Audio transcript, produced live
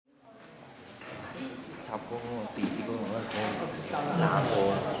差不多第几个拿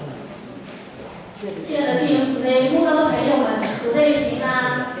过。亲爱的弟兄姊妹、牧道的朋友们，主内平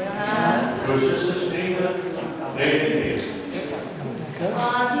安。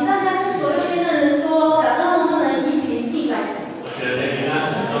请大家跟左右边的人说，感恩我们能一起敬拜神。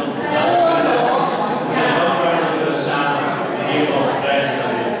来握手，下。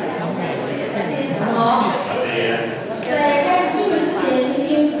谢谢主哦。在开始聚会之前，请弟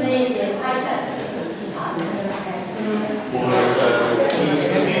兄姊妹检查一下自己的手机啊，有没有打开声？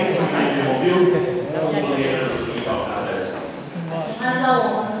请按照我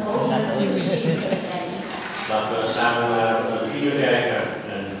们投影的次序一起来敬拜。Dat we samen videokijken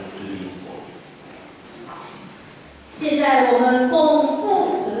en de dienst volgen. 现在我们奉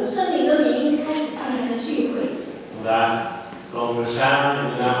父子圣灵的名开始今天的聚会。Vandaag komen we samen in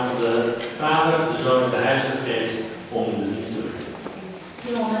de naam van de Vader, de Zoon en de Heilige Geest om de dienst te beginnen. 请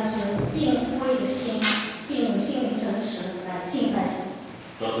我们存敬畏的心，并心里诚实来敬拜神。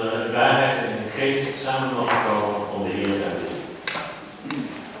Dat we in waarheid en in geest samen mogen komen om de Heer te aanbidden.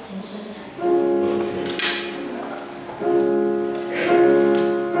 请施展。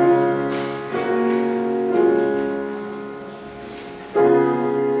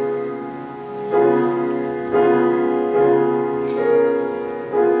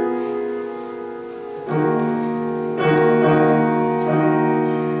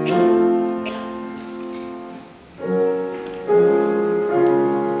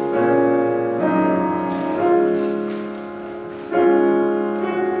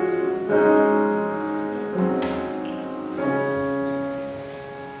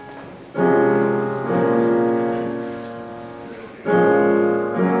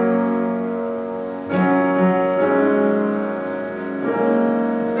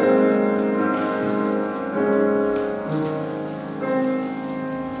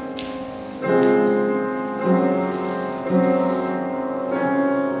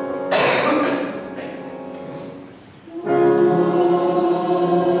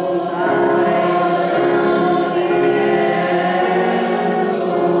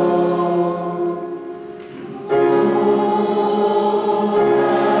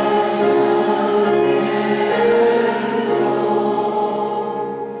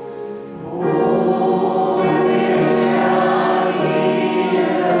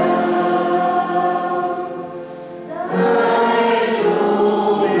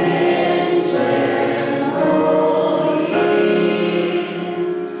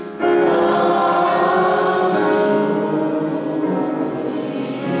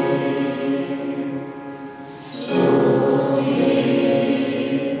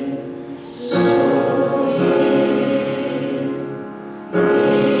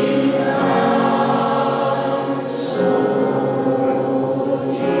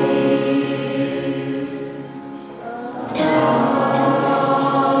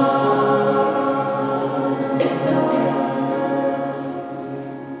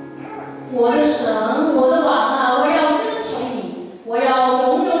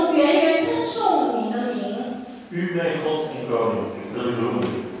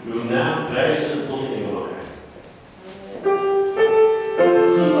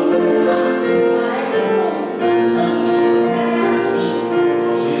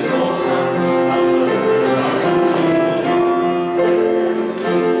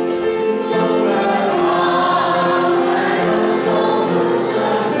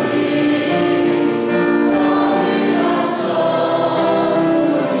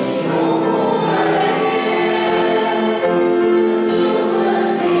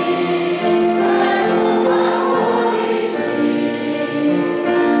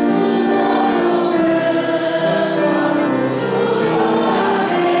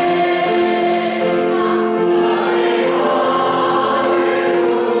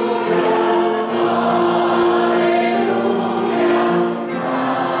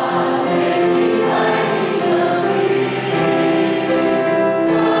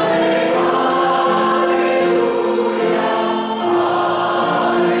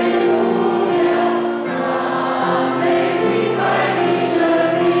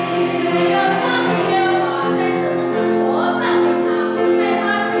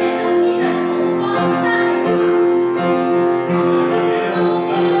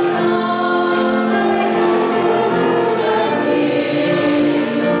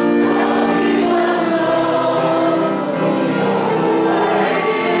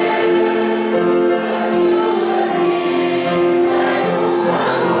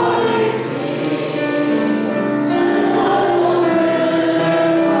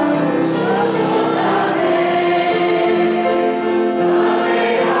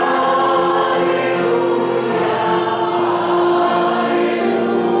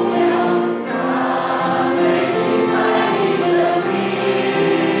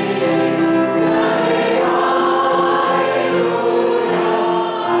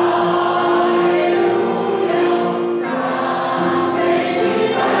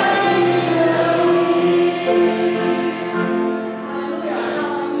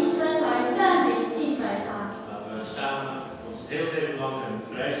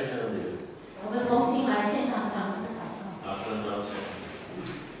prijzen en aanbidden. 我们同心来献上感恩的祷告。Laten we dat zeggen.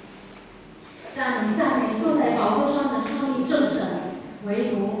 赞美坐在宝座上的上帝正神，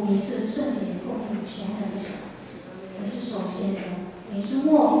唯独你是圣洁、公义、全能的神。你是首先的，你是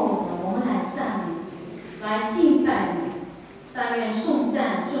末后的，我们来赞美你，来敬拜你。但愿颂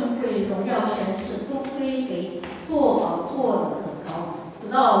赞、尊贵、荣耀、权势都归给坐宝座的很高，直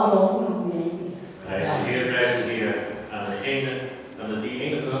到永永远远。Prijs de Heer aan degene, aan die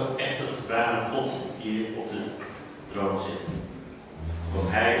enige echte gedragen God die op de troon zit. Want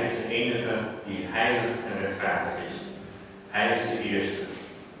Hij is de enige die heilig en rechtvaardig is. Hij is de eerste.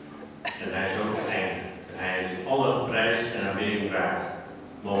 En Hij is ook het einde. En Hij is alle prijs en aanbidding waard.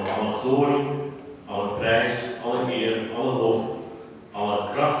 Mogen alle glorie, alle prijs, alle eer, alle lof, alle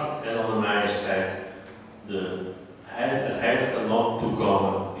kracht en alle majesteit het heilige lam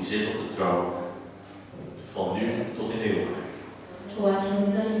toekomen die zit op de troon. Van nu tot in de eeuwigheid. 主啊，请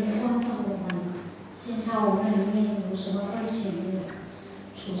你的灵光照我们，检查我们里面有什么恶行的，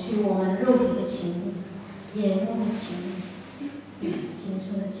除去我们肉体的情欲、眼目的情欲、今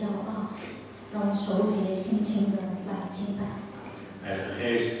生的骄傲，让我们手洁心清的来敬拜。Heilige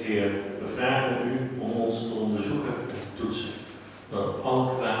Geest, Heer, we vragen u om ons te onderzoeken en te toetsen. Dat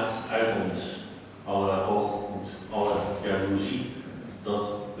alle kwaad uit ons, alle hoogmoed, alle jaloezie, dat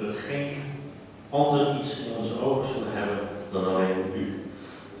we geen ander iets in onze ogen zullen hebben dan alleen u.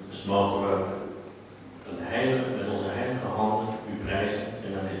 Dus mogen we met onze heilige handen u prijzen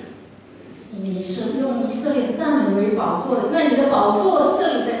en aanbidden. 你是用以色列的赞美为宝座的，愿你的宝座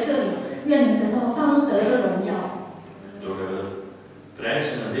设立在这里，愿你得到当得的荣耀。Door de prijs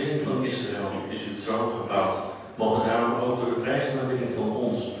en aanbidding van Israël is uw troon gebouwd. Mogen daarom ook door de prijs en aanbidding van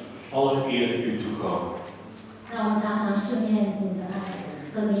ons alle eer u toekomen. 让我们常常思念你的爱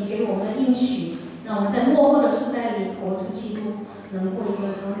和你给我们的应许，让我们在末后的时代里活出基督，能过一个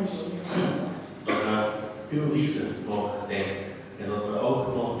合理性的生活。Dat we uw liefde mogen gedenken. En dat we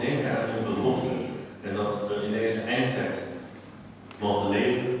ook mogen denken aan uw belofte. En dat we in deze eindtijd mogen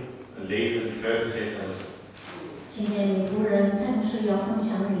leven. Een leven die vreugde geeft aan u. 今天你仆人再不是要分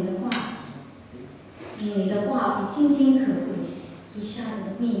享你的话，因为你的话比金金可贵，比下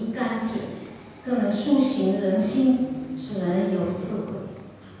的蜜甘甜，更能苏醒人心，使人有智慧。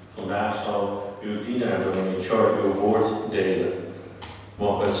Vandaag zal uw dienaar dominee Chor uw woord delen.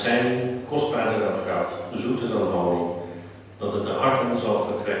 Mogen het zijn kostbaarder dan goud, zoeter dan honing. Dat het de harten zal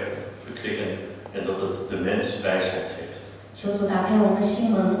verkwikken en dat het de mens wijsheid geeft. 求主打开我们的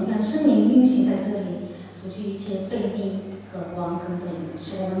心门，让圣灵运行在这里，除去一切悖逆和顽梗的人，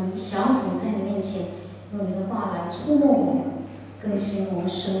使我们降服在你面前，用你的话来触摸我们，更新我们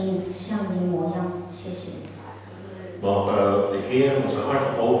生命，像你模样。谢谢你。 Mogen de Heer onze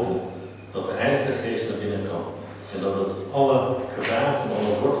harten openen, dat de Heilige Geest naar binnen kan. En dat het alle kwaad en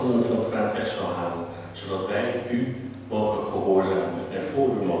alle wortelen van kwaad weg zal halen. Zodat wij u mogen gehoorzamen en voor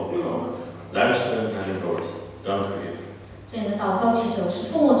u mogen komen. Luisteren naar uw woord. Dank u, Heer. 这样的祷告祈求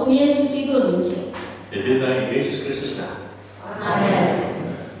是奉我主耶稣基督的名求。 Dit bid wij in Jezus Christus naam. 阿门。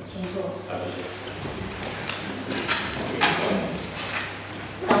请坐。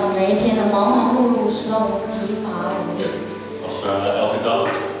当我们每一天的忙忙碌碌使到我们疲乏无力。 Als we elke dag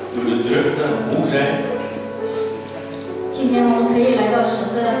door de drukte moe zijn. 今天我们可以来到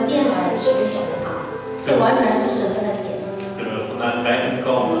神的殿来学习他，这完全是神的殿。 Kunnen we vandaag bij hem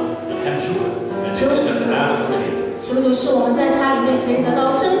komen en hem zoeken. En dit is de genade van de Heer. 求主使我们在他里面可以得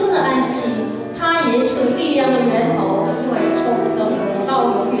到真正的安息，他也是力量的源头，因为从永到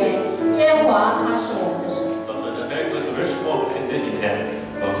永远，耶和华他是我们的神。 Dat we de werkelijke rust mogen vinden in hem,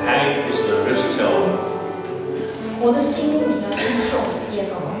 want hij is de rust zelf. 我的心里要称颂耶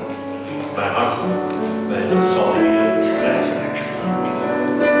和华。 Mijn hart, zal de Heer prijzen. Amen.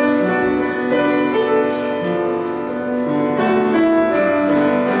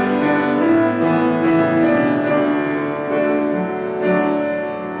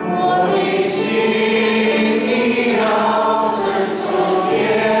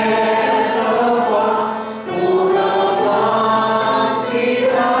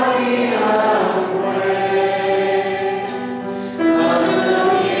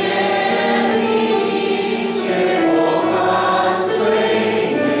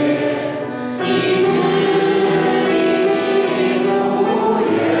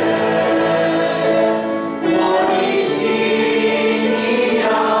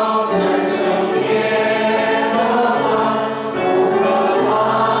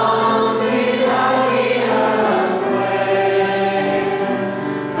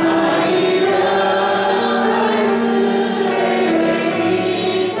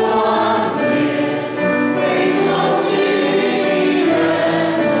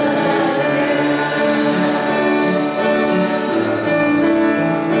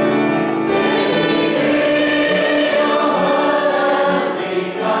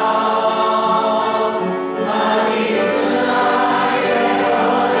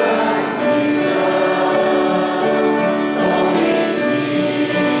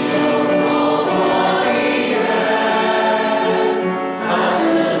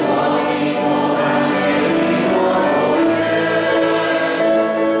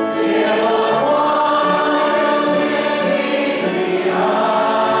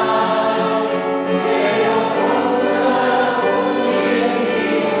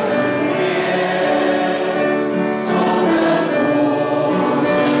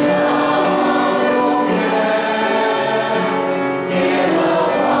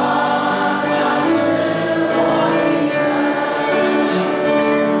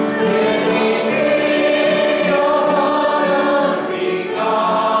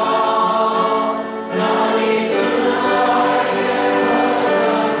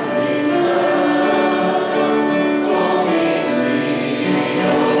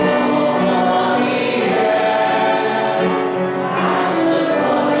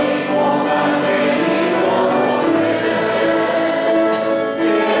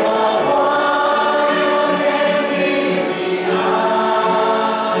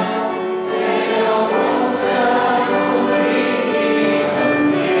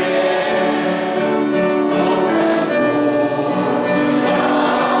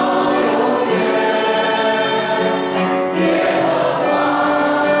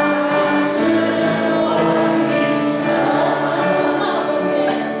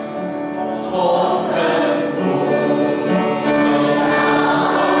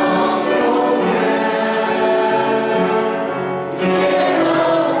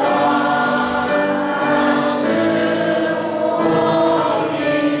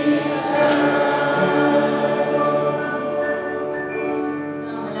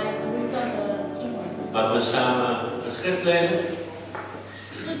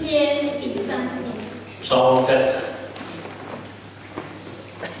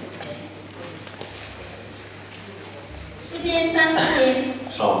 1030篇。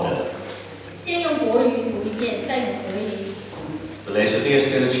 Psalm 30. 先用国语读一遍，再用德语。 We lezen het eerst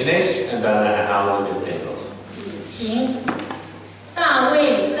in het Chinees en daarna herhalen we dit in het Nederlands. 行。大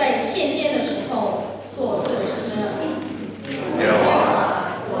卫在献殿的时候做这诗歌。耶和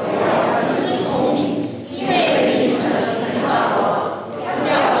华，遵从你，因为你曾惩罚我，叫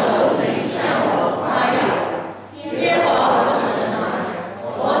仇敌向我夸耀。耶和华我的神啊，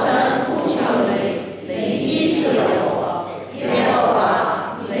我曾呼求你，你医治了我。耶和华，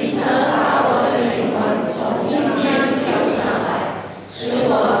你曾把我的灵魂从阴间救上来，使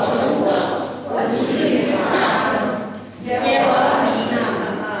我存活，不至于下坑。耶和华的名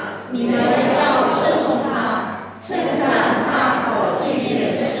啊，你们要称颂他，称赞他可纪念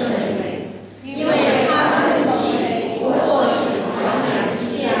的圣名，因为他的怒气不过是转眼之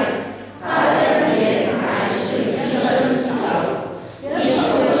间，他的恩典乃是一生之久。你手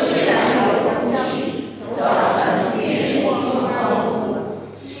虽然有哭泣，早晨也必不欢呼。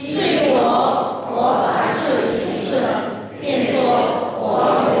至于我，我凡事平顺，便说我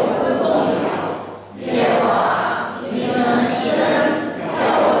永不动摇。耶和华，你曾施恩，叫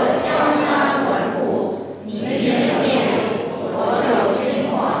我的江山稳固，你变面目，我就惊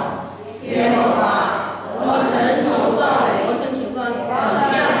慌。耶和华，我曾求告你，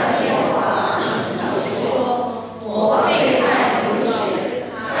向耶和华说，我被害流血，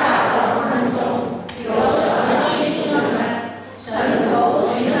下到坑中，有什么益处呢？神都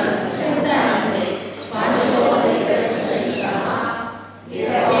行了，称赞你，传说你的真实啊！耶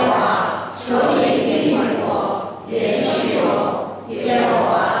和华，求你应允我，怜恤我。耶和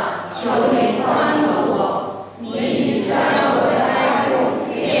华，求你帮助我。你将我的哀哭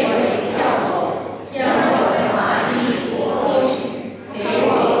变为跳动，将我的麻衣脱去，给我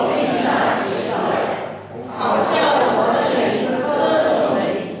披上喜乐，好叫我的灵歌颂你，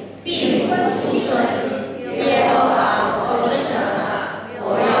并不出声。耶和华我的神啊，我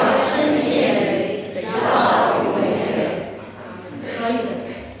要称谢你，直到永远。可以的。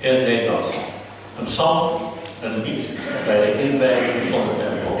 In het Nederlands. Een psalm, een lied bij de inwijding van de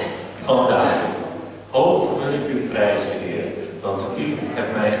tempel van David. Hoog wil ik u prijzen, Heer, want u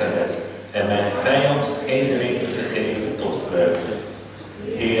hebt mij gered en mijn vijand geen reden gegeven tot vreugde.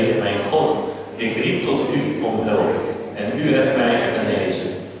 Heer, mijn God, ik riep tot u om hulp en u hebt mij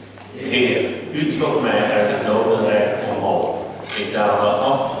genezen. Heer, u trok mij uit het dodenrijk omhoog. Ik daalde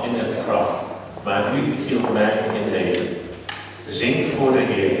af in het graf, maar u hield mij in leven. Zing voor de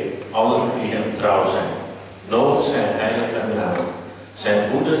Heer, allen die hem trouw zijn. Loof zijn heilige naam. Zijn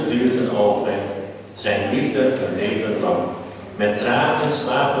woede duurt een ogenblik, zijn liefde een leven lang. Met tranen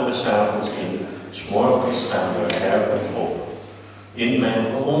slapen we 's avonds in, 's morgens staan we hervend op. In mijn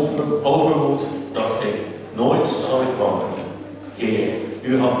overmoed dacht ik, nooit zal ik wankelen. Heer,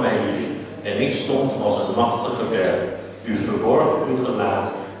 u had mij lief en ik stond als een machtige berg. U verborg uw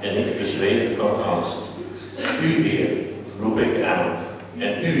gelaat en ik bezweek van angst. U, Heer, roep ik aan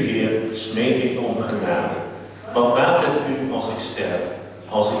en u, Heer, smeek ik om genade. Wat baat het u als ik sterf,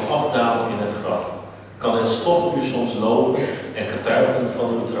 als ik afdaal in het graf? Kan het stof u soms loven en getuigen van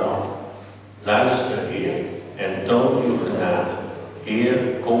uw trouw? Luister, Heer, en toon uw genade. Heer,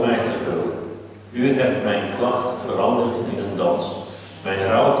 kom mij te hulp. U hebt mijn klacht veranderd in een dans, mijn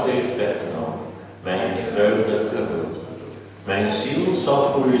rouwkleed weggenomen, mijn vreugde gehuld. Mijn ziel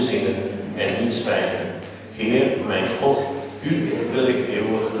zal voor u zingen en niet zwijgen. Heer, mijn God, u wil ik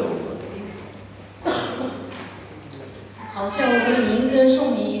eeuwig loven. 好叫我的灵歌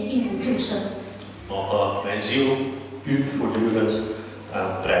颂你，并不住声。 Mogen mijn ziel u voortdurend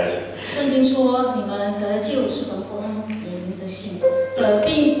prijzen. 圣经说，你们得救是本乎恩，也因着信。这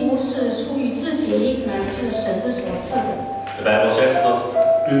并不是出于自己，乃是神的所赐的。 De Bijbel zegt dat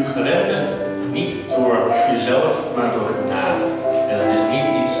u gered bent niet door uzelf, maar door genade. En dat is niet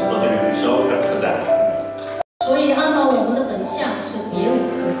iets wat u zelf hebt gedaan. 所以按照我们的本相是别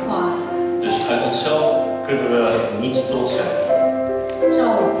无可夸， Dus uit onszelf kunnen we niet trots zijn. 照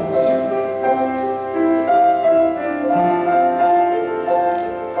我本相。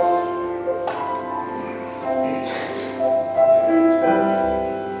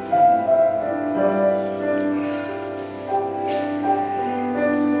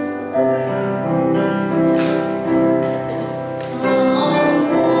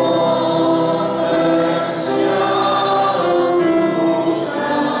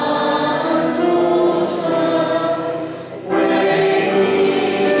为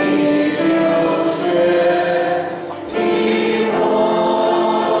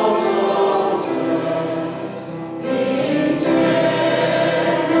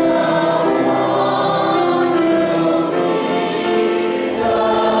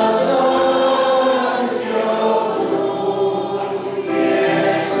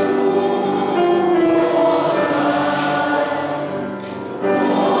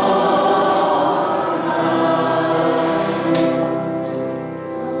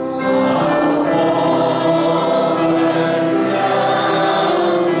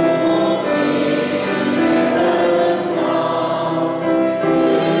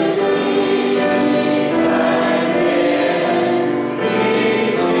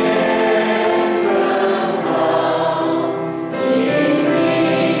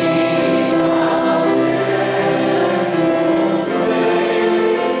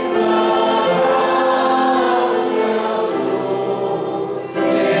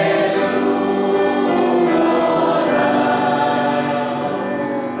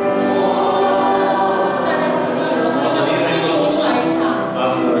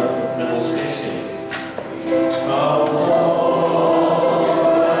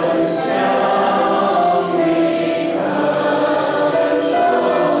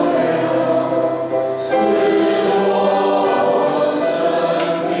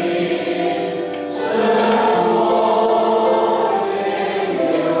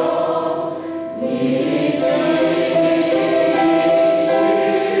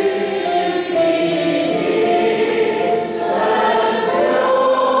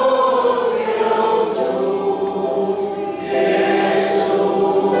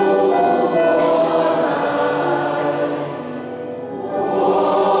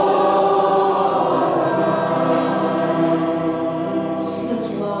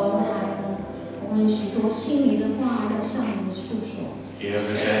Heer,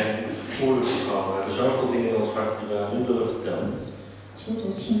 we zijn voor u gekomen. We hebben zoveel dingen in ons hart die we nu willen vertellen. 求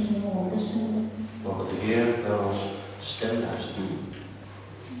主倾听我们的声音， Mogen de Heer naar ons stem luisteren.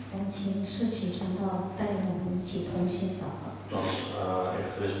 我们请世启传道带领我们一起同心祷告。 Als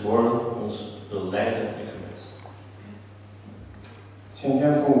evangelist Born ons wil leiden in gebed. 请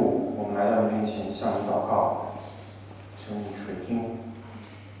天父，我们来到你面前向你祷告，求你垂听，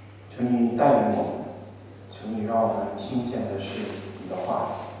求你带领我们，求你让我们听见的是你的话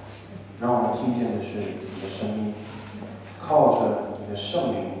语，让我们听见的是你的声音，靠着你的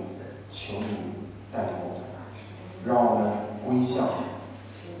圣灵，求你带领我们，让我们归向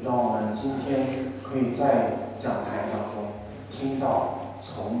你，让我们今天可以在讲台当中听到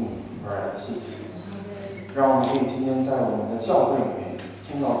从你而来的信息，让我们可以今天在我们的教会里面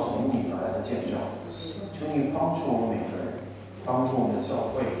听到从你而来的见证。求你帮助我们每个人，帮助我们的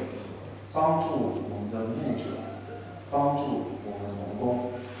教会，帮助我们的牧者，帮助我们的同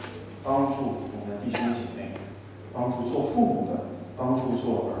工，帮助我们的弟兄姐妹，帮助做父母的，帮助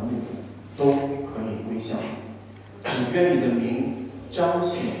做儿女的，都可以归向你。愿你的名彰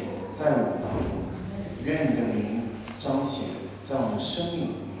显在我们当中，愿你的名彰显在我们生命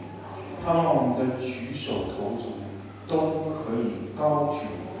里面，盼望我们的举手投足都可以高举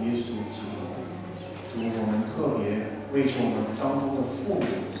耶稣基督。主，我们特别为着我们当中的父母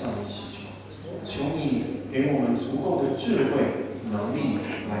向你祈求，求你给我们足够的智慧、能力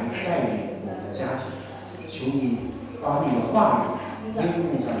来带领我们的家庭。求你把你的话语应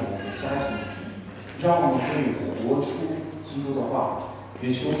用在我们的家庭里，让我们可以活出基督的话。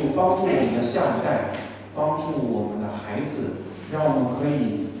也求主帮助我们的下一代，帮助我们的孩子，让我们可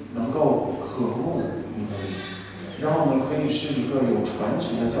以能够渴慕你的名，让我们可以是一个有传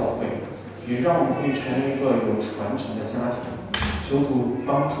承的教会，也让我们可以成为一个有传承的家庭。求主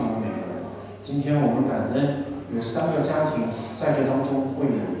帮助我们每个人。今天我们感恩有3个家庭在这当中会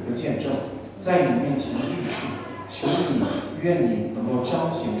有一个见证，在你面前立续。求你，愿你能够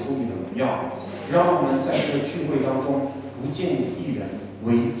彰显出你的荣耀，让我们在这个聚会当中不见一人，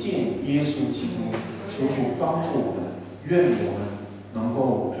唯见耶稣基督。求主帮助我们，愿我们能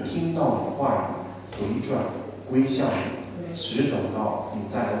够听到你话语，回转归向你，只等到你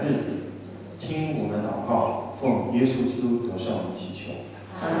在的日子。听我们祷告，奉耶稣基督得胜名祈求。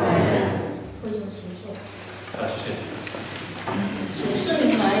阿门。会主请坐。谢谢。主圣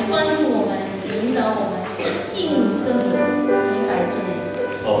灵来帮助我们，引导我们进真理，明白真理。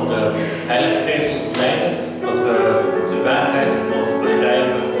Mogen de Heilige Geest ons leiden, dat we de waarheid mogen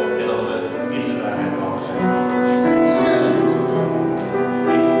begrijpen en dat we in de waarheid mogen zijn. 圣灵之人，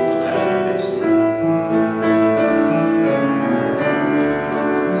 Niet de Heilige Geest.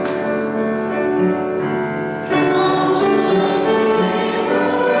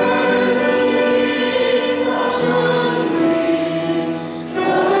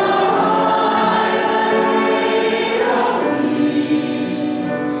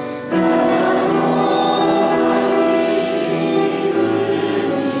 我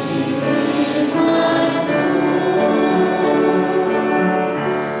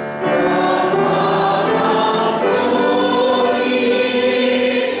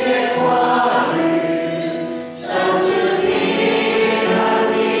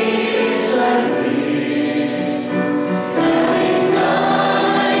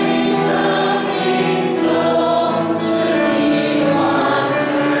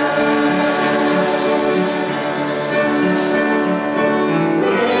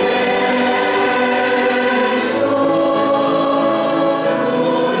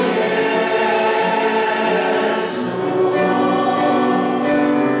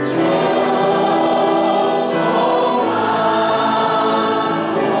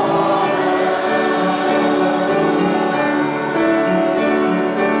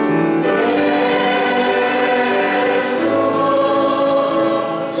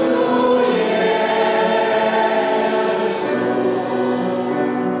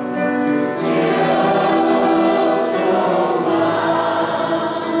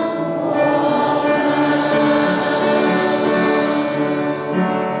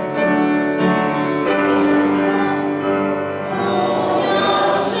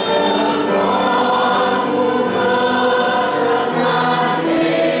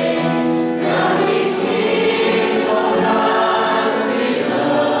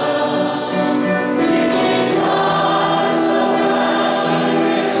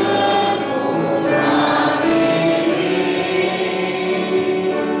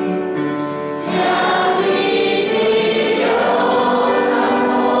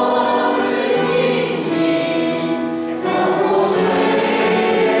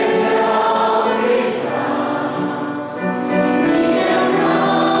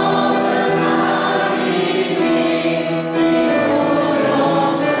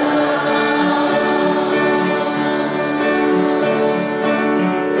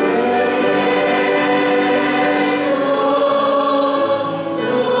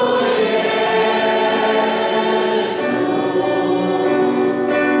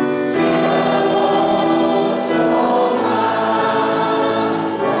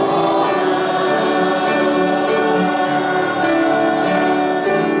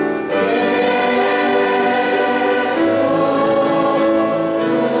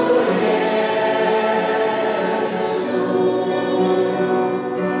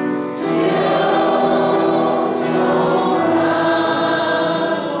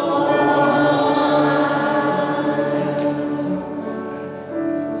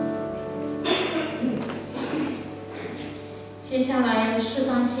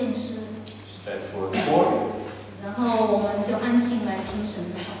神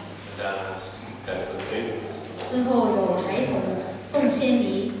的话。Daarna is het tijd voor de preek. 之后有孩童奉献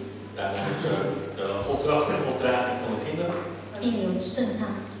礼， Daarna is er de opdrachtdienst van de kinderen. 并有圣唱。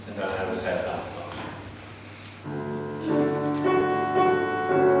 En daarna hebben we het avond.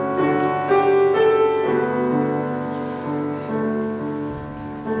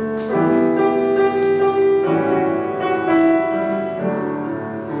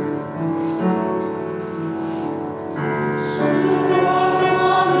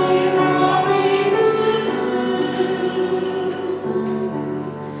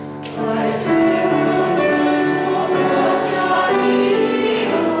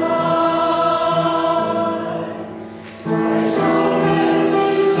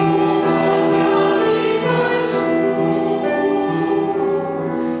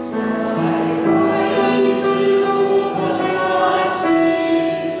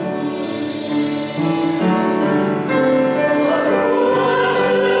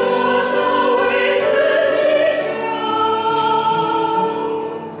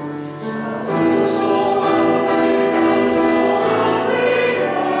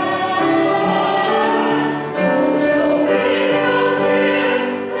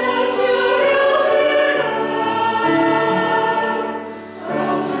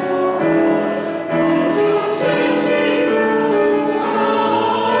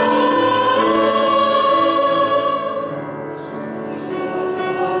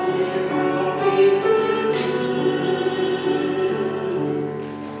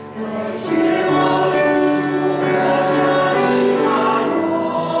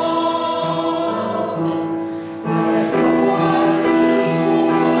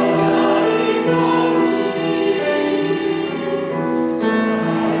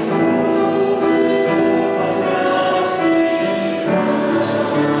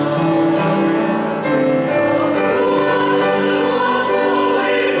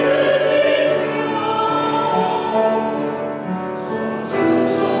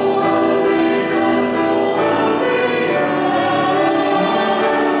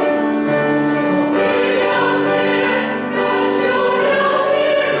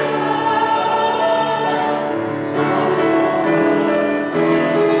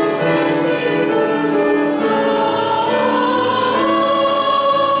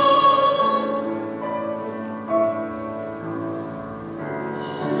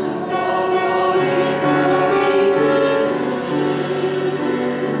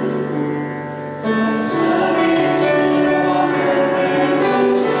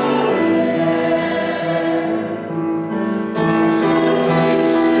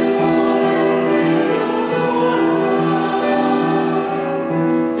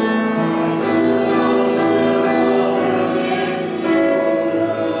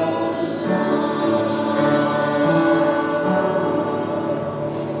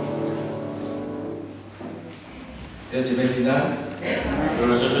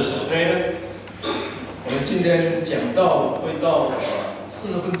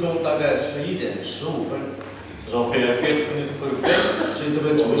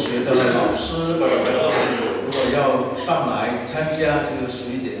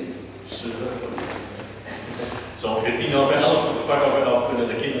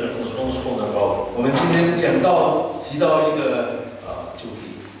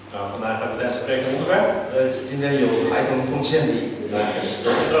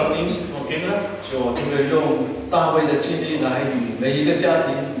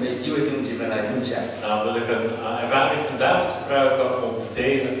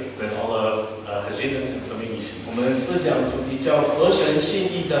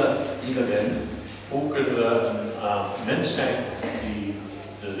 Hoe kunnen we een mens zijn die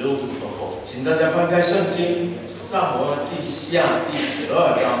de wil doet van God? 请大家翻开圣经《撒母耳记下》第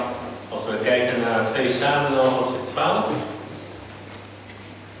12章。Als we kijken naar 2 Samuel hoofdstuk 12.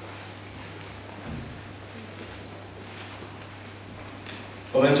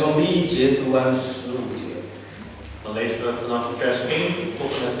 我们从第1节读完15节。Dan lezen we vanaf vers 1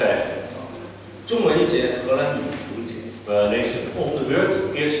 tot en met 15. 中文一节，荷兰语读一节。We lezen op de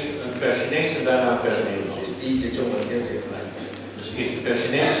beurt eerst een vers Chinees en daarna een vers Nederlands. 第1节中文，第2节荷兰语。Dus eerst een vers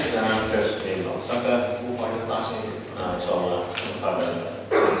Chinees en daarna een vers Nederlands. 大概幅画要大声一点。ik zal een paar bellen.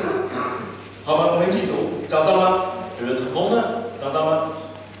 好吧，我们一起读，找到吗？有人gevonden？找到吗？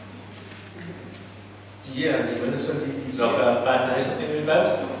几页啊？你们的圣经第几页？Welke pagina is dat in uw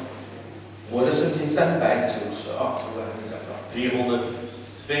buis？我的圣经392，如果还没找到。392。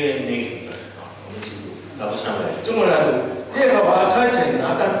我们一起读。Laten we samen lezen. 中文来读。耶和华差遣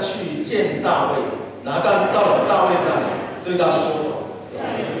拿单去见大卫，拿单到了大卫那里，对他说：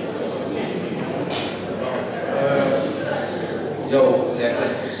有2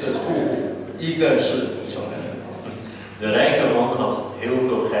个是富户，1个是穷人。De rijke man had heel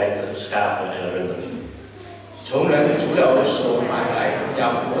veel geiten, schapen en runderen. 穷人除了所买来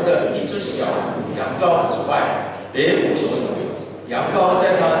养活的一只小羊羔之外，别无所有。羊羔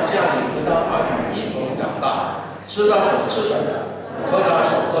在他家里和他儿女一同长大，吃他所吃的，喝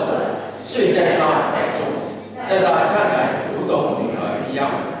他所喝的，睡在他怀中，在他看来如同女儿一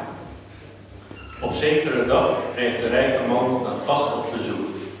样。Op zekere dag kreeg de rijke man een gast op bezoek.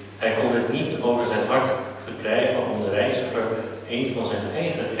 Hij kon het niet over zijn hart verkrijgen om de reiziger een van zijn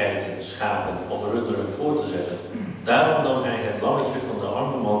eigen geiten, schapen of runderen voor te zetten. Daarom nam hij het lammetje van de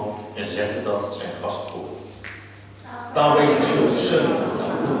arme man en zette dat zijn gast voor. 大卫就顺恼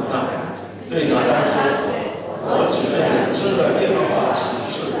怒纳，对拿单说：“我指着你吃了耶和华岂不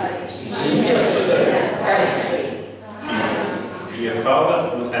是？即便是个人该死。” Viervoudig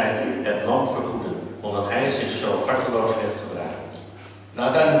moet hij het lam vergoeden, omdat hij zich zo harteloos heeft gedragen.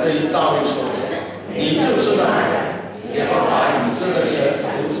 拿单对大卫说：“你就是那人，耶和华以色列神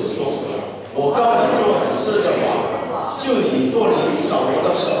如此说：我告你做以色列王，救你脱离扫罗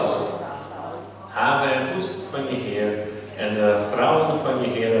的手。” Have goed van je Heer en de vrouwen van je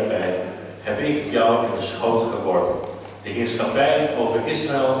Heer erbij, heb ik jou in de schoot geworpen. De heerschappij over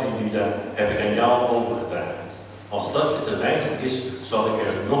Israël en Juda heb ik aan jou overgedragen. Als dat je te weinig is, zal ik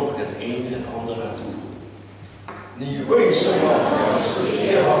er nog het een en ander aan toevoegen. 你为什么藐视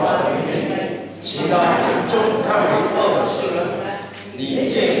耶和华的命令，行他眼中看为恶的事呢？你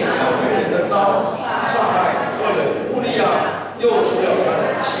借亚捫人的刀杀害恶人乌利亚，又除了他的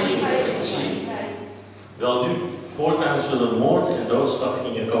妻为妻。Wel nu, voortaan zullen moord en doodslag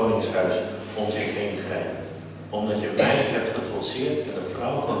in je koningshuis om zich heen grijpen, omdat je mij hebt getrotseerd en de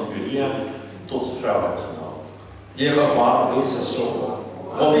vrouw van Uria tot vrouw hebt genomen. 耶和华如此说：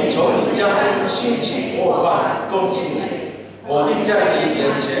我必从你家中兴起祸患攻击你，我必在你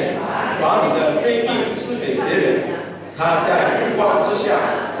眼前把你的妃嫔赐给别人，他在日光之下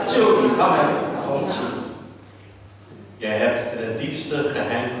就与他们同寝。 Jij hebt in het diepste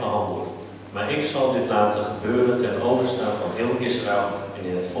geheim gehandeld, maar ik zal dit laten gebeuren ten overstaan van heel Israël en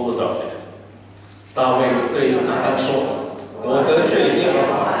in het volle daglicht. 大卫对拿单说：“我得罪耶和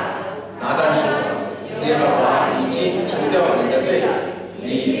华。”拿单说：“耶和华已经除掉你的罪，你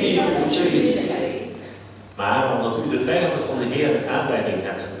必不至于死。” Maar omdat u de vijanden van de Heer een aanleiding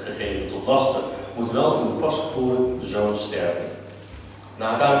hebt gegeven tot lasten, moet wel uw pasgeboren zoon sterven.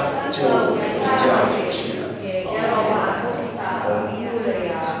 拿单就回家去了。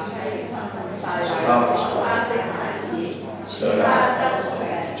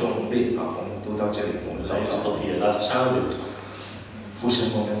准备好，我们读到这里，我们祷告。父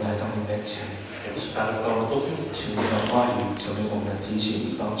神，我们来到你面前，求你的话语成为我们的提醒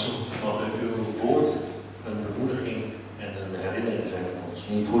与帮助。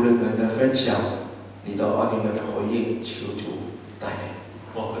 你仆人们的分享，你的儿女们的回应，求主带领。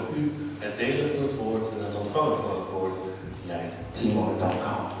 Mogen u het delen van het woord en het ontvangen van het woord leiden. 听我们祷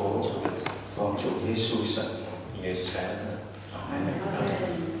告， Voor ons gebed. 奉主耶稣圣名。 In Jezus heilige naam.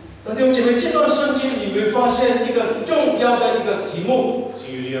 那弟兄姐妹，这段圣经你会发现一个重要的一个题目。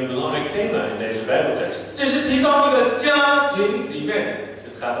 Zien jullie een belangrijk thema in deze Bijbeltekst? 这是提到一个家庭里面。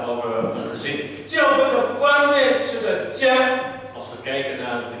 Het gaat over een gezin. 教会的观念是个家。 Als we kijken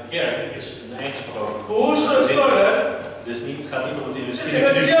naar de kerk, is het een eigenschap. 不是个人。 Dus het gaat niet om het individu.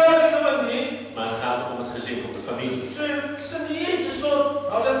 maar het gaat om het gezin, om de familie. 所以圣经一直说，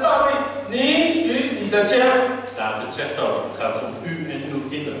好像大卫，你与你的家。 David zegt ook, het gaat om u en uw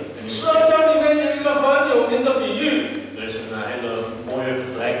kinderen. 12章里面有一个很有名的比喻。 Er is een hele mooie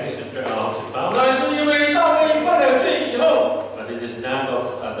vergelijking in hoofdstuk 12. 那是因为大卫犯了罪以后。 Maar dit is nadat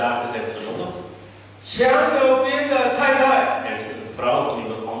David heeft gezondigd. 抢走别人的太太。 Heeft een vrouw van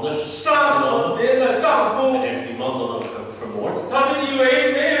iemand anders. 杀死别人的丈夫。 En heeft die man dan ook vermoord. 他就以为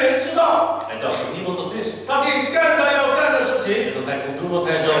没人知道。 Hij dacht dat niemand dat wist. 他可以干他要干的事情。 En dat hij kon doen wat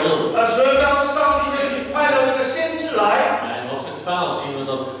hij zou willen. 那12章上帝就去派了一个先知来。 Maar in hoofdstuk 12 zien we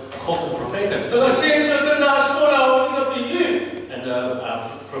dat God een profeet heeft gestuurd. 那个先知跟他说了一个比喻。 En de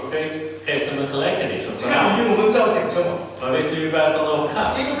profeet geeft hem een gelijkenis. 这个比喻我们知道讲什么？ Maar weet u waar het dan over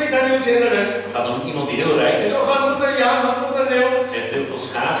gaat? 一个非常有钱的人。 Het gaat om iemand die heel rijk is. 有很多的羊，很多的牛。 Heeft heel veel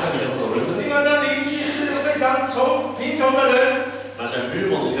schapen en heel veel runderen. 另外他邻居是一个非常贫穷的人。 Maar zijn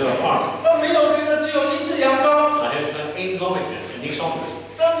buurman is heel erg arm. 他没有别的，只有一只羊羔。 Maar hij heeft maar één lammetje en niks anders.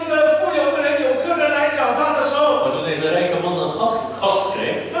 当这个富有的人有客人来找他的时候， Maar toen deze rijke man een gast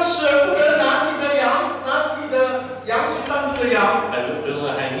kreeg, 他舍不得拿自己的羊，拿自己的羊去当他的羊。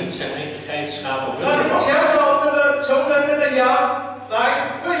 wilde hij niet zijn eigen geiten, schapen of 他就抢走那个穷人那个羊来，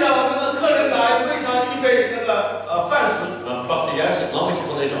为了那个客人来为他预备那个饭食。 Dan pakte mannetje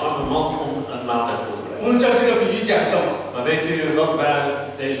van deze arme man om een maaltijd voor te 我们叫这个比喻讲什么？ Maar weet u waar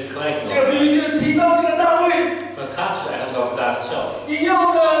deze vergelijking 这个比喻就提到这个大卫， Het gaat dus eigenlijk over David zelf. 你要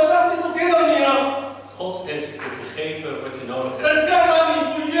的上帝都给到你了， God heeft je gegeven wat je nodig 但 hebt. 干嘛你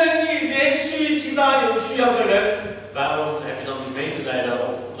不愿意连续其他有需要的人？ Waarom heb je dan niet medelijden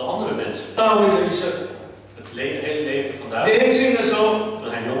op de andere mensen? 大卫的一生， Het hele leven van David, 年轻的时候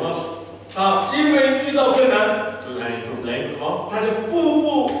toen hij jong was, 因为遇到困难， toen hij in problemen kwam, 他就步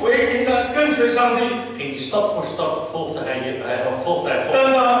步为营的跟随上帝， ging hij stap voor stap, volgde hij God.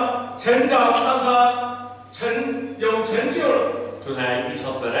 当他成长，当他有成就了， Toen hij iets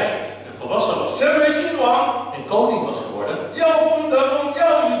had bereikt en volwassen was 成为君王， en koning was geworden, 要风得风，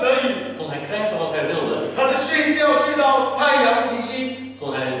要雨得雨， kon hij krijgen wat hij wilde. 他是睡觉睡到太阳平息。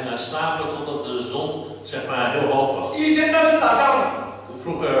 Kon hij slapen totdat de zon zeg maar heel hoog was. 以前他去打仗的，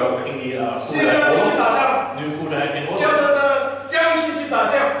 Vroeger ging hij 现在不去 oorlog, 打仗， nu voerde hij geen 叫 oorlog. 他的将军去打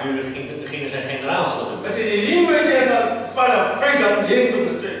仗， Nu gingen zijn generaals dat doen. 而且也因为这样，他犯了非常严重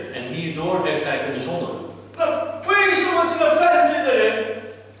的罪。 En hierdoor heeft hij kunnen zondigen. 那为什么这个犯罪的人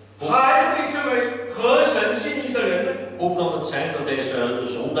还被称为合神心意的人呢？ Hoe kan het zijn dat deze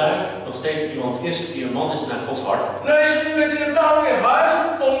zondaar nog steeds iemand is die een man is naar Gods hart? 那是因为这个大卫还是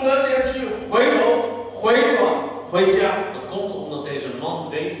懂得这样去回头、回转、回家。 Dat komt omdat deze man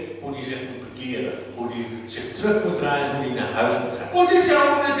weet hoe hij zich moet bekeren, hoe hij zich terug moet draaien, hoe hij naar huis moet gaan. 我就想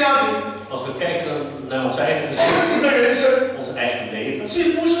我们的家庭， Als we kijken naar ons eigen 自 gezin, 己的人生， ons eigen leven,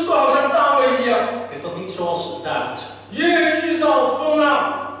 岂不是都好像大卫一样？ is dat niet zoals David. 越遇到风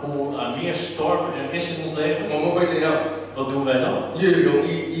浪， Hoe meer storm er is in ons leven, 我们会怎样？ wat doen wij dan? 越容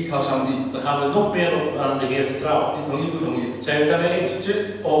易依靠上帝。 Dan gaan we nog meer aan de Heer vertrouwen. 你同意不同意？ Zijn we het daarmee eens? 就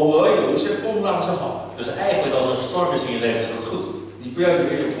偶尔有一些风浪是好， Dus eigenlijk als er een storm is in je leven is dat goed. 你不要以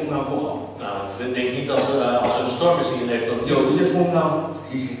为有风浪不好， Nou, ik denk niet dat als er een storm is in je leven dat het 有 niet 一 goed 些 is. 风浪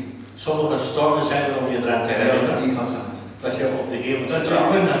提醒你 Sommige stormen zijn er om je eraan te 要 herinneren 依靠上帝。 dat je op de Heer moet 那最 vertrouwen.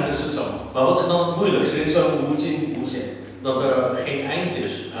 困难的是什么？ Maar wat is dan het moeilijkste? 人生无尽无险， Dat er geen eind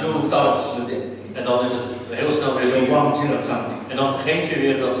is. 又到10点， En dan is het heel snel weer 又 weer. 忘记了上帝。 En dan vergeet je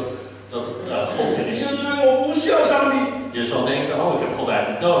weer dat God er 就 is. 因为我不需要上帝， Je zal denken, oh ik heb God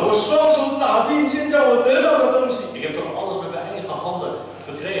eigenlijk 我 nodig. 双手打拼现在我得到的东西， Ik heb toch alles met mijn eigen handen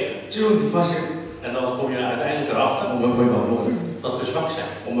verkregen. 结果你发现 En dan kom je uiteindelijk erachter 我们会软弱的， dat we zwak zijn.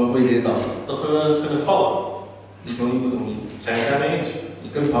 我们会跌倒。 Dat we kunnen vallen. 你同意不同意？ Zijn we het daarmee eens? 你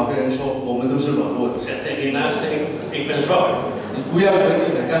跟旁边人说，我们都是软弱的。 Zeg tegen je naaste, ik ben zwak. 你不要以为你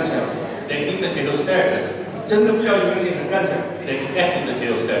很刚强， Denk niet dat je heel sterk bent. 真的不要以为你很刚强。 Denk echt niet dat je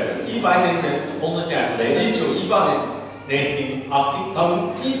heel sterk bent. 100年前， 100 jaar geleden, 1918年， 1918, 他们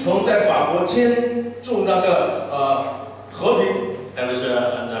一同在法国签署那个和平 hebben ze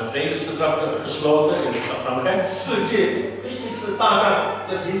een vredesverdrag gesloten in Frankrijk. 世界第一次大战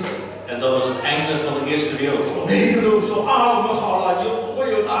的停止。 En dat was het einde van de Eerste Wereldoorlog. 每一个都说啊，我们好了，以后不会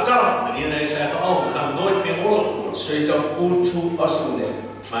有打仗。 En iedereen zei van, oh, we gaan nooit meer oorlog voeren. 随着不出25年，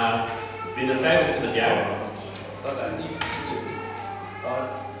 Maar binnen 25 jaar, 大概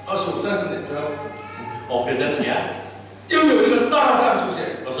25、30年左右， ongeveer 30 jaar, 又有一个大战出现，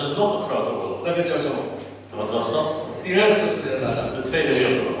 was er nog een grote oorlog. 那个叫什么？ En wat was dat? 第二次世界大战。 De Tweede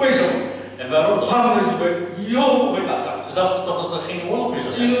Wereldoorlog. 为什么？ En waarom dan? 他们以为以后不会打仗。 Ze dachten toch dat er geen oorlog meer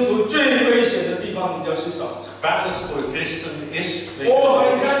zou 基 zijn. 督徒最危险的地方，你就要去找。 Het gevaarlijkste voor de christen is, weet 我很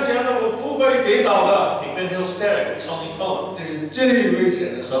je, 刚强的，我不会跌倒的。 ik ben heel sterk, ik zal niet vallen. 这是最危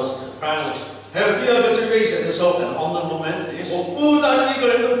险的时候。 Dat is het gevaarlijkste. 还有第二个最危险的时候， Een ander moment is, 我孤单一个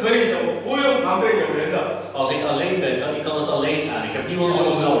人都可以的，我不用旁边有人的。 als ik alleen ben, ik kan het alleen aan. Ik heb 这 niemand 是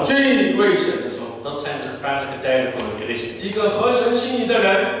anders 我 nodig. 最危险的时候。 Dat zijn de gevaarlijke tijden voor een christen. 一个合神心意的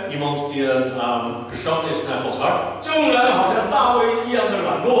人， Iemand die een persoon is naar Gods hart, 纵然好像大卫一样的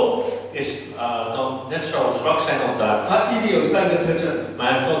软弱， is, kan net zo zwak zijn als David. 他一定有3个特征。 Maar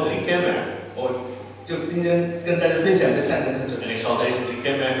hij heeft wel 3 kenmerken. 我就今天跟大家分享这3个特征。 En ik zal deze 3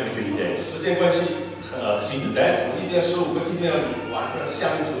 kenmerken met jullie delen. 时间关系， Gezien de tijd. 我1点15分，一定要理完，要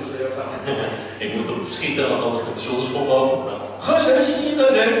下面主持要上。 Ik moet op schieten, want anders gaat de zonneschool boven. 合神心意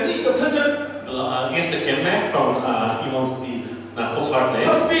的人，第一个特征， Het eerste kenmerk van iemand die naar Gods hart leeft,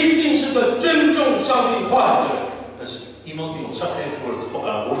 他必定是个尊重上帝话语的人。 dat is iemand die ontzag heeft voor het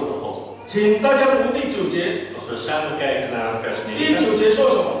woord van God. 请大家读第9节， Als we samen kijken naar vers 第 9, 9节说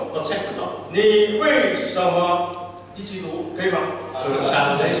什么？ wat zegt het dan? 你为什么一起读可以吗？ Zullen we het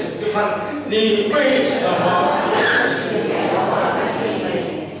samen lezen? 就看你为什么。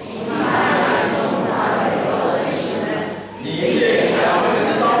 你借2人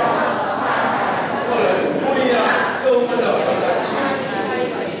的刀，或者不一样，又不了他的妻。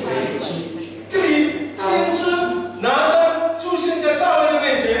这里先知拿的出现在大卫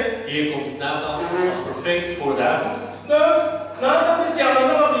Hier komt Nathan als profeet voor David.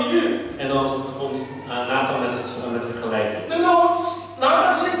 En dan komt Nathan met het vergelijking.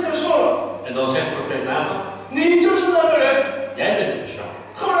 En dan zegt profeet Nathan, jij bent de persoon.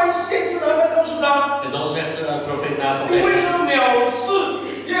 En dan zegt profeet Nathan,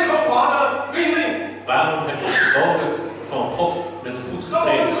 waarom heb je het geboden van God met de voet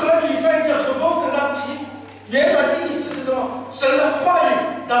getreden?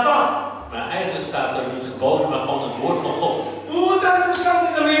 Maar eigenlijk staat er niet geboden, maar gewoon het woord van God.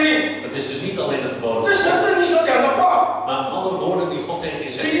 Het is dus niet alleen de geboden. Maar alle woorden die God tegen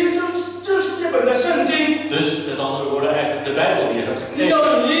je zegt. Dus met andere woorden eigenlijk de Bijbel die je hebt gekregen.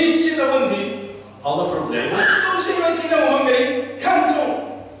 Alle problemen.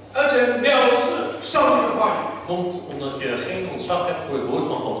 Komt omdat je geen ontzag hebt voor het woord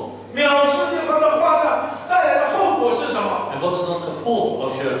van God. En wat is dan het gevolg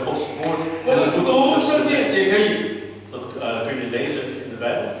als je Gods woord met de voet opzet? Dat kun je lezen in de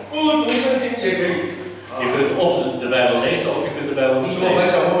Bijbel. Je kunt of de Bijbel lezen of je kunt de Bijbel niet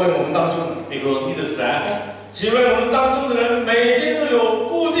lezen. Ik wil ieder vragen.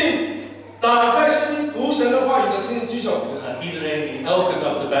 Iedereen die elke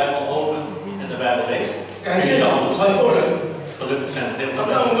dag de Bijbel opent en de Bijbel leest. Gelukkig zijn het heel veel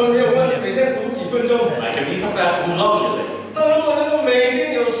mensen. Maar ik heb niet gevraagd hoe lang je leest.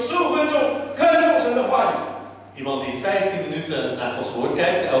 Iemand die 15 minuten naar Gods woord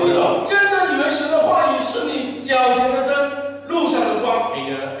kijkt, elke dag. En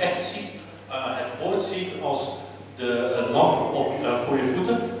je echt ziet, het woord ziet als het lamp voor je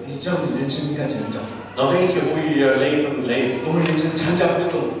voeten. Dan weet je hoe je je leven moet leven.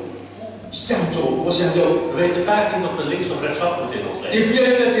 We weten vaak niet of we links of rechtsaf moeten in ons leven.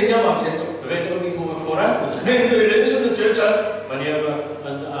 We weten ook niet hoe we vooruit moeten gaan. Wanneer we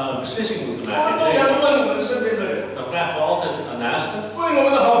een beslissing moeten maken in het leven, dan vragen we altijd aan naasten.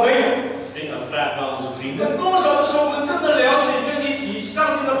 Dan vragen we aan onze vrienden.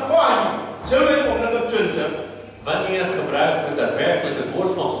 Wanneer gebruiken we daadwerkelijk het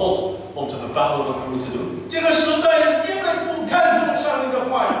woord van God om te bepalen wat we moeten doen?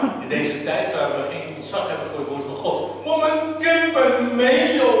 In deze tijd waar we geen ontzag hebben voor het woord van God.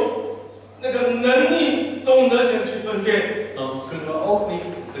 Dan kunnen we ook niet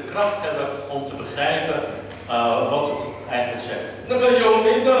de kracht hebben om te begrijpen wat het eigenlijk zegt.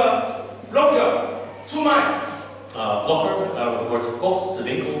 Blokker wordt verkocht, de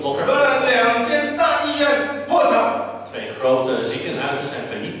winkel Blokker. 2 grote ziekenhuizen zijn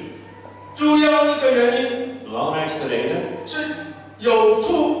failliet. De belangrijkste reden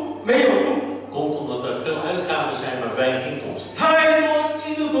komt omdat er veel uitgaven zijn, maar weinig inkomsten.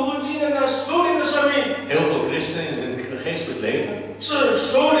 Heel veel christenen in hun geestelijk leven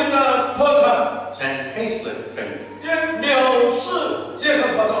zijn geestelijk failliet.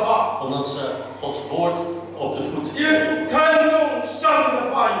 Omdat ze Gods woord op de voet nemen.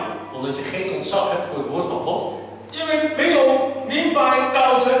 Omdat je geen ontzag hebt voor het woord van God.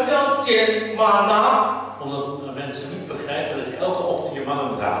 Omdat mensen niet begrijpen dat je elke ochtend je manna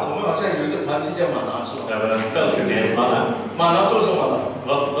moet halen. We hebben een veldje die heet manna.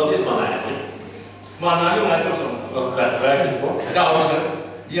 Wat is manna eigenlijk? Wat daar gebruik je het voor?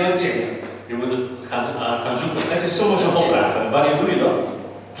 Je moet het gaan zoeken. Het is soms een opdragen. Wanneer doe je dat?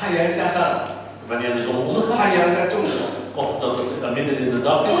 Wanneer de zon ondergaat? Of dat het midden in de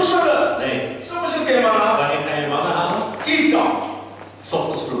dag is? Nee. Wanneer ga je mannen halen? 's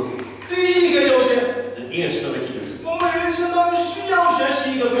ochtends vroeg. Het eerste wat je doet.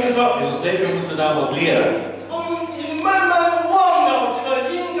 In ons leven moeten we daar wat leren.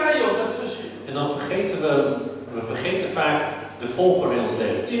 En dan vergeten we vergeten vaak de volgorde in ons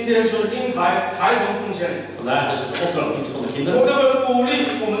leven. Vandaag is het opdrachtdienst van de kinderen.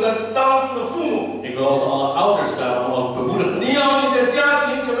 Ik wil ook alle ouders daarom ook bemoedigen.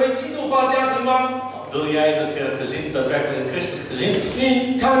 Wil jij dat je gezin daadwerkelijk een christelijk gezin is?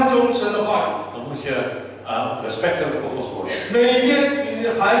 Dan moet je respect hebben voor Gods woord.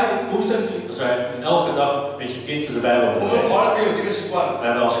 Dan zou je elke dag met je kind de Bijbel moeten lezen. We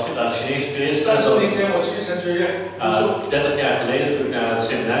hebben als Chinese christen 30 jaar geleden toen ik naar het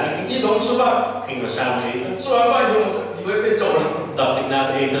seminarie ging, gingen we samen eten. Dacht ik na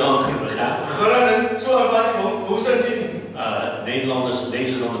het eten dan kunnen we gaan. Nederlanders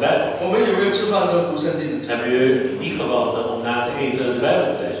lezen dan de Bijbel. Hebben jullie die gewoonte om na het eten de Bijbel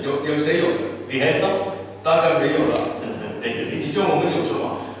te lezen? Wie heeft dat? Denk ik niet.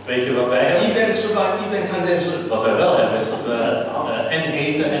 Weet je wat wij hebben? Wat wij wel hebben is dat we en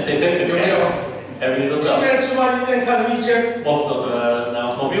eten en tv kunnen kijken. Hebben jullie dat wel? Of dat we naar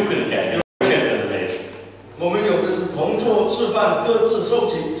ons opnieuw kunnen kijken en ook kunnen lezen. 我们有的是同桌吃饭，各自收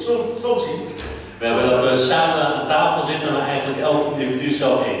起。 We hebben dat we samen aan tafel zitten en we eigenlijk elk individu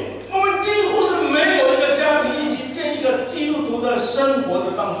zelf eten. 我们几乎是没有一个家庭一起建一个基督徒的生活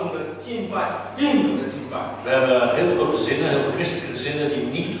的当中的敬拜，应有的敬拜。We hebben heel veel gezinnen, heel veel christelijke gezinnen die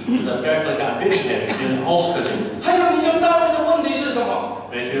niet de daadwerkelijke aanbidding hebben, die als gezin. 还有，你知道大卫的问题是什么？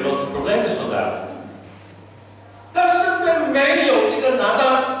 Weet u wat het probleem is van David? 他身边没有一个拿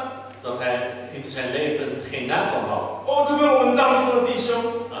单。 Dat hij in zijn leven geen Nathan had. 哦，特别我们当中的弟兄，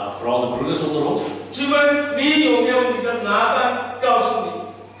 vooral de broeders onder ons. 请问你有没有你的拿单告诉你？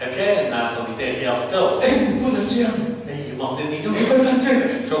 Heb jij een Nathan die tegen jou vertelt? 哎，你不能这样， Nee, je mag dit niet doen. 你会犯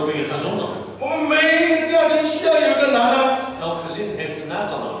罪。 Zo kun je gaan zondigen. 我们每一个家庭需要有一个拿单。 Elk gezin heeft een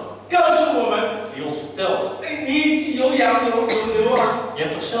Nathan nodig. 告诉我们， die ons vertelt. 哎，你有羊有牛啊， Je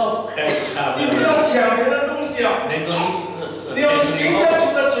hebt toch zelf geiten schapen? 你不要抢别的东西啊。 Neem dan niet het 你要行在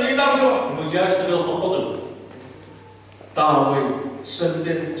主的旨意当中。 Je moet juist de wil van God doen. 大卫身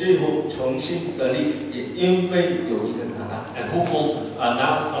边最后重新得力，也因为有一个拿单。 En hoe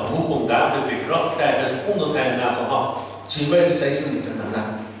kon David weer kracht krijgen omdat hij een Nathan had? 请问谁是你的拿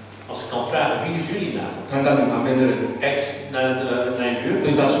单？ Als ik kan vragen, wie is jullie Nathan? 看看你旁边的人， Kijk naar je buur.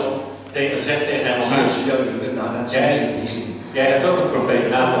 对他说， Zeg tegen hem 你也需要有一个拿单，重新提醒。 Jij hebt ook een profeet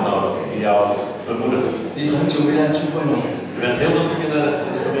Nathan nodig die jou bemoedigt. 你很久没来聚会了， Je bent heel lang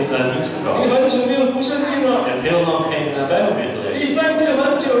niet naar de dienst 你 gekomen. 很久没有读圣经了， Je hebt heel lang geen Bijbel meer 你 gelezen. 犯罪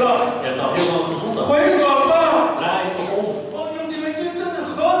很久了， Je hebt al heel lang gezondigd. 回转吧。 Draai je toch om. 哦，弟兄姐妹，这真的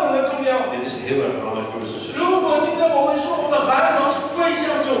何等的重要！ Dit is heel erg belangrijk voor de zussen. 如果今天我们说我们的孩子是归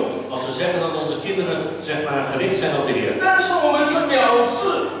向主， Als we zeggen dat onze kinderen zeg maar gericht zijn op de Heer. 但是我们是藐视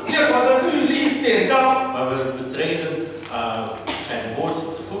耶和华的律例典章。 Maar we betreden zijn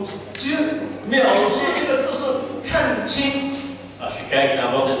woord te voet. 其实藐视这个字是看清。 Als je kijkt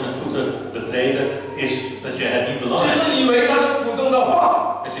naar wat is met voeten betreden, is dat je het niet 其 belangrijk 实以为它是普通的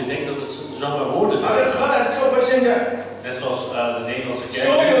话。 Als je denkt dat het zomaar woorden 而 zijn. 且荷兰教会现在， Net zoals de Nederlandse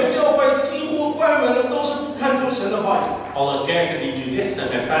所 kerk. 有教会几乎关门的都是不看重神的话语。 Alle kerken die nu dicht zijn,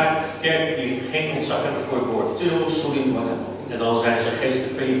 zijn vaak kerken die geen ontzag hebben voor het woord. 最后属灵发展， En dan zijn ze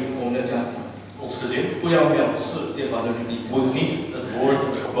geestelijk failliet. 我们的家庭 Ons gezin 不要藐视耶和华的律例。 moet niet het woord,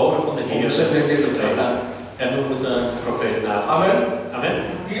 de geboden van de 我 Heer 们身边这个陪伴。 en we moeten profeten 阿 navolgen. 门。 Amen.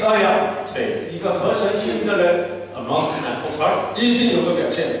 第二样， Tweede, 一个合神心意的人， een man naar Gods hart 一定有个表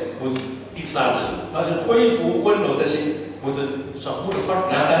现， moet iets laten zien. 他是恢复温柔的心。 Moet een zachtmoedig hart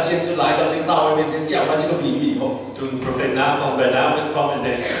拿 krijgen. 单先知来到这个大卫面前讲完这个比喻以后， Toen profeet Nathan bij David kwam en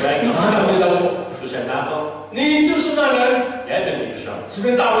deze vergelijking 拿单对他说 toen zei Nathan, 你就是那人。 jij bent die persoon. 这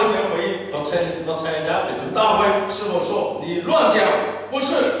边大卫怎样回应？ Wat zei David toen? 大卫是否说你乱讲？不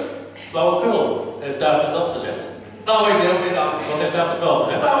是。 Flauwekul, heeft David dat gezegd. 大卫怎样回答？ Wat heeft David wel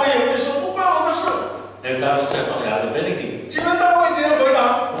gezegd? 大卫有没有说不关我的事？ Heeft David gezegd van ja, dat ben ik niet. 请问大卫怎样回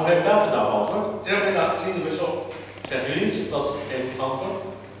答？ Hoe heeft David nou geantwoord? 怎样回答？请你们说。 Zeggen jullie iets? Wat heeft hij geantwoord?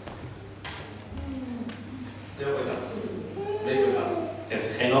 怎样回答？没回答。 Heeft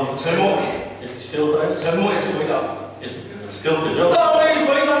hij geen antwoord 沉默。 Is hij stil geweest? 沉默也是回答。 Is stilte zo? 大卫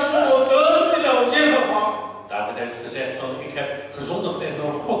回答说：“我得罪了耶和华。” David heeft gezegd van ik heb gezondigd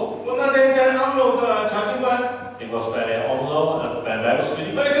tegenover God. 我那天在安楼的查经班， Ik was bij Almelo bij een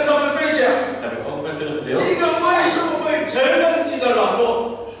bijbelstudie. 我也跟他们分享， Dat heb ik ook met hun gedeeld. 一个为什么会承认自己的软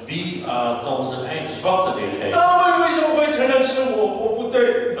弱？ Wie kan zijn eigen zwakte weergeven? 大卫为什么会承认是我不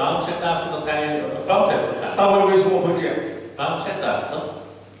对？ Waarom zegt David dat hij een fout heeft begaan? 大卫为什么会讲？ Waarom zegt David dat?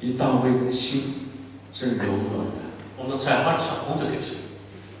 以大卫的心是柔软的， Omdat zijn hart zachtmoedig is.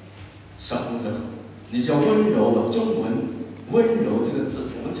 伤的。你叫温柔吧，中文温柔这个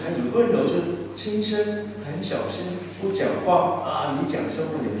字，我们才有温柔，就是轻声、很小声，不讲话啊，你讲什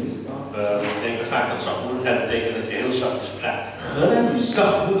么也没啊。 We denken vaak dat zachtmoedigheid betekent dat je heel zachtjes praat. 荷兰语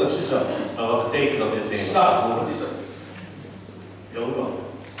上木的是什么？ Maar wat betekent dat in het Nederlands? 上木的是什么？柔软。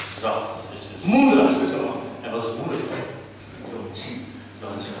 Zacht. Dus 木的是什么？ en wat is moedig? 勇气。 Dat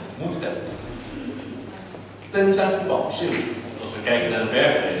is moed hebben. 登山宝训。 Als we kijken naar de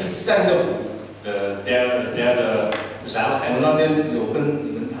bergen, 第三个福。 de derde zaligheid. 我那天有跟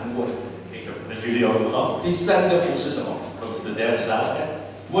你们谈过。 Ik heb het met jullie over gehad. 第三个福是什么？ Dat is de derde zaligheid.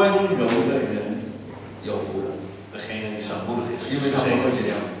 温柔的人有福了。 Degene die zachtmoedig is. 因为他们会怎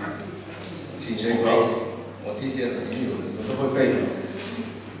样？请谁回？我听见了，因为有的会背。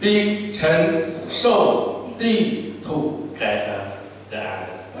必承受地土。 Krijgen de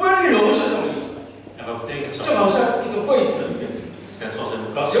aarde. 温柔是什么意思？ En wat betekent 就好 zachtmoedig? 像一个柜子里面 Net zoals in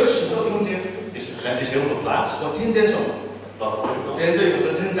een kast. 有许多空间。 Er is heel veel plaats. 我听见什么？ Wat hoor ik dan? 别人对我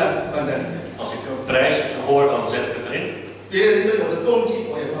的称赞放在里面， Als ik een prijs hoor, dan zet ik het erin. 别人对我的攻击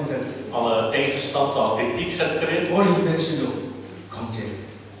我也 alle tegenstand, alle kritiek zet ik erin. 我里面是有空间，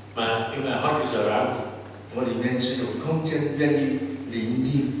 Maar in mijn hart is er ruimte. 我里面是有空间，愿意聆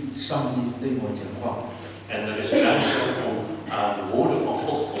听上帝对我讲话。 En er is ruimte om de woorden van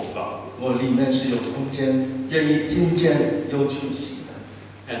God te ontvangen. 我里面是有空间，愿意听见又去行的。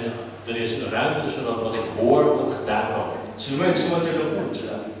 En er is ruimte zodat wat ik hoor ook gedaan kan worden. 请问什么叫做物质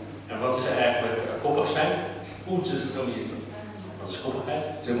啊？ En wat is er eigenlijk koppig zijn? 物质是什么意思？ Wat is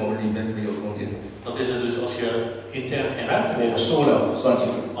koppigheid? 在我们里面没有空间。 Dat is er dus als je intern geen ruimte meer 我 hebt. 说了算数。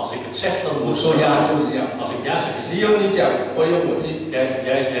 Als ik het zeg, dan 我 moet 说 het 呀 zo. 就是呀。 Als ik ja zeg, is 你 het 有你讲，我有我听。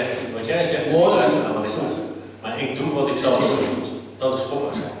jij zegt wat jij zegt, 我是 wat ik doe. Maar ik doe wat ik zelf doe. Dat is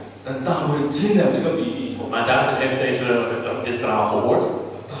koppig zijn. 但大卫听了这个比喻以后， Maar David heeft dit verhaal gehoord.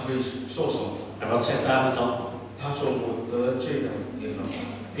 大卫说什么？ En wat zegt David dan? 他说：“我得罪了耶和华，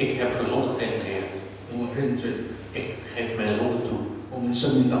 Ik heb gezondigd tegen de Heer. 我认罪。 Ik geef mijn zonde toe. 我们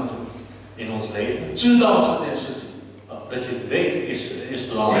生命当中 In ons leven. 知道是这件事情， Dat je het weet is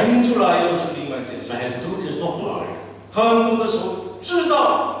belangrijk. 行出来又是另外一件事。 Maar het doen is nog belangrijker. 很多的时候知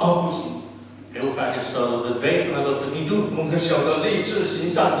道而不行， Heel vaak is het zo dat we het weten, maar dat we het niet doen. 我们晓得立志行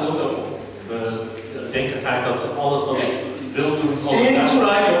善由得我， We denken vaak dat alles wat ik wil doen, 行 ook 出 gaat.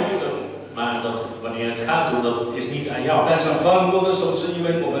 来由不得我。 Maar dat wanneer je het gaat doen, dat is niet aan jou. 但是很多的时候是因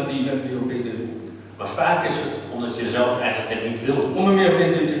为我们里面没有面对父， Maar vaak is het omdat je zelf eigenlijk het niet wil doen. 我们没有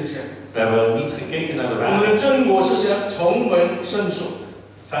面对真相， We hebben niet gekeken naar de 我们 waarheid. 的真我是想重文伸手。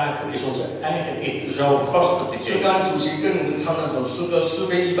 Vaak is onze eigen ik zo vast dat ik 就刚主席跟我们唱那首诗歌《诗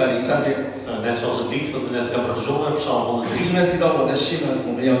篇103篇》， net zoals het lied wat we net hebben gezongen, Psalm 103, 里面提到我的心呢，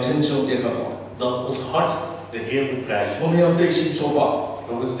我们要称颂耶和华， dat ons hart de Heer moet prijzen. 我们要对心说话。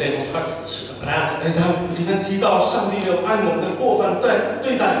 We moeten tegen ons hart praten. 哎，他里面提到上帝没有按我们的过犯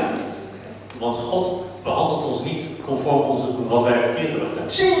对待我们， Want God behandelt ons niet conform wat wij verkeerd hebben gedaan.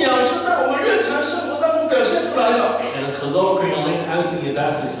 信仰是在我们日常生活当中表现出来的， En het geloof kun je alleen uiten in je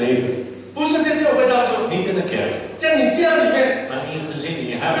dagelijks leven. 不是在教会当中， Niet in de kerk, 在你家里面， maar in je gezin,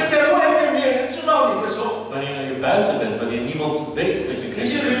 in je 因为 huis. 在外面没有人知道你的时候， Wanneer je buiten bent, wanneer niemand weet dat je 你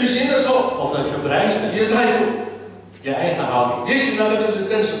christen 去旅行的时候， bent, of dat je op reis 你 bent, 的态度， je eigen houding, 也许那个就是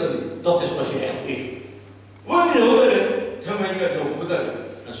真实的你。 dat is pas je echt ik. 温柔的人成为一个有福的人，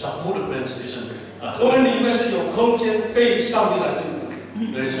 Een zachtmoedig mens is een 我们里面是有空间被上帝来对付。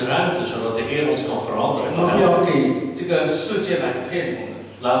 Er is een ruimte zodat de Heer ons kan 我 veranderen. 们不要给这个世界来骗我们，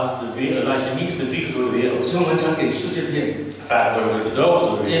 Laat je niet bedriegen door de wereld. 所以我们常给世界骗， Vaak worden we bedrogen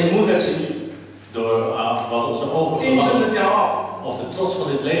door de wereld. 眼目的情欲， Door wat onze ogen 今生 verlangen. 的骄傲， Of de trots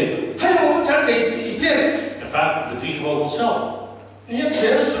van dit leven. 还有我们常给自己骗。 En vaak bedriegen we ook onszelf. 你看，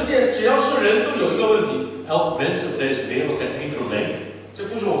全世界只要是人都有一个问题， Elk mens op deze wereld heeft één probleem. 这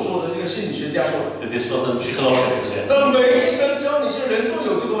不是我说的，这个心理学家说的。 Dit is wat een psycholoog heeft gezegd. 但每一个人只要你是人都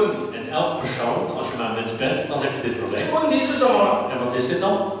有这个问题。 En elk persoon, als je maar een mens bent, dan heb je dit 这 probleem. 个问题是什么呢？ En wat is dit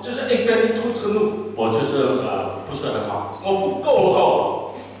dan? 就是ik ben niet goed genoeg，我就是不是很好，我不够好，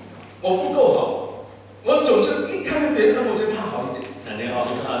我不够好，我总是一看见别人，我觉得他好一点。 En als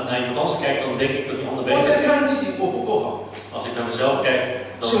ik naar iemand anders kijk, dan denk ik dat die ander 我 beter 再 is. 看自己，我不够好， Als ik naar mezelf kijk,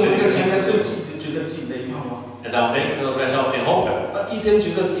 dan 是我们 denk 就 ik 常常 niet. 对自己觉得自己没盼望， En daarom denk ik dat wij zelf geen hoop hebben. 一天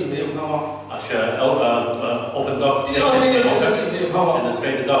觉得自己没有盼望， Als je op een dag 第 denkt 二 dat 天 je 又 geen 觉 hoop 得 hebt, 自己没有盼望， en de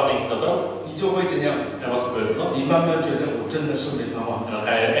tweede dag denk je dat ook. 你就会怎样？ En wat gebeurt er dan? 你慢慢觉得我真的是没盼望。 En dan ga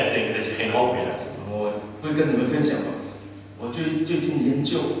je echt denken dat je geen hoop meer hebt. 我会跟你们分享吗？我最近研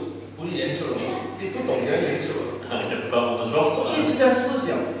究，不是研究了，也不懂得研究了。 Ik heb wel onderzocht. 我一直在思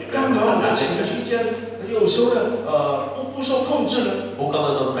想，干嘛我的情绪间有时候呢，不受控制呢？ Hoe kan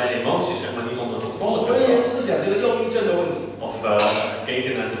het dat mijn emoties zeg maar niet onder controle 我 kunnen 也 worden? 思想这个忧郁症的问题。 Of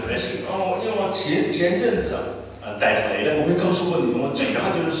gekeken naar depressie. 因为我前阵子啊， Een tijd geleden 我会告诉过你们，我最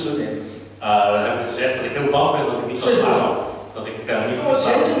怕就是失眠。 heb ik gezegd dat ik heel bang ben dat ik niet kan slapen. Dat ik niet 我 kan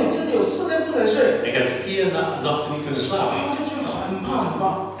前 slapen. 阵子真的有4天不能睡， Ik heb 4 nachten niet kunnen slapen. 我就觉得很怕。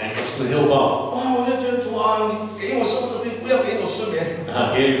 En ik was toen heel bang. 我就觉得主啊，你给我生活的病，不要给我失眠。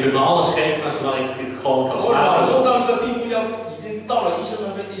 Heer, je kunt me alles geven, maar zodat ik gewoon kan 我软 slapen. 弱到一个地步，已经到了医生那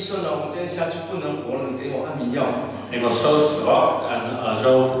边，医生呢，我今天下去不能活了，你给我安眠药。 Ik was zo zwak en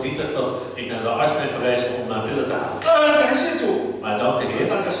zo verdrietig dat ik naar de arts ben geweest om naar pillen te halen. 感谢主， Maar dank de Heer.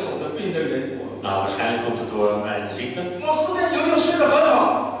 大概是我的病的缘故。 Nou, waarschijnlijk komt het door mijn ziekte. 我4天又睡得很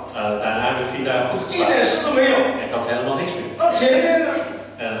好， Daarna heb ik 4 dagen goed 一点 geslapen. 事都没有。 Ik had helemaal niks meer. 那前天呢，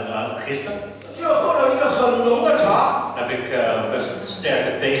 En gisteren 又喝了一个很浓的茶， heb ik best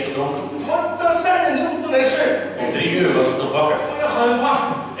sterke thee gedronken. 我到3点钟不能睡， Om 3 uur was ik nog wakker. 我也很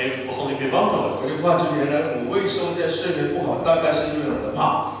怕。 Even begon ik weer bang te worden. 我就发觉原来我为什么在睡眠不好，大概是因为我的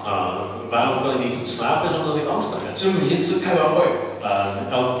怕。 Waarom kan ik niet goed slapen? Is omdat ik angstig ben. 就每一次开完会，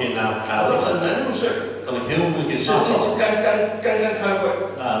 Elke keer na een vergadering. 很难入睡。 Kan ik heel moeilijk in 是 slaap 这次 vallen. 刚开会，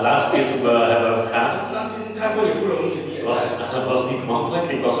 Laatste keer toen we hebben vergaderd, 那天开会也不容易，你也在。 was niet makkelijk.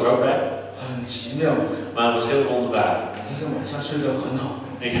 Ik was er ook bij. 很奇妙， Maar het was heel wonderbaarlijk. 那天晚上睡得很好。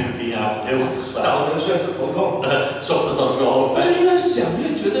 Ik heb die avond heel goed geslapen. 早晨虽然是头痛， S ochtends was ik wel 但 hoofdpijn. 是越想越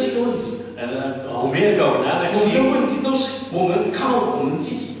觉得一个问题， En hoe meer ik over nadenk, 我们 zie 的 ik 问题都是我们靠我们自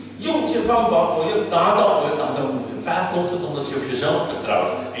己用这些方法，我要达到目标。 vaak komt het omdat je op jezelf vertrouwt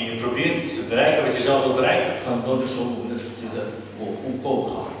en je probeert iets te bereiken wat je zelf wil bereiken. 很多的时候，我们是觉得我不够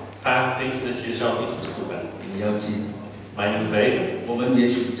好。 Vaak denk je dat je jezelf niet goed genoeg bent. 你要记得， Maar je moet weten, 我们也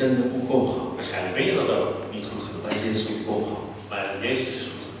许真的不够好， waarschijnlijk ben je dat ook niet goed genoeg. 但耶稣够好， Maar Jezus is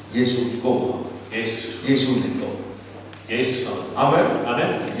goed. 耶稣够好， Jezus is 耶 goed. 稣能够。 Jezus kan het. 阿门。 Amen.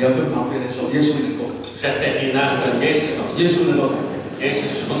 你要跟旁边人说，耶稣能够， Zeg tegen je naaste, Jezus kan het. 耶稣能够。 Jezus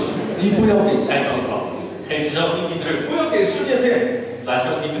is goed. 你不要给 Hij kan het wel. Geef jezelf niet die druk. 不要给世界骗， Laat je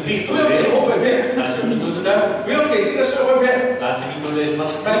ook niet bedriegen 不 door 要 de 给 wereld. 魔鬼骗， Laat je ook niet door de duivel. 不要给这个社会骗。 Laat je niet door deze 但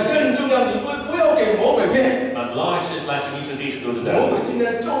maatschappij. 更重要，你不要给魔鬼骗。 Maar het belangrijkste is, laat je niet bedriegen door de 魔 duivel. 鬼今天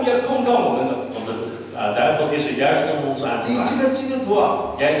重要控告我们的。 Want de duivel is er juist om ons aan te 你这 maken. 个基督徒啊，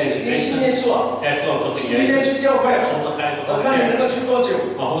 Jij deze 你信 christen, 耶稣啊， jij gelooft dat 今 in 天 Jezus. 去教会啊， Zondag ga je toch 我 naar 看 de 你能 kerk. 够去多久？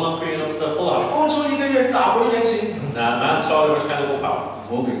 Maar hoe lang kun je dat volhouden? 不出一个月打回原形。 Na een maand zou je waarschijnlijk ophouden.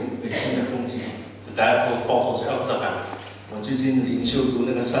 魔鬼每天在攻击。 De duivel valt ons elke dag aan. 我最近灵修读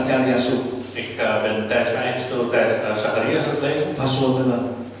那个撒迦利亚书， Ik ben tijdens mijn eigen stilte tijd Zacharias aan het lezen. 他说那个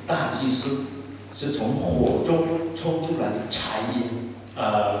大祭司是从火中抽出来的柴叶。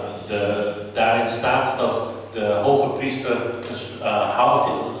 Daarin staat dat de hoge priester dus,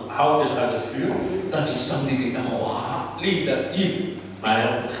 hout is uit het vuur. 但是上帝给他华丽的衣服，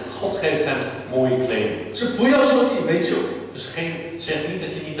 Maar God geeft hem mooie kleding. 是不要说自己没救， Dus zeg niet dat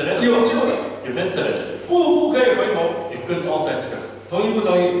je niet te redden 有 bent. 救的， Je bent te redden. 步可以回头。 Je kunt altijd terug. 同意不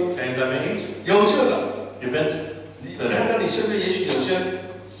同意？ Zijn je daarmee eens? 有救的。 Je bent 你 te 看 redden. 到你身边也许有些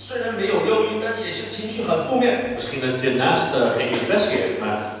虽然没有忧郁，但也是情绪很负面。 Misschien dat je naast geen depressie heeft,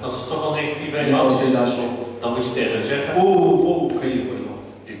 maar dat is toch wel negatieve 你要 emoties. 对他说， Dan moet je tegen hem zeggen, 步可以回头。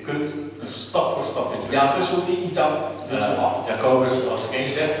 je kunt stap voor stap weer terug. 雅各书第1章有句话， Jacobus, als ik één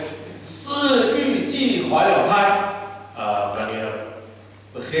zeg, 私欲既怀了胎，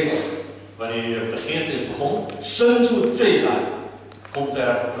 wanneer je begeerte is begonnen, 生出罪来， komt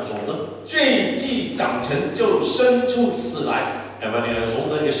er een zonde. 罪既长成，就生出死来， En wanneer er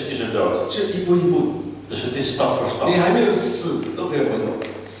zonde is, is er dood. 是一步一步。 Dus het is stap voor stap. 你还没有死，都可以回头。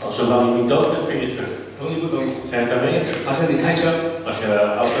 Zolang je niet dood bent, kun je terug. 同意不同意？ Zijn je het daarmee eens? 好像你开车， Als je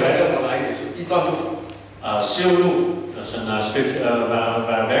auto 来 rijdt, 来一段路，修路， dat is een stuk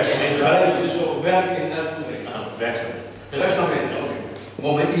waar werkzaamheden 原 gaan. 来你是说 werking that way， Werkzaamheden. 在上面。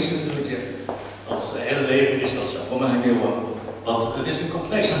我们一生都会这样， Want het hele leven is dat zo. 我们还没有完过， Want het is een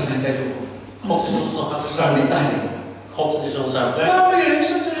complex. 上帝在路， God is ons nog aan het 上帝 staan. 带领。 God is ons aan het leiden. 大卫人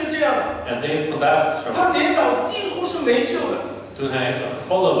生就是这样， En het leven van David is zo. 他跌倒几乎是没救的， Toen hij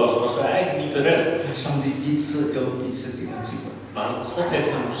gevallen was, was hij eigenlijk niet te redden. 上帝一次又一次给他机会， Maar God heeft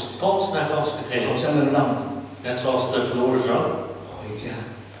hem kans na kans 好 gegeven. 像那浪子 Net zoals de verloren zoon. 回家，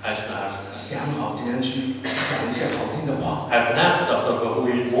 Hij is naar huis gegaan. 想好怎样去讲一些好听的话。 Hij heeft nagedacht over hoe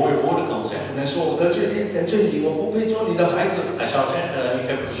je mooie woorden kan zeggen. 可能说我得罪天，得罪你，我不配做你的孩子。 Hij zou zeggen, ik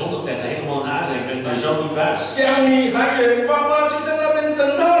heb gezondigd tegen helemaal een aarde, ik ben je zoon niet waard. 想你还远，爸爸就在那边等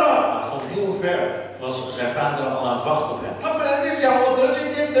他了。 Maar van heel ver was zijn vader al aan het wachten op hem. 他本来就想我得罪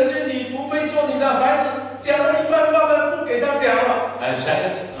天，得罪你，不配做你的孩子。讲到一半，爸爸不给他讲了。 Hij zei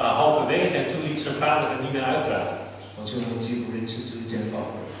het halverwege en toen liet zijn vader hem niet meer uitpraten. 我觉得我们基督人生就是这样宝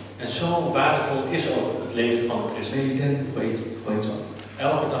贵， En zo waardevol is ook het leven van de 每 christen. 一天回转，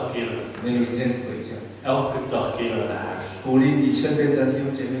 Elke dag keren we. 每一天回家， Elke dag keren we naar huis. 鼓励你身边的弟兄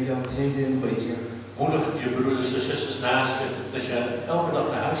姐妹要天天回家。 Moedig je broeders en zusters naast je dat je elke dag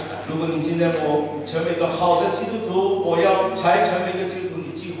naar huis gaat. 如果你今天我成为一个好的基督徒，我要才成为一个基督徒，你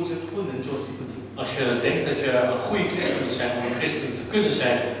几乎是不能做基督徒。 Als je denkt dat je een goede christen moet zijn om een christen te kunnen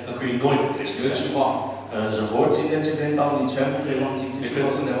zijn, dan kun je nooit een 有 christen 一句 zijn. 话， Dat is een woord. 今天这篇道理全部可以忘记，这句话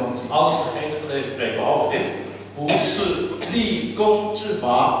不能忘记。 Alles vergeten van deze preek, behalve dit. 不是立功治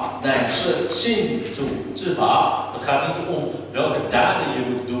法，乃是信主治法。 Het gaat niet om welke daden je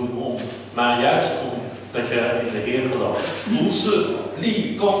moet doen, maar juist om dat je in de Heer gelooft. 不是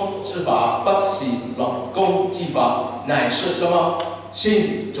立功治法，不是立功治法，乃是什么？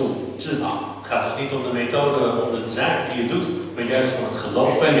信主治法。 Het gaat dus niet om de methode, om de zaken die je doet, maar juist om het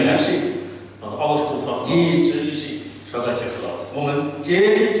geloof van je hebt. 信， Want alles komt van geloof, 一知一信。 zodat je gelooft. 我们竭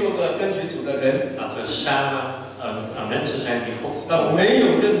力做个跟随主的人， Laten we samen mensen zijn die God 但没有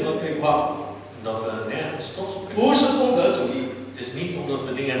任何可以夸， dat we nergens trots op kunnen. 不是功德主义， Het is niet omdat we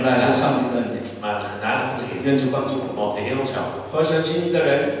dingen 乃 hebben 是 gedaan, 上帝的恩典。 maar de genade van de Heer. 愿主帮助我们。 Mogen de Heer ons helpen. 合神心意的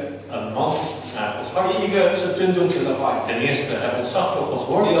人， Een man naar Gods hart. 第一个是尊重神的话语， Ten eerste heb je ontzag voor Gods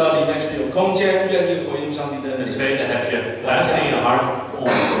第 woord. 二里面是有空间，愿意回应上帝的恩 Ten 典。 tweede heb je ruimte in je hart om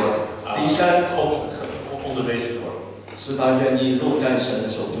door Die zijn- God onderwezen te worden. 是他愿意落在神的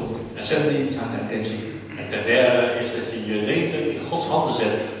手中，生命常常更新。 En ten derde is dat je je leven in Gods handen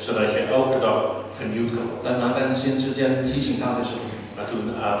zet, zodat je elke dag vernieuwd kan worden. 在拿单先知间提醒他的时候， Maar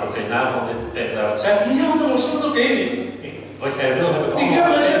toen profeet Nathan dit tegen David zei, 你要的我什么都给你， wat jij wil heb ik 你干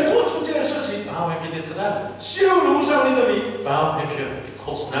嘛 allemaal. 先做出这件事情？ Waarom heb je dit gedaan? 羞辱上帝的名。 Waarom heb je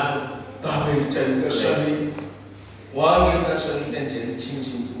Gods naam? 大卫整个生命完全在神面前清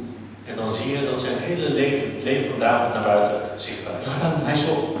醒出。 En dan zie je dat zijn hele leven, het leven van David naar buiten zichtbaar is. 拿单还说，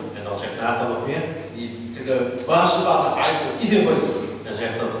 En dan zegt Nathan nog meer. 你这个88的孩子一定会死。 En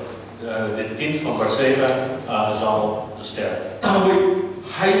zegt dat dit kind van Bathsheba zal sterven. 大卫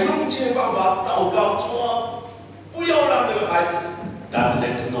还用尽方法祷告说，不要让这个孩子死。 David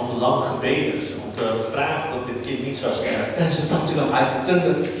heeft toen nog lang gebeden om te vragen dat dit kind niet zou sterven. 但是当这个孩子真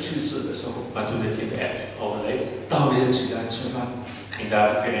的去世的时候， Maar toen dit kind echt overleed, 大卫起来吃饭， ging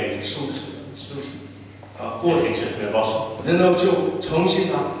David weer eten. 收拾，啊， Hij ging zich weer wassen 然后就重新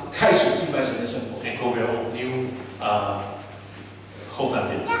开始敬拜神的生活。 en kon weer opnieuw God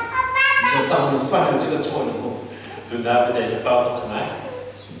aanbidden. 你说当你犯了这个错以后， Toen David deze fout had gemaakt,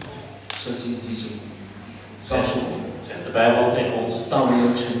 圣经提醒，告诉我们， zegt de Bijbel tegen ons 大卫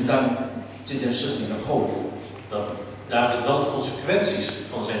要承担这件事情的后果。 dat David wel de consequenties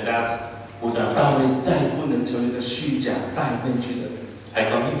van zijn daad moet 大 aanvaarden. 卫再也不能成为一个虚假戴面具的人， Hij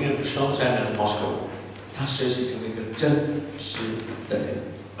kan niet meer een persoon zijn met een masker, 他学习成为一个真实的人。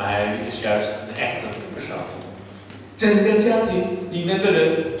 maar hij is juist een echte persoon. 整个家庭里面的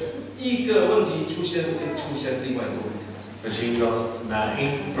人，一个问题出现就出现另外一个问题。 We zien dat na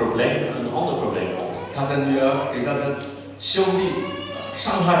één probleem een ander probleem komt. 他的女儿给他的兄弟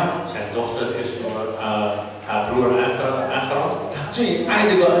伤害， Zijn dochter is door haar broer aangerand. 他最爱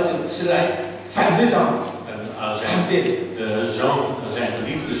这个儿子起来反对他， En 叛变， zijn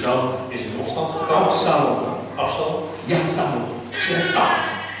geliefde zoon is in opstand 要 gekomen. 杀了我， Absalom 压杀我，先打，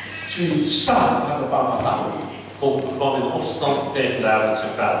去杀他的爸爸大卫。 kwam in opstand tegen David zijn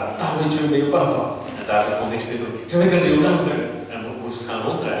vader. 大卫却没有办法， En David kon niks meer doen. 成为一个流浪人。 En moest gaan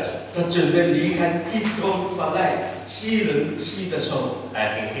rondreizen. 他准备离开基东法赖西人西的时候， Hij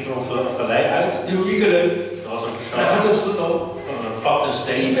ging Gidron Vallei uit. 有一个人 Er was een 拿 persoon 着石头， pakte een 一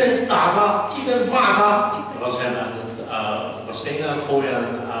steen. 边打他，一边骂他。 Was hem was stenen aan het gooien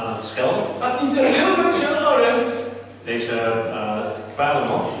aan het schelden. 啊，你这流人学的恶人， Deze kwade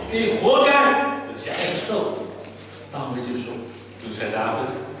man. 你活该！ Het is je eigen schuld. 大卫就说 Toen zei David,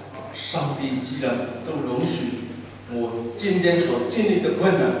 上帝既然都容许我今天所经历的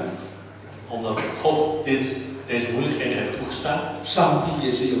困难， omdat God deze moeilijkheden heeft toegestaan, 上帝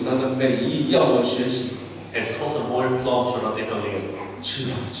也是有他的美意要我学习。 heeft God een mooi plan zodat ik kan leren. 知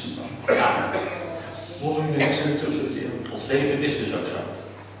道知道， Ja, 我们人生就是这样， ons leven is dus ook zo.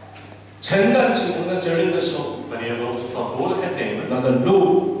 承担起我们的责任的时候， Wanneer we onze verantwoordelijkheid nemen, 那个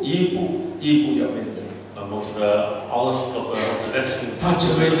路一步一步要面对。 dan moeten we alles wat we op de weg zien 他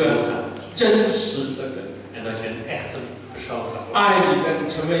成为一个 gaan. 真实的人， En dat je een echte persoon gaat worden. 爱里面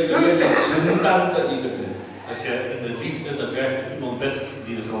成为一个愿意承担的一个人。 Dat je in de liefde daadwerkelijk iemand bent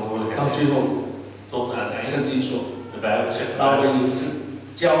die de 到 verantwoordelijkheid 最 heeft. 后， Tot aan het 圣 einde. 经说， De Bijbel zegt 大卫有一次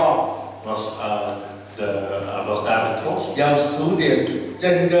骄傲， was David trots. 要数点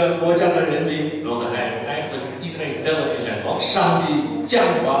整个国家的人民， Wilde hij eigenlijk iedereen tellen in zijn land. 上帝降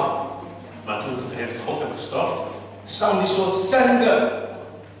罚。 Maar toen heeft God hem gestraft. 上帝说3个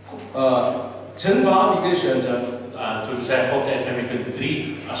惩罚你可以选择， Toen zei God tegen hem, je kunt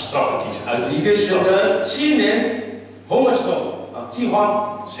 3 straffen kiezen. Uit 你可以选择7年hongersnood饥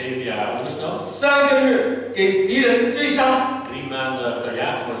荒， 7 jaar hongersnood, 3个月给敌人追杀， 3 maanden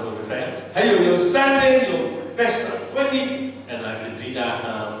gejaagd worden door de vijand. 还有3天有 pest 瘟疫， En dan heb je 3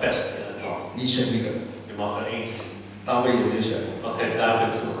 dagen pest in het land. 你选一个。 Je mag er 1 kiezen. 大卫有就选， Wat heeft David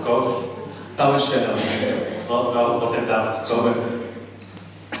toen gekozen? 大卫选了哪一个？ Wat heeft David 大卫 gekozen?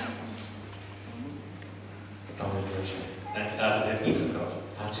 大卫没有选， Nee, David heeft niet gekozen.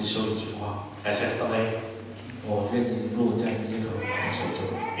 他只说一句话： Hij zegt alleen, 我愿意落在耶和华手中，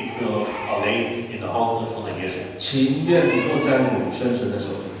 ik wil alleen in de handen van de Heer zijn. 情愿落在永生神的手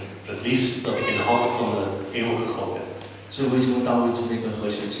中。 Het liefst dat ik in de handen van de eeuwige God ben. 所以为什么大卫成为一个和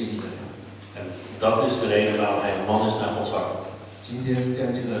谐心意的人？ En dat is de reden waarom hij een man is naar Gods hart. 今天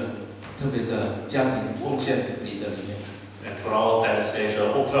在这个特别的家庭奉献里的里面， En vooral tijdens deze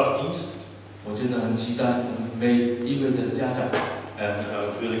opdrachtdienst 我真的很期待每一位的家长 En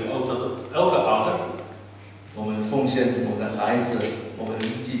wil ik ook dat elke ouder 我们奉献我们的孩子，我们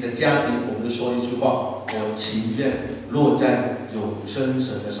自己的家庭，我们就说一句话：我情愿落在永生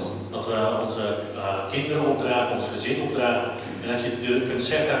神的手里。dat we onze kinderen opdragen, ons gezin opdragen. En dat je kunt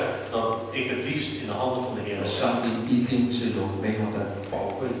zeggen dat ik het liefst in de handen van de Heer wil. 上帝一定是有美好的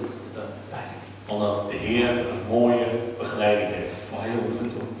宝贵的带领。Omdat de Heer een mooie begeleiding heeft. 我还有5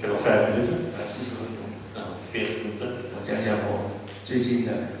分钟， Ik heb nog 5 minuten. 40分钟。Nou, 40 minuten. 我讲讲我最近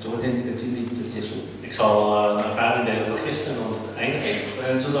的昨天一个经历就结束。Ik zal een ervaring delen van gisteren en dan eindigen. 大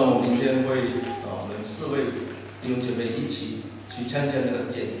家知道我明天会我们4位弟兄姐妹一起去参加那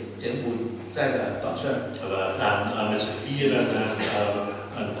个柬埔寨的短宣。We gaan met z'n vieren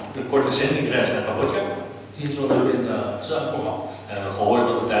een korte zendingreis naar Cambodja. 听说那边的治安不好。Gehoord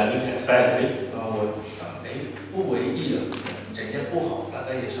dat het daar niet echt veilig is. 我不为意了，怎样不好？大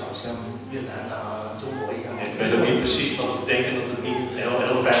概也是好像越南啊、中国一样。Ik weet ook niet precies wat het betekent dat het niet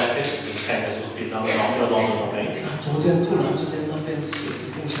heel veilig is. Het schijnt alsof Vietnam en andere landen nog mee. 昨天突然之间那边写一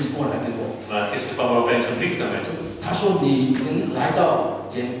封信过来给我。Maar gisteren kwam er opeens een brief naar mij toe. 他说你能来到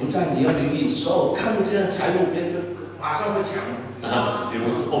柬埔寨，你要留意，所有看不见的财路边就马上会抢。Je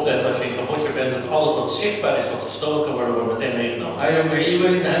moet opletten als je in Cambodja bent dat alles wat zichtbaar is, wat gestolen kan worden, wordt meteen meegenomen. 还有每一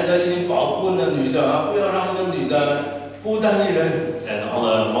位男的一定保护那女的啊，不要让一个女的孤单一人。En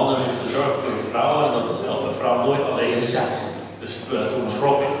alle mannen moeten zorgen voor hun vrouwen en dat elke vrouw nooit alleen is. 吓死我！ Dus toen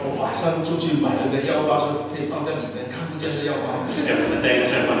schrok ik. 我马上出去买了个腰包，是可以放在里面看不见的腰包。 Ik heb meteen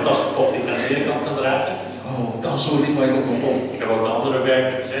zeg maar, een tas gekocht die ik aan de binnenkant kan dragen. 我告诉另外一个同工， Ik heb ook de andere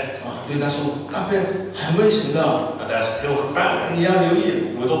werker gezegd. 对他说那边很危险的， Maar daar is het heel gevaarlijk. 你要留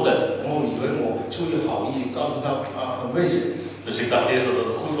意。 Je moet opletten. 我以为我出于好意告诉他很危险。 Dus ik dacht eerst dat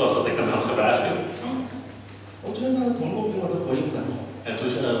het goed was dat ik hem had gewaarschuwd. 我觉得那个同工给我的回应很好。 En toen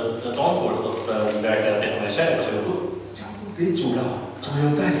het antwoord dat die werker tegen mij zei was heel goed. 交给主了，主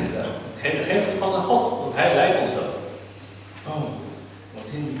有带领的。 Geef het gewoon aan God, want Hij leidt ons wel. 我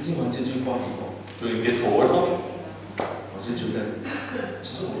听完这句话以后， Toen ik dit gehoord had, 我就觉得，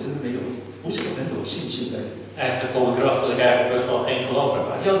其实我真的不是很有信心的。 eigenlijk kom ik erachter dat ik eigenlijk best wel geen geloof heb.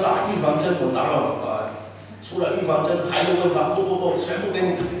 要打预防针，我打了除了预防针，还有问他不，全部给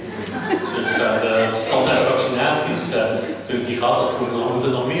你。 Dus de standaard vaccinaties, toen ik die gehad had, vroeg ik nog, moet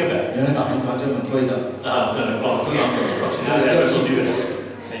er nog meer bij? 原来打预防针很贵的。 Dan kwam ik toen achter dat de vaccinatie best wel duur is.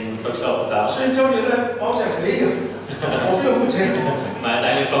 En je moet het ook zelf betalen. 所以叫原来保险可以，我不用付钱。 Maar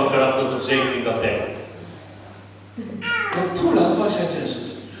uiteindelijk kwam ik erachter dat de verzekering dat deed. 我突然发现一件事情，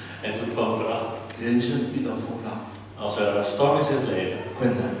 En toen kwam ik erachter, 人生遇到风浪、 als er storm is in het leven, 困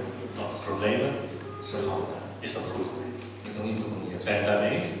难 of problemen, 是好的， is dat goed. 你同意不同意？ Ben je het daarmee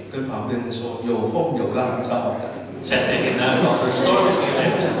eens? 跟旁边人说，有风有浪是好的。 Zeg tegen je naast, als er een storm is in je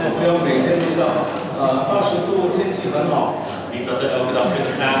leven, is het goed. 不要每天遇到20度，天气很好。 Niet dat er elke dag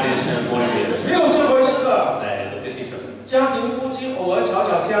 20 graden is en mooi weer is. 没有这回事的。 Nee, dat is niet zo. 家庭夫妻偶尔吵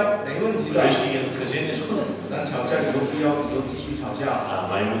架没问题的， Ruzie in het gezin is goed. 但吵架以后不要继续吵架，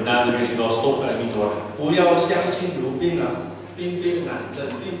 Maar je moet na de ruzie wel stoppen en niet doorgaan. 不要相敬如宾啊，冰冰冷冷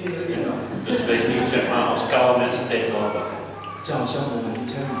冰冰的冰啊。 Dus wees niet zeg maar als koude mensen tegenover. 就好像我们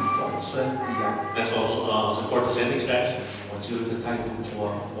家里短孙一样， Net zoals onze korte zendingsreis. 我就有一个态度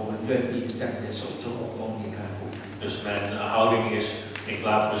说，我们愿意在你的手中供你看护。 Dus mijn houding is, ik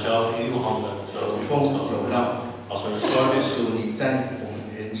laat mezelf in uw handen. 有风有浪， Als er een storm is, 主你在我们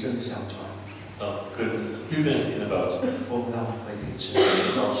人生相传， dan u bent in de boot. 风浪会停止。 Dan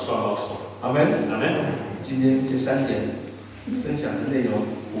zal de storm ook stoppen. 阿门。 Amen. 今天这3点分享的内容，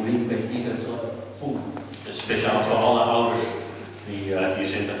鼓励每一个做父母。 Het is speciaal voor alle ouders die hier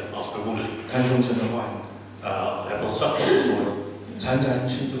zitten als bemoediging. 看重神的话语， Hebben ontzag voor het woord. 常常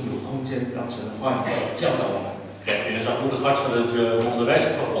心中有空间，让神的话语教导我们。 Krijg je een zachtmoedig hart zodat je de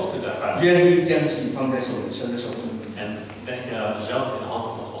onderwijzing van God kunt ervaren. 愿意将自己放在神的手中， En leg jezelf in de handen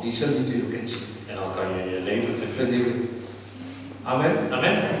van God. 你生命就有更新。 En dan kan je je leven vervullen. 分利。阿门。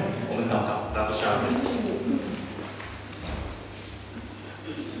 Amen. 我们祷告， Laten we samen bidden.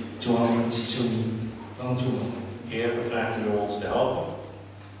 主啊，我们祈求你帮助我们， Heer, we vragen u om ons te helpen.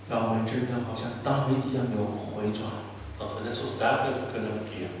 让我们真的好像大卫一样有回转。 Dat we net zoals David kunnen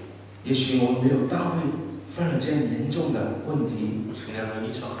bekeren. 也许我们没有大卫犯了这样严重的问题， Misschien hebben we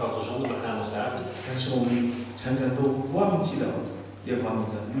niet zo'n grote zonde begaan als David. 但是我们常常都忘记了耶和华你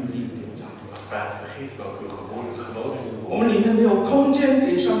的律例典章。 Maar vaak vergeten we ook uw gewonen en uw 我们里面没有空间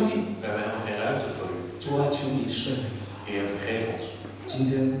给上帝。 We hebben helemaal geen ruimte voor u. 主啊，求你赦免。 Heer, vergeef ons. 今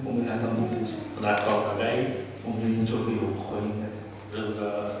天我们来到你面前， Vandaag komen we bij u. 我们愿意做个有回应的人， Willen we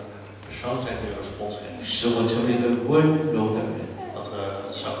persoon zijn die een respons geeft. 使我成为一个温柔的人， Dat we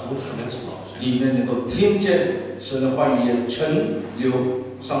zachtmoedige mensen mogen zijn. 里面能够听见神的话语也存留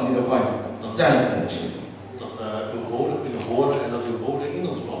上帝的话语在我们的心中。 uw woorden kunnen horen en dat uw woorden in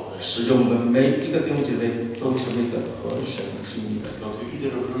ons mogen. 使用我们每一个弟兄姐妹都成为一个合神心意的。 Dat u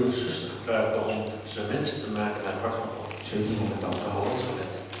iedere broer en zuster gebruikt om ze mensen te maken naar het hart van God. 垂听我们祷告，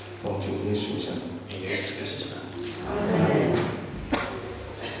奉主耶稣圣名。 In Jezus Christus naam.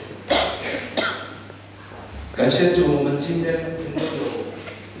 感谢主，我们今天能够有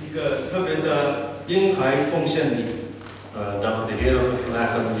一个特别的婴孩奉献礼。 Dank de Heer dat we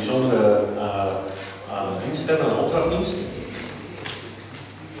vandaag een bijzondere dienst hebben, een opdrachtdienst.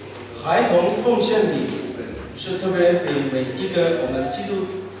 孩童奉献礼是特别给每一个我们基督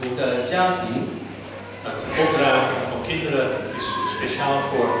徒的家庭。 Het opdragen van kinderen is speciaal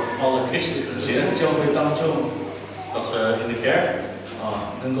voor alle christelijke 在 gezinnen. 教会当中， Dat ze in de kerk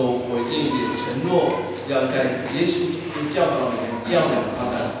能够回应也承诺，要在耶稣基督教导里面教养他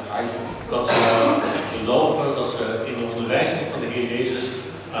的孩子。 dat ze beloven dat ze in de onderwijzing van de Heer Jezus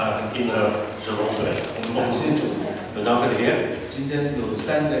hun kinderen zullen onderwijzen. 感谢主， We danken de Heer. 今天有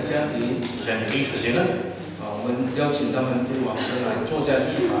3个家庭， Er zijn 3 gezinnen. 我们邀请他们可以往前来，坐在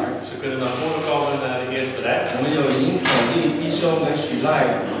一排。 Ze kunnen naar voren komen naar de eerste rij. 我们有林可丽弟兄跟许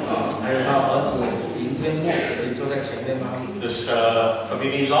赖还有他儿子林天木，可以坐在前面吗？ Dus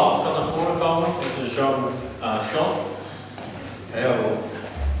familie Lam kan naar voren komen met hun zoon Sean. 还有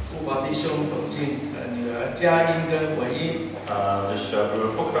富华弟兄董静，女儿佳音跟文英。 Dus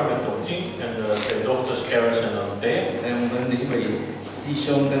broer Fook met Dongting en de 2 dochters Karis en Anthea. 还有我们林伟弟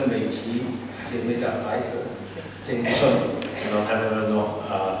兄跟美琪姐妹的孩子景顺。 En dan hebben we nog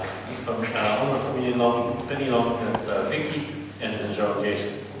andere familie Lam, Penny Lam met Vicky en hun zoon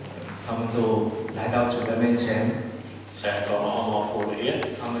Jason. 他们都来到主的面前， Zij komen allemaal voor de Heer.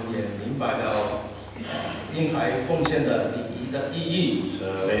 他们也明白了婴孩奉献的礼仪的意义。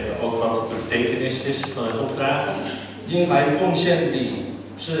 Ze weten ook wat de betekenis is van het opdragen. 婴孩奉献礼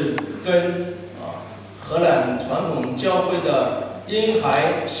是跟荷兰传统教会的婴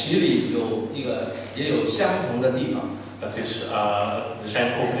孩洗礼也有相同的地方。 Er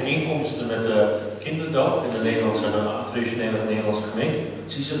zijn overeenkomsten met de kinderdoop in de traditionele Nederlandse gemeente.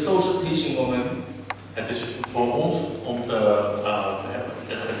 其实都是提醒我们， Het is voor ons om te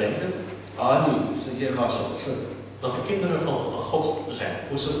gedenken 儿女是耶和华所赐的， dat we kinderen van God zijn.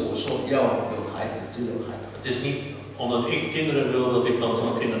 不是我说要有孩子就有孩子， Het is niet omdat ik kinderen wil dat ik dan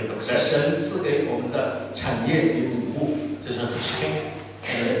ook kinderen kan 是 krijgen. 神赐给我们的产业与礼物。 Het is een geschenk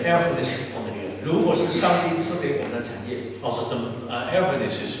en een erfenis van de Heer. 如果是上帝赐给我们的产业， Als het een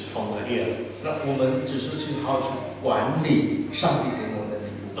erfenis is van de Heer, 那我们只是去好好去管理上帝给我们的礼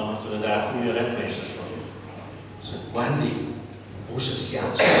物， dan moeten we daar goede rentmeesters van zijn. 是管理，不是辖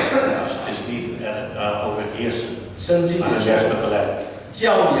制。 Dus het is niet overheersen, 圣经 maar 也 een juist 说， begeleiden.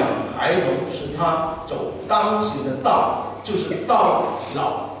 教养孩童使他走当行的道，就是到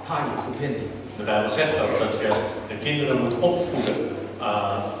老他也不偏离。 De Bijbel zegt ook dat je de kinderen moet opvoeden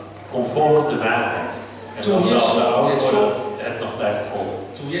conform de waarheid. En dan zal ze oud worden het nog blijven volgen.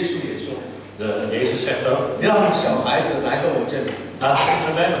 主耶稣也说， Jezus zegt ook, 让小孩子来到我这里， laat de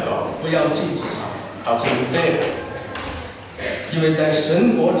kinderen bij me komen. 不要禁止他， Houd ze niet tegen. 因为在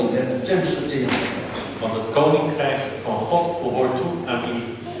神国里面正是这样。 Want het koninkrijk van God behoort toe aan wie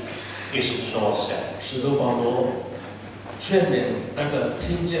is zoals zij. 使徒保罗劝勉那个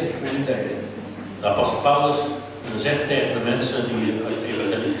听见福音的人， De apostel Paulus zegt tegen de mensen die het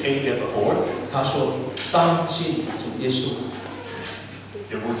evangelie hebben gehoord, 他说：“当信主耶稣，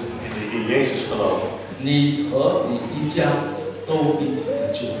 je moet in de Heer Jezus geloven. 你和你一家都必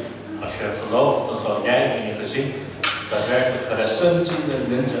得救。 Als je gelooft, dan zal jij en je gezin daadwerkelijk gered worden. 圣经的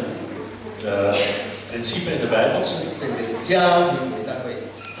原则 De principe in de Bijbel 是这个家庭为单位，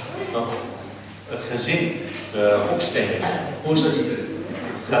 dat het gezin de hoeksteen is. 不是一个人，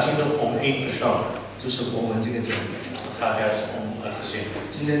 Het gaat niet om één persoon. 就是我们这个家庭。 Het gaat juist om het gezin.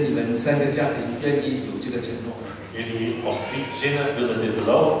 今天你们3个家庭愿意有这个承诺， Jullie als 3 gezinnen willen dit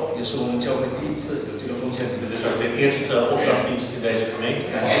beloven. 也是我们教会第一次有这个奉献礼。 Dit is ook de eerste opdrachtdienst in deze gemeente.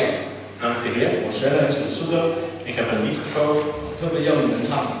 感谢， Dank de Heer. 我选了一首诗歌， Ik heb een lied gekozen. 特别要你们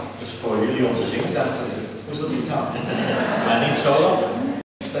唱， Dus voor jullie om te zingen. 下次不是你唱， Maar niet solo,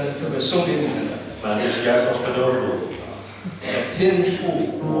 但是特别送给你们的。 maar het is juist als cadeau bedoeld. 天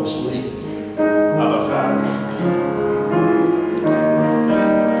父，我属你。 Abba Vader.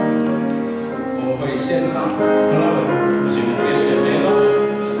 我们会先唱荷兰文， We zingen het eerst in het Nederlands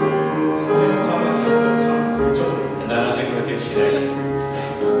他们也会唱中文。 en daarna zingen we het in het Chinees.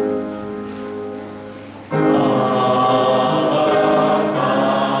 Amen.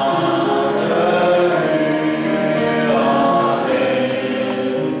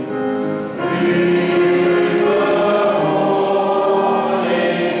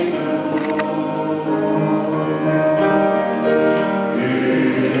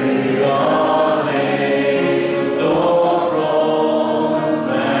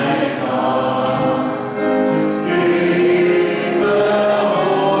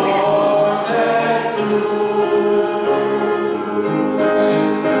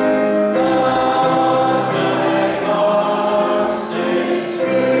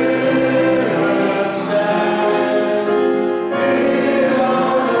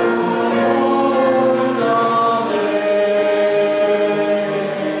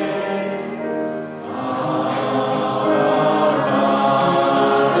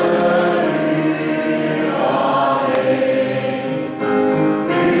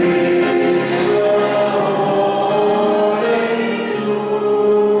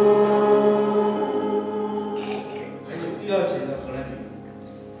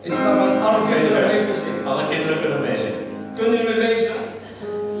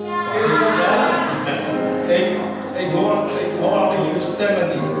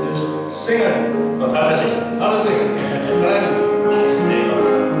 zingen. Wat harder zingen. Harder zingen. Nederlands.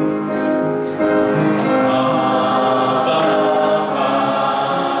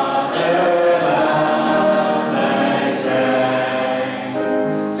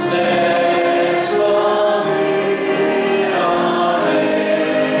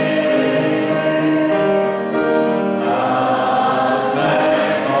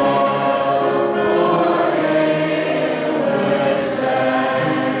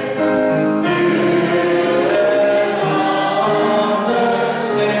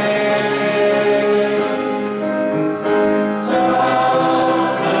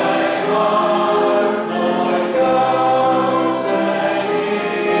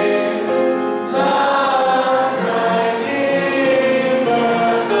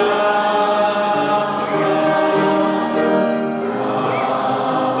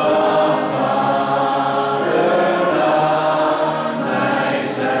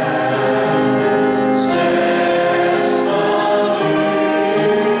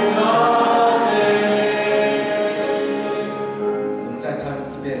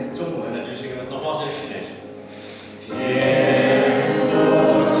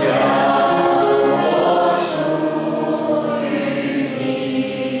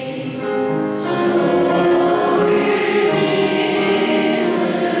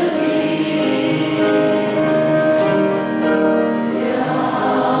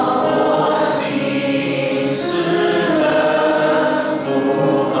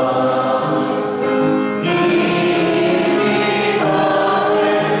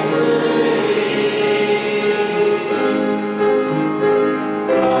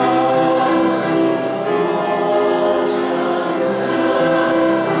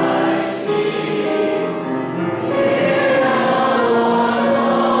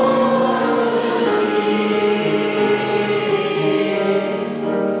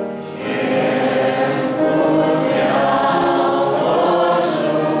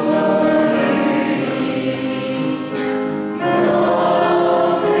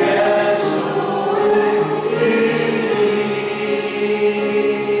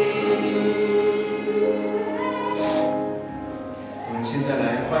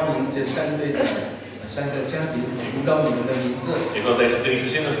 Ik wil deze drie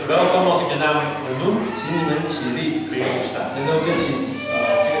gezinnen verwelkomen als ik de naam noem. 请你们起立， Kun je opstaan. 能够就请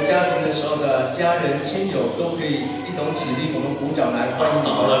这个家庭的时候的家人、亲友都可以一同起立，我们鼓掌来欢迎你们。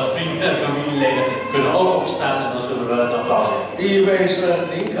 Alle vrienden en familieleden kunnen ook opstaan en dan zullen we een applaus geven. 第一位是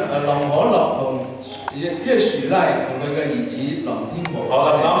龙和乐同岳许赖同那个以及冷听我。 Hou dat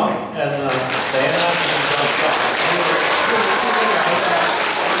dan en Diana.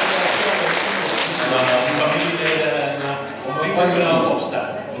 Familieleden en vrienden kunnen ook opstaan.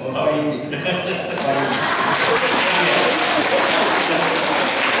 我们欢迎你，欢迎你。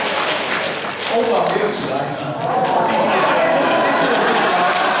欧巴没有起来。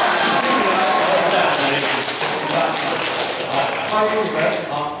欢迎你们，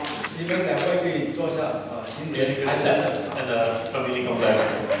好，你们两位可以坐下，请你们开始。En de familie kan blijven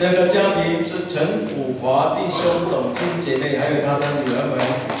staan. 这个家庭是陈辅华弟兄、董亲姐妹，还有他的女儿们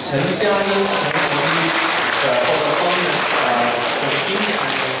陈佳音、陈福一。我的方面从今年从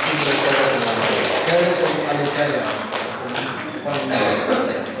今年在这里来。 家人是阿里加亚，欢迎你。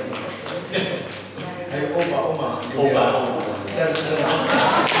还有欧巴，在这里。欢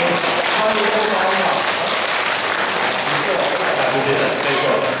迎欧巴。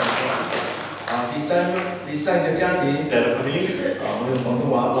第三個家庭，我用廣東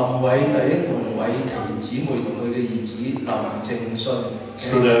話，林偉弟兄同偉琪姊妹同佢嘅兒子林正信。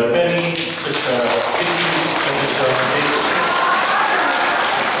我哋歡迎你，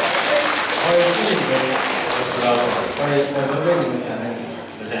我們為你們感恩。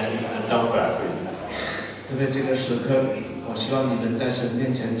特別這個時刻，我希望你們在神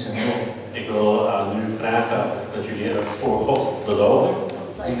面前承諾。 Ik wil aan u vragen dat jullie er voor God beloven.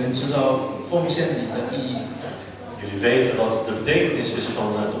 你们知道奉献礼的意义。 Jullie weten wat de betekenis is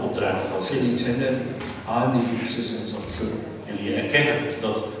van het opdragen van 是你承认儿女是神所赐的。 Jullie erkennen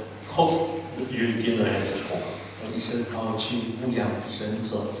dat God jullie kinderen heeft geschonken. 一生好去牧养神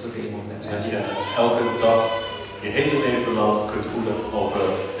所赐给我们的家 Dat 庭。 je elke dag je hele leven lang kunt voelen over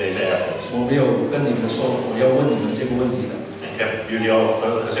deze erfenis. 我没有跟你们说我要问你们这个问题的。 Ik heb jullie al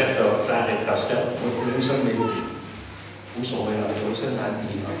gezegd welke vragen ik ga stellen. 我人生没无所谓了，有生难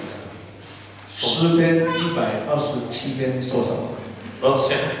题了。诗篇127篇说什么？ Wat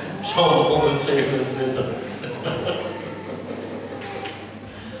zegt Psalm 127?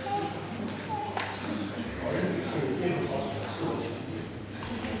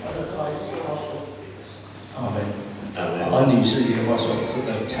 阿门。儿女是耶和华所赐的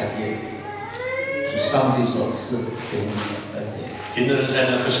产业，是上帝所赐给你的恩典。 Kinderen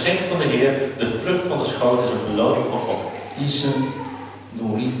zijn een geschenk van de Heer, de vrucht van de schoot is een beloning van God. 一生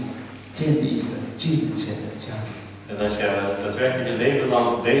努力建立一个敬虔的家庭。 En als je daadwerkelijk je leven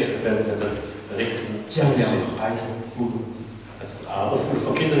lang bezig bent met het richten, 教养孩子不容易。 het opvoeden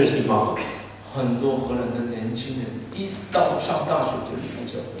van kinderen is niet makkelijk. 很多荷兰的年轻人一到上大学就离开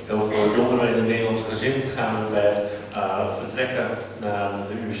教会。 Heel veel jongeren in een Nederlands gezin gaan bij het vertrekken naar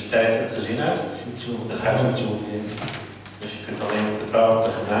de universiteit het gezin uit. Het huis uit. Dus je kunt alleen vertrouwen op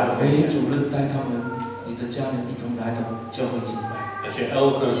de genade van de Heer. 主任带他们，你的家人一同来到教会敬拜。 Als je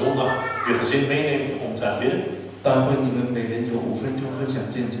elke zondag je gezin meeneemt om te aanbidden. 大会你们每人有5分钟分享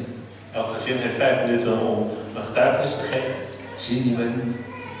见证。 Elk gezin heeft 5 minuten om een getuigenis te geven. 请你们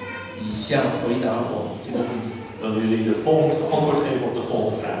以下回答我这个问题。 Willen jullie de volgende antwoord geven op de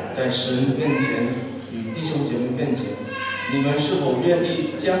volgende vraag? 在神面前与弟兄姐妹面前，你们是否愿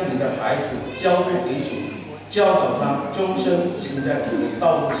意将你的孩子交付给主，教导他终身行在主的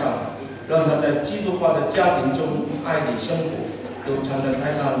道路上，让他在基督化的家庭中爱你生活，又常常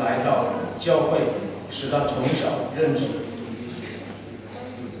带他来到教会，使他从小认识。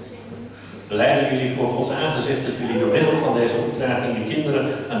 Belijden jullie voor Gods aangezicht dat jullie door middel van deze opdraging je kinderen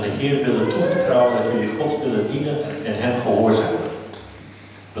aan de Heer willen toevertrouwen, dat jullie God willen dienen en Hem gehoorzamen?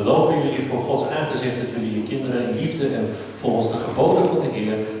 Beloven jullie voor Gods aangezicht dat jullie je kinderen in liefde en volgens de geboden van de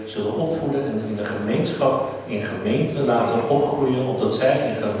Heer zullen opvoeden en in de gemeenschap, in gemeente laten opgroeien, opdat zij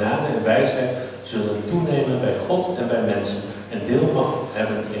in genade en wijsheid zullen toenemen bij God en bij mensen en deel mogen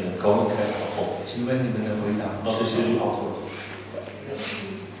hebben in het koninkrijk van God? Wat is jullie antwoord?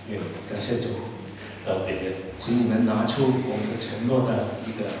 感谢主，Dat is het. 请你们拿出我们的承诺的一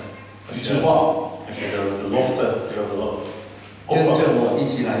句话， Als je de belofte zo wil 跟着我一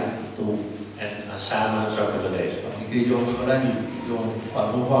起来读。 en samen zou kunnen lezen. 你可以用荷兰语、用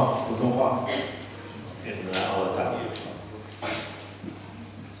广东话、普通话， In alle talen.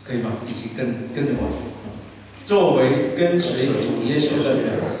 可以吗？一起跟着我。作为跟随主耶稣的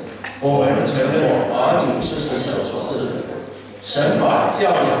人，我们承认儿女是神所赐的。 神把教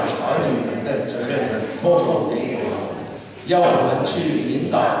养儿女们的责任托付给我们，要我们去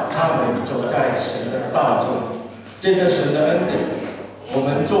引导他们走在神的道中。借着神的恩典，我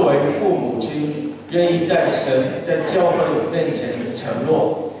们作为父母亲，愿意在神在教会面前承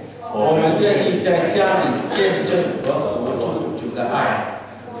诺，我们愿意在家里见证和活出主的爱。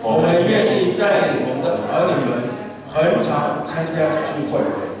我们愿意带领我们的儿女们恒常参加聚会。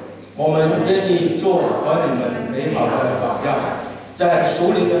 我们愿意做儿女们美好的榜样，在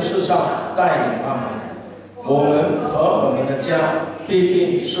属灵的事上带领他们。我们和我们的家必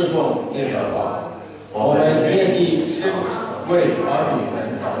定侍奉耶和华。我们愿意为儿女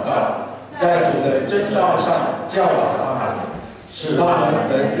们祷告，在主的真道上教导他们，使他们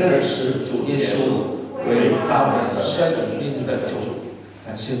能认识主耶稣为他们生命的救主。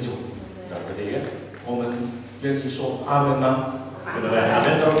感谢主。我们愿意说阿门吗？ Kunnen wij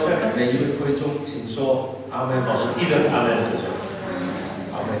amen erop zeggen? 每一位会众，请说阿门。 Als het ieder amen wil zeggen.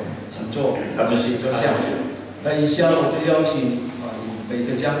 阿门，请坐，请坐下。那以下我就邀请每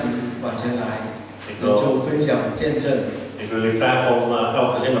个家庭往前来，就分享见证。 Ik wil jullie vragen om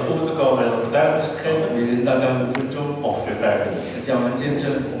elk gezin naar voren te komen en een getuigenis te geven. 每人大概5分钟， Ongeveer 5 minuten. 讲完见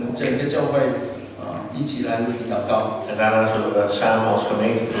证，我们整个教会一起来为你祷告。 En daarna zullen we samen als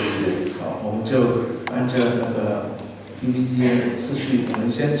gemeente voor jullie bidden. 好，我们就按照那个 PPT 的次序，我们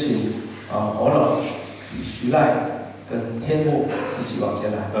先请侯老、徐赖跟天木一起往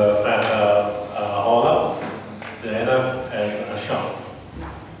前来。vragen Holla, Diana en Sean.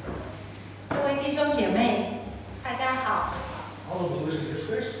 各位弟兄姐妹，大家好。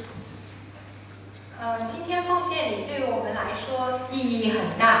今天奉献礼对于我们来说意义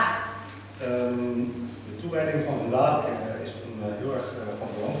很大。 De toewijding van vandaag is heel erg van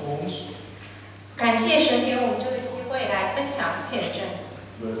belang voor ons. 感谢神给我们这个机会来分享见证。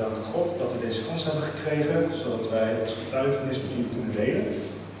 We danken God dat we deze kans hebben gekregen, zodat wij ons getuigenis met jullie kunnen delen.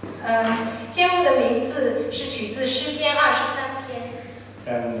 天父的名字是取自诗篇23篇。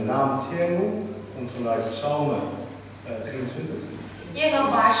 En de naam Tienu komt vanuit Psalmen 23. 耶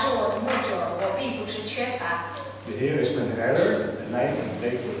和华是我的牧者，我必不致缺乏。 De Heer is mijn herder en mij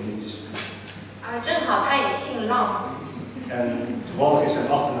ontbreekt er niets. 正好他也姓浪。 En toevallig is zijn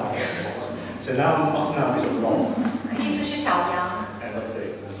achternaam. Zijn achternaam is ook Lam. 意思是小羊。 En dat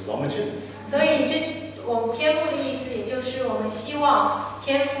betekent een lammetje. 所以我们天父的意思，也就是我们希望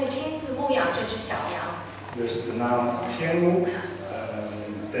天父亲自牧养这只小羊。 Dus de naam Tienu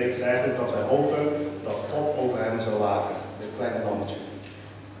betekent eigenlijk dat wij hopen dat God over hem zal waken. Dit kleine lammetje.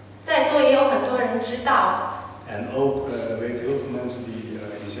 在座也有很多人知道。 En ook weten heel veel mensen die hier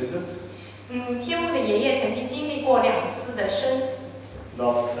zitten. 天牧的爷爷曾经经历过2次的生死。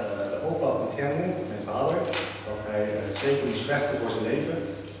Dat de opa van Tjerno, mijn vader, dat hij 2 keer moest vechten voor zijn leven.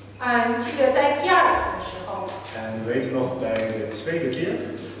 记得在第2次的时候。En we weten nog bij de tweede keer.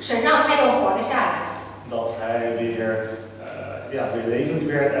 神让他又活了下来。Dat hij weer levend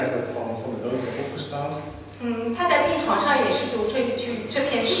werd, eigenlijk van de dood weer opgestaan. 他在病床上也是读这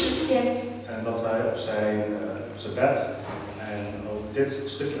篇诗篇。En dat hij op zijn bed en ook dit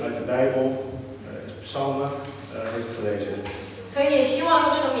stukje uit de Bijbel, Psalmen, heeft gelezen. 所以也希望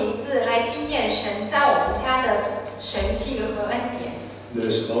用这个名字来纪念神在我们家的神迹和恩典。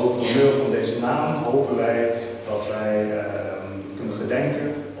Dus ook door middel van deze naam hopen wij dat wij kunnen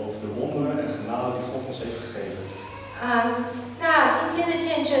gedenken over de wonderen en genade die God ons heeft gegeven. 那今天的见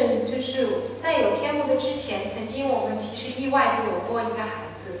证就是在有天牧的之前，曾经我们其实意外的有过一个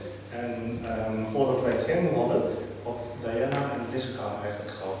孩子。En voordat wij Tjerno hadden, had Diana een lichaam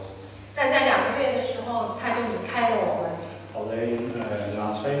eigenlijk gehad. 但在2个月的时候，他就离开了我们。Alleen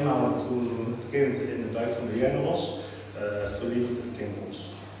na 2 maanden toen het kind in de buik van Diana was, verliet het kind ons.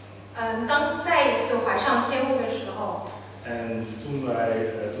 当再一次怀上天牧的时候。En toen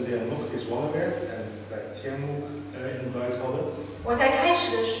Diana nog eens zwanger werd en wij Tjerno in de buik hadden. 我在开始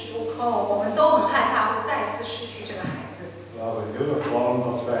的时候，我们都很害怕会再次失去这个孩子。We waren heel erg bang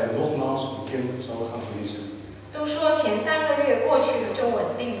dat wij nogmaals een kind zouden gaan verliezen. 都说前3个月过去了就稳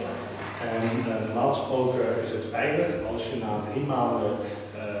定了。En normaal gesproken is het veilig als je na 3 maanden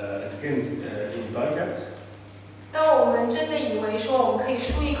het kind in je buik hebt. 当我们真的以为说我们可以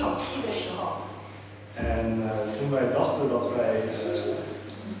舒一口气的时候。En toen wij dachten dat wij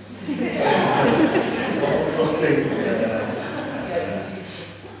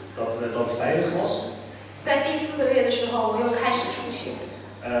dat het veilig was. 在第4个月的时候，我又开始出血。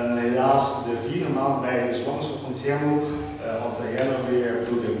Helaas, de 4e maand bij de zwangerschap van Tjerno had Diana weer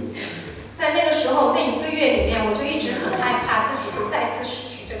bloeding. 在那个时候，那1个月里面，我就一直很害怕自己会再次失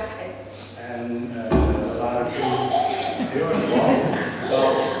去这个孩子。En we waren toen heel erg bang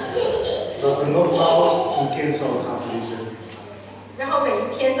dat we nogmaals een kind zouden gaan verliezen. 然后每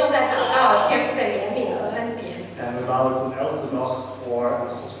一天都在祷告天父的怜悯和恩典。En we baden toen elke dag voor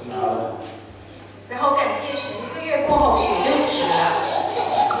Gods genade. 然后感谢神，1个月过后血就止了。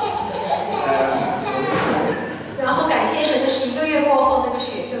然后感谢神的是1个月过后那个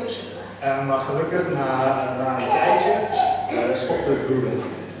血就止了。Maar gelukkig na een tijdje stopte het bloeden.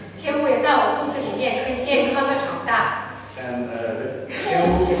 天父也在我肚子里面可以健康的长大。En de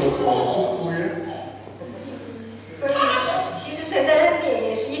Tjerno kon ook gewoon goed groeien. 所以其实神的恩典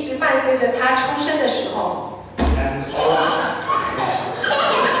也是一直伴随着他出生的时候。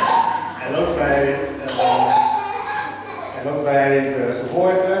En ook bij de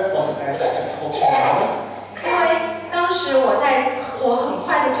geboorte was het eigenlijk Gods genade. 因为当时我很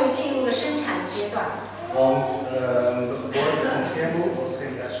快的就进入了生产阶段。Want de geboorte van Tjerno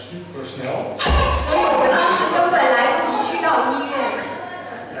ging echt super snel. 所以我当时根本来不及去到医院。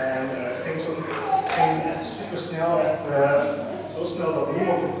En het ging echt super snel, echt zo snel dat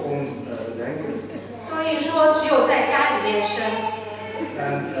niemand het kon bedenken. 所以说只有在家里面生。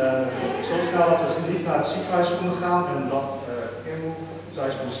En zo snel dat we niet naar het ziekenhuis konden gaan en dat Tjerno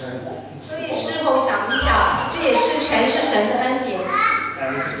thuis moest zijn. 所以事后想一想，这也是全是神的恩典。En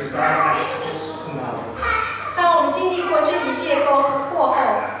het is dus daarom eigenlijk Gods genade. 当我们经历过这一切过后，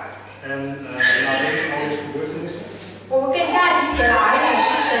 En na deze gebeurtenissen. 我们更加理解了儿女是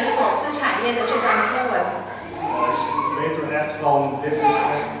神所赐产业的这段经文。Weten we echt van dit is echt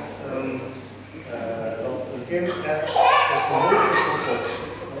dat een kind echt vermoeid is voor God.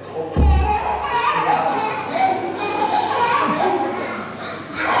 God is creatie.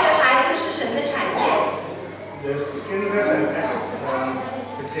 这个孩子是神的产业。 Dus de kinderen zijn echt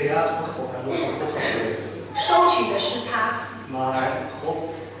de creatie van God. Hij wil van God gegeven. 收取的是他。 Maar God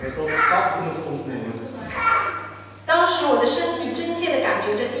heeft ook het vak om het te ontnemen. 当时我的身体真切地感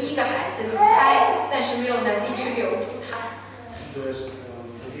觉着第1个孩子离开，但是没有能力去留住他。 Dus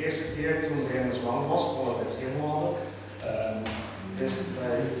de eerste keer toen Diana zwanger was, voordat we het Tjerno hadden, is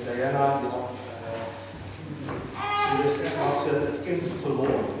bij Diana had ze het kind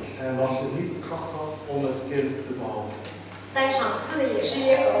verloren en dat ze niet de kracht had om het kind te behouden. 但赏赐的也是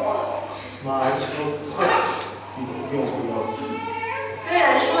耶和华。 Maar het is ook God die ons belooft. 虽然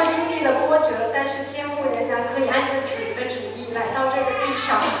说经历了波折，但是天父仍然可以按着主的旨意来到这个地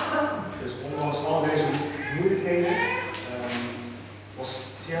上。 Dus ondanks al deze moeilijkheden was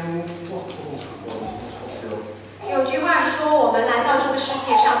Tjerno toch tot ons gekomen, ons God wil. 有句话说，我们来到这个世界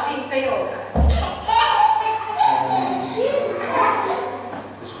上并非偶然。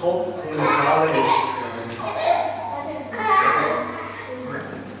Dus God in de genade heeft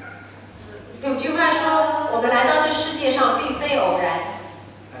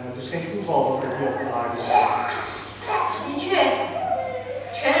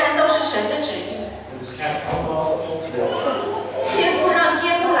神的旨意。 Het is echt allemaal Gods wil. 天父让天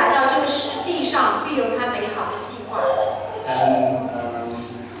父来到这个地上，必有他美好的计划。 En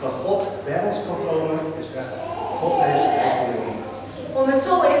dat God bij ons kan komen, is echt, God heeft zijn eigen wil. 我们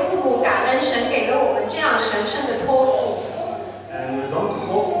作为父母，感恩神给了我们这样神圣的托付。 En we danken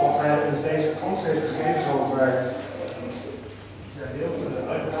God dat Hij ons deze kans heeft gegeven, zodat wij zijn deel kunnen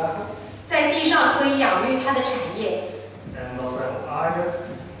uitdragen. 在地上可以养育他的产业。 En dat wij op aarde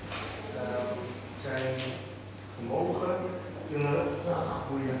zijn vermogen kunnen laten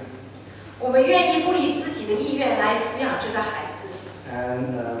groeien. 我们愿意不以自己的意愿来抚养这个孩子。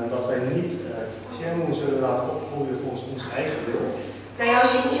 En dat wij niet Tjermoe zullen laten opgroeien volgens ons eigen wil, 乃要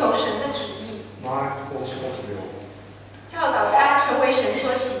寻求神的旨意， maar volgens Gods wil. 教导他成为神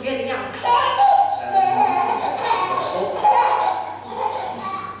所喜悦的样子。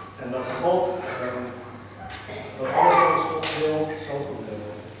 En dat God dat alles volgens Gods wil zal goed doen.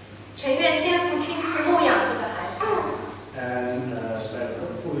 诚愿天父亲自牧养这个孩子。 En bij het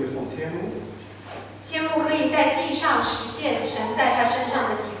opgroeien van Tjermoe. 天父可以在地上实现神在他身上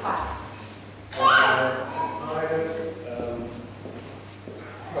的计划。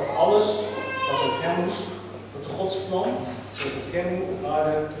 Dat alles wat we Tjermoe, dat Gods plan, dat we Tjermoe op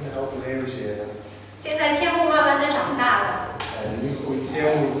aarde kunnen helpen realiseren. 现在天父慢慢的长大了， En nu groeit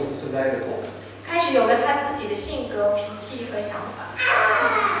Tjermoe geleidelijk op. 开始有了他自己的性格、脾气和想法。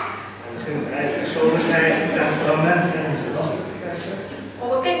 En begint zijn eigen persoonlijkheid, temperament en gedachten te krijgen. 我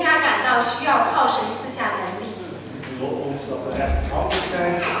们更加感到需要靠神赐下能力。 Door ons dat we echt afhankelijk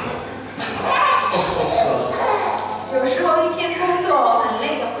zijn van Gods kracht. 有时候一天工作很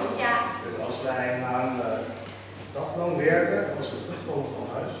累的回家， Dus als wij na een dagloon werken, als we terugkomen van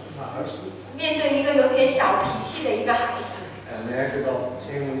naar huis toe, 面对一个有点小脾气的一个孩子， en merken dat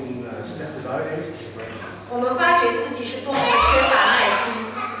Tjermoe een slechte bui heeft, 我们发觉自己是多么的缺乏耐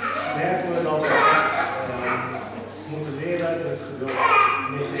心。 merken we dat we echt moeten leren het geduld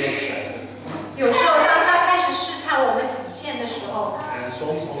mee te krijgen. 有时候当他开始试探我们底线的时候， En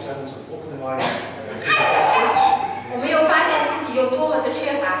soms als hij onze opgemaakt zit, 我们又发现自己有多么的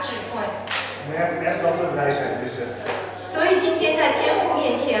缺乏智慧。 merken we echt dat we wijsheid missen. 所以今天在天父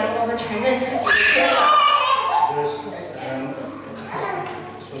面前，我们承认自己的缺乏。 Dus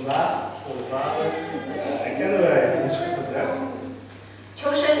vandaag, voor de Vader, erkennen wij ons gebrek.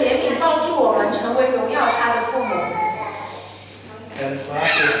 求神怜悯帮助我们成为荣耀他的父母。 En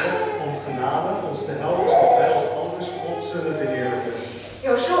vragen we God om genade ons te helpen, zodat wij als ouders God zullen verheerlijken.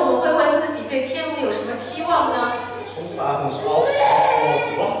 有时我们会问自己，对天父有什么期望呢？ Soms vragen we ons af wat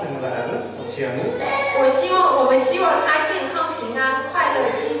verwachtingen we hebben van Tjermoe. 我们希望他健康平安、快乐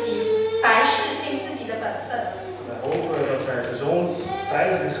积极，凡事尽自己的本分。 We hopen dat hij gezond,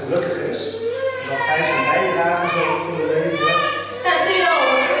 veilig en gelukkig is. En dat hij zijn bijdrage zal kunnen leveren. 但最让我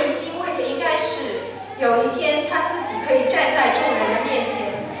们可以欣慰的应该是，有一天他自己可以站在众人的面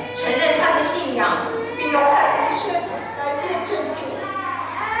前，承认他的信仰，并用他的一生来见证主。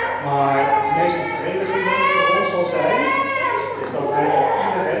 Maar het meest bevredigende voor ons zal zijn, is dat hij op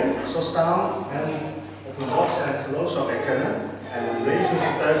iedereen zal staan en op een dag zijn geloof zal erkennen en een levende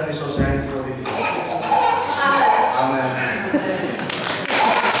getuigenis zal zijn voor die wereld. Amen.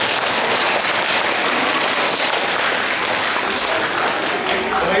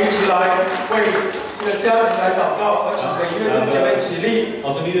 我们一起来为这个家庭来祷告，而请每一位弟兄姐妹起立。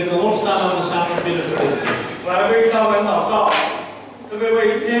 Als we niet kunnen opstaan, dan we samen bidden voor dit. 我来为他们祷告，特别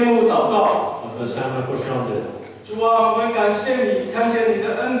为天父祷告。 Dat we samen voor Sean bidden. 主啊，我们感谢你，看见你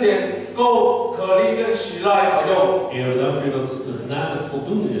的恩典够可力跟许赖好用。 Heer, we danken u dat de genade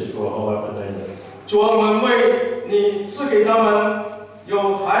voldoende is voor al haar ellende. 主啊，我们为你赐给他们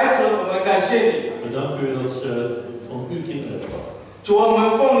有孩子，我们感谢你。 We danken u dat ze van uw kinderen hebben. 主啊，我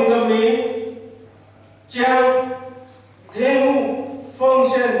们奉你的名，将天父奉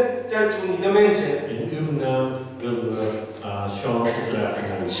献在主你的面前。 In uw naam willen we Sean opdragen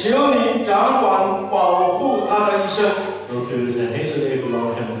naar u. 求你掌管保护他的一生， Wilt u zijn hele leven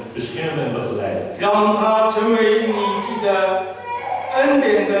lang hem beschermen en begeleiden. 让他成为你自己的恩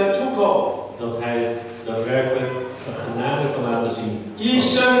典的出口。 Dat hij daadwerkelijk een genade kan laten zien. 一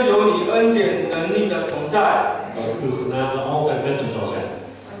生有你恩典能力的同在。 Dat uw genade altijd met hem zal zijn.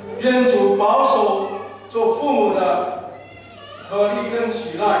 愿主保守做父母的可力跟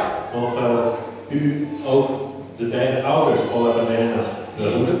许赖， Mogen u ook de beide ouders, Ola en Diana,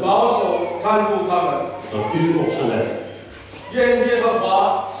 保守看顾他们。 dat u op ze let. 愿耶和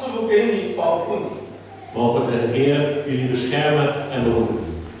华赐福给你，保护你。 Mogen de Heer jullie beschermen en behoeden.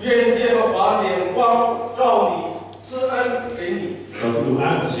 愿耶和华脸光照你，赐恩给你。 Dat uw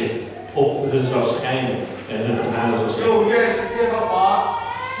aangezicht op hun zal schijnen en hun genade zal 就 schenken. 愿耶和华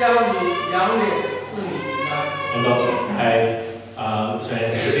向你仰脸赐你平安。 En dat hij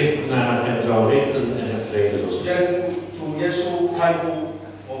zijn gezicht naar hem zou richten en hem vrede zal schenken. 愿主耶稣看顾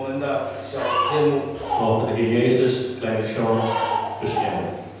我们的小天路。 Mogen de Heer Jezus, kleine Sean,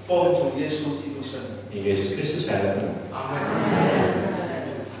 beschermen. 奉主耶稣基督圣名。 In Jezus Christus heilige naam. 阿门。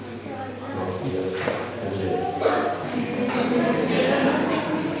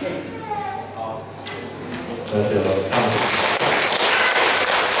 好， Dankjewel.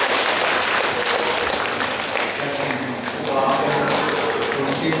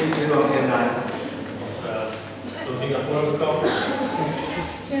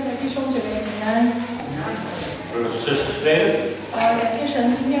 亲爱的弟兄姐妹平安。感谢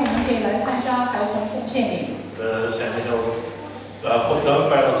神，今天我们可以来参加孩童奉献礼。 God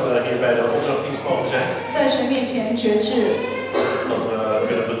dankbaar dat we hier bij de opdrachtdienst mogen zijn. 在神面前决志。 Dat we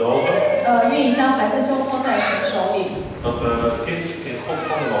kunnen beloven. 愿意将孩子交托在神手里。 Dat we het kind in Gods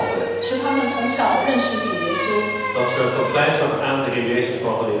handen mogen leggen. 使他们从小认识主耶稣。 Dat ze van kleins af aan de Heer Jezus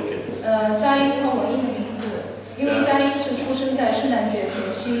mogen leren kennen. 佳音和文英的名字，因为佳音是出生在圣诞节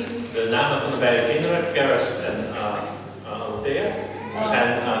前夕。 De namen van de beide kinderen, Karis en Althea,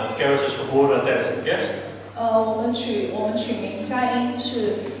 zijn Karis is geboren tijdens de kerst. 我们取名佳音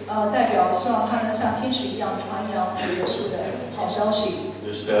是代表希望他能像天使一样传扬主耶稣的好消息。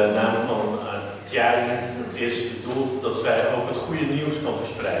 Dus de naam van Tjari is bedoeld dat zij ook het goede nieuws kan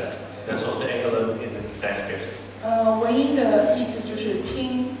verspreiden. Net zoals de engelen in de tijdkerst. 文音的意思就是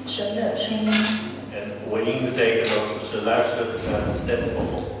听神的声音。 En Woyin betekent dat ze luistert naar de stem van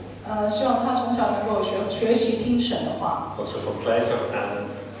God. 希望他从小能够学习听神的话。 Dat ze van kleins af aan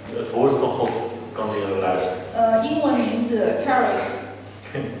het woord van God kan leren luisteren. 英文名字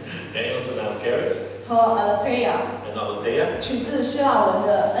Caris。De Engelse naam Caris. 和 Althea。 En Althea. 取自希腊文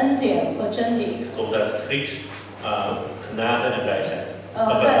的恩典和真理。 Komt uit het Grieks genade en wijsheid. En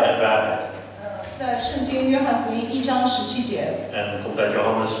waarheid. 在圣经约翰福音1章17节。 En komt uit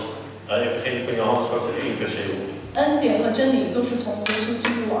Johannes, Evangelie van Johannes hoofdstuk 1 vers 7. 恩典和真理都是从耶稣基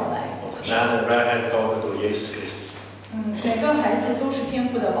督而来。 Want genade en waarheid komen door Jezus Christus. 每个孩子都是天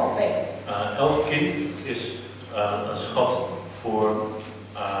父的宝贝。 Elk kind is een schat voor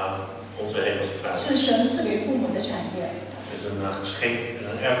onze hemelse Vader. 是神赐给父母的产业。 Het is een geschenk en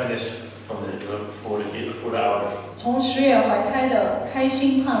een erfenis van voor de ouders. 从10月怀胎的开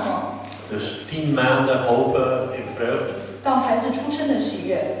心盼望。 Dus 10 maanden hopen in vreugde. 到孩子出生的喜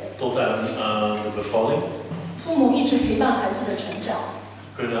悦。 Tot aan de bevalling. 父母一直陪伴孩子的成长。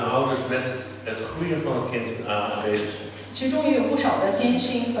 Kunnen ouders met het groeien van het kind aanwezig zijn. 其中也有不少的艰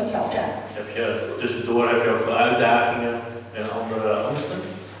辛和挑战。 Tussendoor heb je ook veel uitdagingen en andere angsten.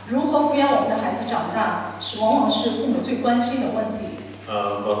 如何抚养我们的孩子长大，往往是父母最关心的问题。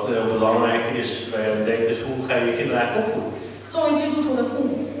 Wat heel belangrijk is, waar je aan denkt, is hoe ga je je kinderen eigenlijk opvoeden? 作为基督徒的父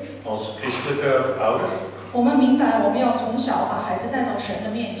母， Als christelijke ouders. 我们明白我们要从小把孩子带到神的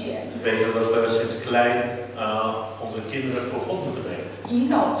面前。 Weten we dat we sinds klein onze kinderen voor God moeten brengen. 引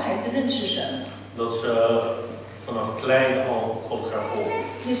导孩子认识神。 Dat ze vanaf klein al God gaan volgen.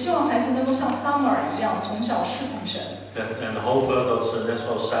 也希望孩子能够像撒母耳一样，从小侍奉神。 En hopen dat ze net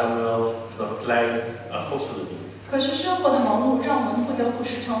zoals Samuel vanaf klein God zullen dienen. 可是生活的忙碌让我们不得不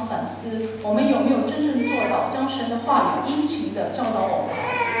时常反思，我们有没有真正做到将神的话语殷勤地教导我们的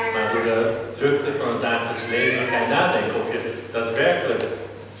孩子。 Maar door de drukte van het dagelijks leven ga je nadenken of je daadwerkelijk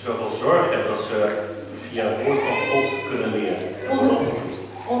zoveel zorg hebt dat ze via het woord van God kunnen leren.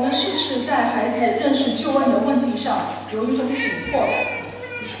 我们是不是在孩子认识救恩的问题上有一种紧迫感？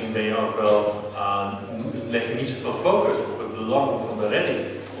 Misschien ben je ook wel, leg je niet zoveel focus op het belang van de redding,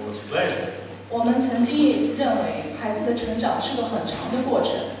 omdat ze klein zijn. 我们曾经也认为孩子的成长是个很长的过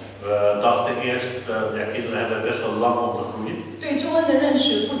程。 We dachten eerst, kinderen hebben best wel lang om te groeien. 对救恩的认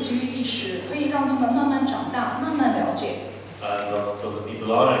识不急于一时，可以让他们慢慢长大，慢慢了解。 Dat het niet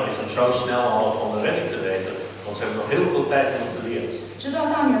belangrijk is om zo snel al van de redding te weten, want ze hebben nog heel veel tijd om te leren. 直到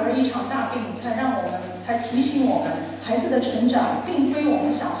大女儿一场大病，才提醒我们，孩子的成长并非我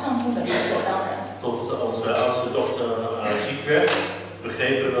们想象中的理所当然。 Tot onze oudste dochter ziek werd,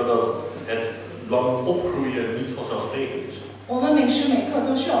 begrepen we dat het lang opgroeien niet vanzelfsprekend is. 我们每时每刻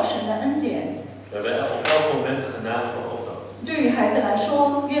都需要神的恩典。 We hebben op elk moment de genade van God nodig. 对于孩子来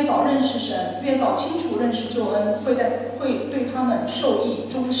说，越早认识神，越早清楚认识救恩，会对他们受益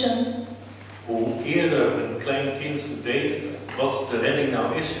终生。 Hoe eerder een klein kind weet wat de redding nou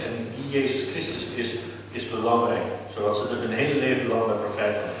is en wie Jezus Christus is belangrijk, zodat ze er hun hele leven lang bij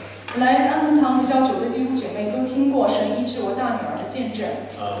profijt hebben. 来安门堂比较久的弟兄姐妹都听过神医治我大女儿的见证。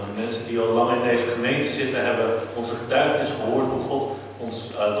 Mensen die al lang in deze gemeente zitten, hebben onze getuigenis gehoord hoe God ons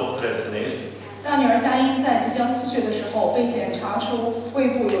dochter heeft genezen. 大女儿佳音在即将4岁的时候被检查出胃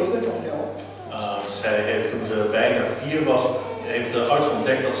部有一个肿瘤。Zij heeft toen ze bijna 4 was, heeft de arts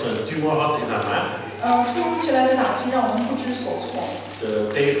ontdekt dat ze een tumor had in haar maag. 突如其来的打击让我们不知所措。De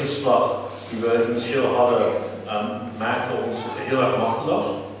tegenslag die we initieel hadden maakte ons heel erg machteloos.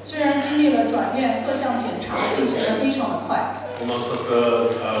 虽然经历了转院各项检查，进行得非常的快。Ondanks dat we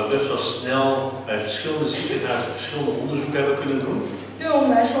best wel snel bij verschillende ziekenhuizen verschillende onderzoeken hebben kunnen doen. 对我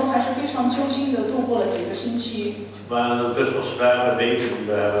们来说还是非常揪心的度过了几个星期。waren het best wel zware weken die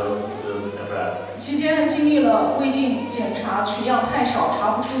we hebben ervaren. 期间经历了胃镜检查取样太少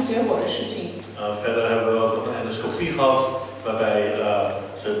查不出结果的事情。Verder hebben we ook nog een endoscopie gehad waarbij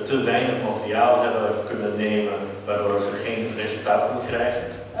ze te weinig materiaal hebben kunnen nemen waardoor ze geen resultaat konden krijgen.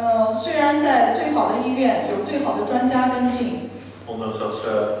 虽然在最好的医院有最好的专家跟进。Ondanks dat ze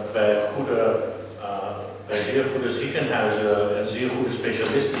bij zeer goede ziekenhuizen en zeer goede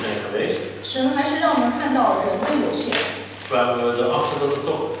specialisten zijn geweest. 神还是让我们看到人的有限。kwamen we erachter dat er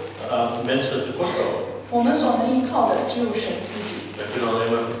toch mensen tekort komen. 我们所能依靠的只有神自己。We kunnen alleen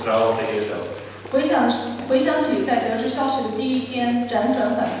maar vertrouwen op de Heer zelf. 回想起在得知消息的第一天辗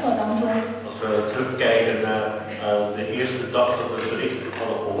转反侧当中。Als we terugkijken naar de eerste dag dat we het bericht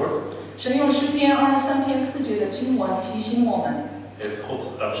hadden gehoord. 神用诗篇23篇4节的经文提醒我们。Heeft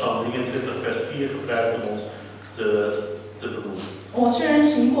God uit Psalm 23 vers 4 gebruikt om ons te bemoedigen. 我虽然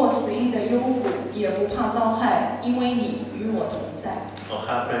行过死荫的幽谷，也不怕遭害，因为你与我同在。Al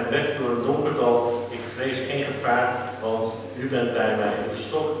gaat mijn weg door het donker dal, ik vrees geen gevaar, want u bent bij mij. Uw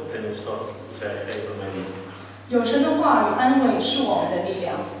stok en uw staf, zij geven mij lief. 有神的话语安慰是我们的力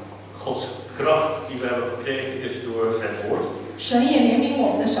量。Gods kracht die we hebben gekregen is door zijn woord. 神也怜悯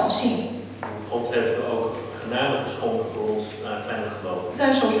我们的小信。God heeft ook genade geschonken voor ons kleine geloof.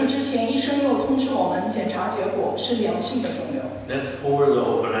 在手术之前，医生又通知我们检查结果是良性的肿瘤。Net voor de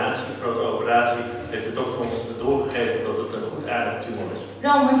operatie, grote operatie, heeft de dokter ons doorgegeven dat het een goedaardige tumor is.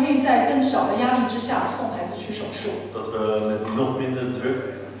 让我们可以在更小的压力之下送孩子去手术。Dat we met nog minder druk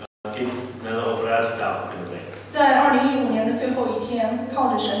kind naar de operatietafel kunnen brengen. 在2015年的最后一天，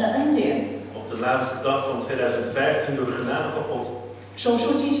靠着神的恩典。Op de laatste dag van 2015 door de genade van God. 手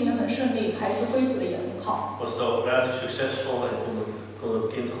术进行得很顺利，孩子恢复得也很好。Was de operatie succesvol en kon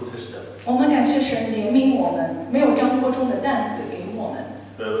het kind goed herstellen. 我们感谢神怜悯我们，没有将锅中的担子给我们。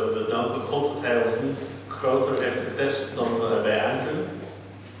We danken God dat Hij ons niet groter heeft getest dan wij aan kunnen.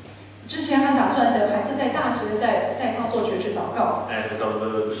 之前还打算等孩子在大学再带他做觉知祷告。Eigenlijk hadden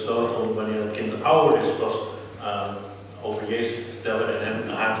we besloten om wanneer het kind ouder is pas over Jezus te vertellen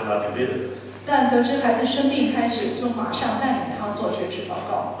en haar te laten bidden. 但得知孩子生病开始，就马上带领他做觉知祷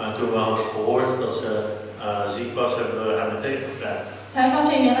告。Maar toen we hadden gehoord dat ze ziek was, hebben we haar meteen gevraagd. 才发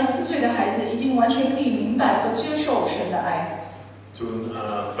现原来4岁的孩子已经完全可以明白和接受神的爱。Toen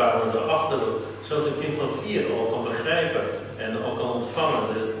kwamen we erachter dat zelfs een kind van 4 al kan begrijpen en al kan ontvangen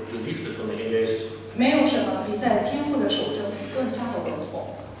de liefde van de Heer Jezus. 没有什么比在天父的手中更加的稳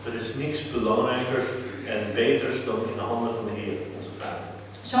妥。Er is niks belangrijkers en beters dan in de handen van de Heer, onze Vader.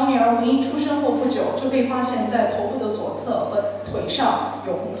 小女儿文英出生后不久就被发现在头部的左侧和腿上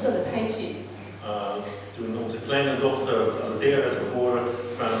有红色的胎记。Toen onze kleine dochter leer werd geboren,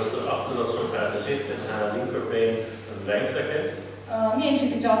 kwamen we erachter dat ze op haar gezicht en haar linkerbeen een wijnvlek heeft. 面积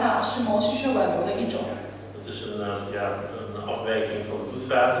比较大，是毛细血管瘤的一种。Dat is een afwijking van de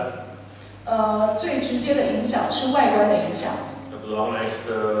bloedvaten. 最直接的影响是外观的影响。De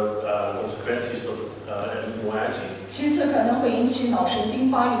belangrijkste consequentie is dat het er niet mooi uitziet. 其次可能会引起脑神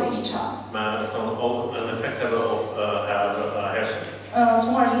经发育的异常。Maar het kan ook een effect hebben op haar hersenen.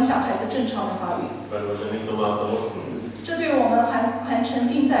 从而影响孩子正常的发育。Waardoor ze niet normaal kan opgroeien. 这对我们还沉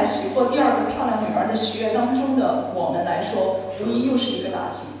浸在喜获第2个漂亮女儿的喜悦当中的我们来说，无疑又是一个打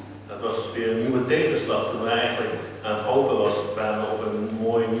击。Dat was weer een nieuwe tegenslag toen we eigenlijk aan het hopen waren op een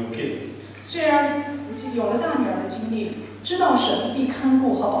mooi nieuw kind. 虽然有了大女儿的经历，知道神必看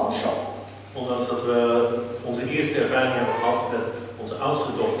顾和保守。Ondanks dat we onze eerste ervaring hebben gehad met onze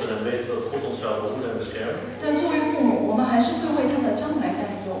oudste dochter en weten dat God ons zou behoeden en beschermen. 但作为父母，我们还是会为她的将来担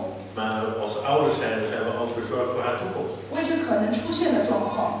忧。Maar als ouders zijn we ook bezorgd voor haar toekomst. 为这可能出现的状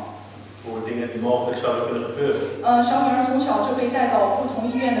况。Voor dingen die mogelijk zouden kunnen gebeuren. 小女儿从小就被带到不同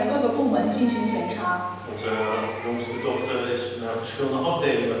医院的各个部门进行检查。Onze jongste dochter is naar verschillende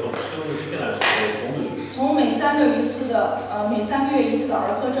afdelingen van verschillende ziekenhuizen geweest voor onderzoek. 从每3个月一次的儿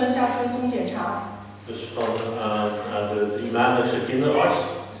科专家追踪检查。Dus van de 3-maandelijkse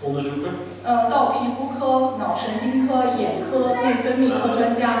kinderartsonderzoeken. 到皮肤科、脑神经科、眼科、内分泌科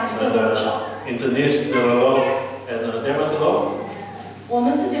专家一个都不少。Internist, neuroloog en dermatoloog. 我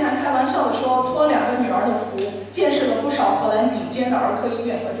们自己还开玩笑的说，托2个女儿的福，见识了不少荷兰顶尖的儿科医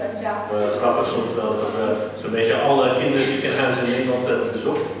院和专家。家。Grappig soms wel dat zo'n beetje alle kinderziekenhuizen in Nederland hebben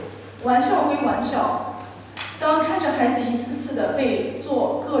bezocht. 玩笑归玩笑，当看着孩子一次次的被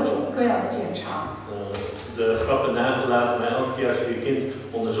做各种各样的检查。De grappen nagelaten, maar elke keer als je je kind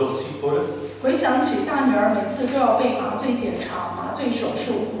onderzocht ziet worden. 回想起大女儿每次都要被麻醉检查、麻醉手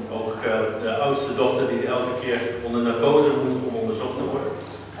术。Ook de oudste dochter die elke keer onder narcose moet om onderzocht te worden.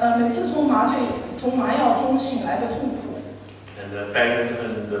 每次从麻药中醒来的痛苦。En de pijn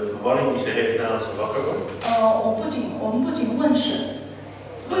en de verwarring die ze heeft nadat ze wakker wordt. 我们不仅问神，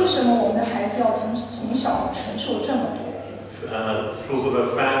为什么我们的孩子要从小承受这么多？ Vroegen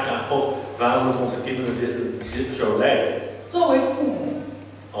we vaak aan God, waarom moeten onze kinderen dit zo lijden? 作为父母，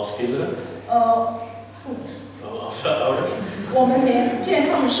 Als kinderen, 父母， als ouders, 我们连健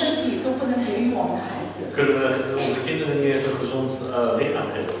康的身体都不能给予我们的孩子。 kunnen we onze kinderen niet eens een gezond lichaam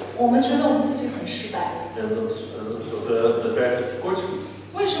geven. 我们觉得我们自己很失败。 En dat werkelijk tekortschiet.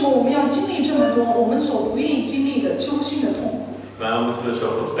 为什么我们要经历这么多我们所不愿意经历的揪心的痛苦？ Waarom moeten we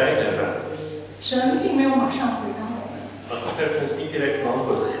zoveel pijn ervaren? 神并没有马上回答我们， Maar God heeft ons niet direct een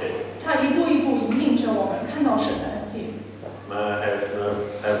antwoord gegeven. 他一步一步引领着我们看到神的恩典。 Maar hij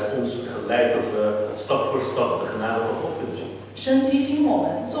heeft ons geleid dat we stap voor stap de genade van God kunnen zien. 神提醒我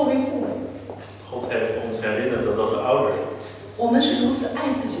们，作为父母， God heeft ons herinnerd dat als ouders, 我们是如此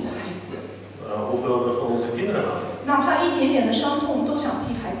爱自己的孩子， hoeveel we van onze kinderen houden. 哪怕一点点的伤痛都想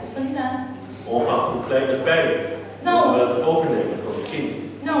替孩子分担。 Ongeacht hoe klein de pijn, willen we het overnemen van het kind.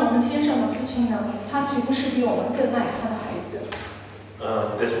 那我们天上的父亲呢？他岂不是比我们更爱他的孩子？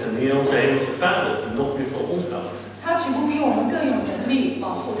 Des te meer onze hemelse Vader, die nog meer van ons houdt. 他岂不比我们更有能力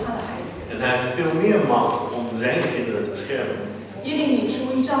保护他的孩子？ En hij heeft veel meer macht om zijn kinderen te beschermen. 耶利米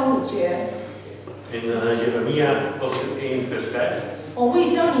书1章5节。 In Jeremia hoofdstuk 1 vers 5. 我未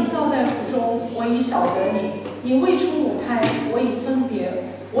将你造在腹中，我已晓得你；你未出母胎，我已分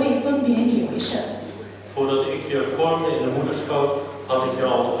别你为圣。 Voordat ik je vormde in de moederschoot, had ik je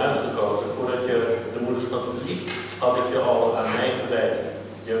al uitgekozen. Voordat je de moederschoot verliet, had ik je al aan mij gewijd.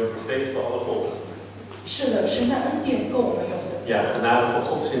 Je bent een profeet voor alle volken. 是的，神的恩典够我们用的。 Ja, genade van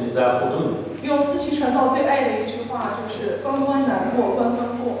God is inderdaad voldoende. 用四期传道最爱的一句话就是“关关难过关关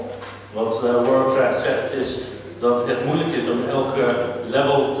过”。 Wat Warcraft zegt is dat het moeilijk is om elke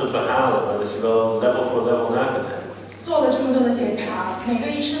level te behalen, maar dat je wel level voor level na kunt gaan. 做了这么多的检查，每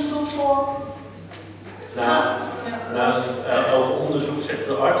个医生都说。 Naast elk onderzoek zegt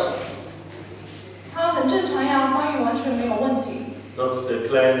de arts 他很正常呀，发育完全没有问题。 dat de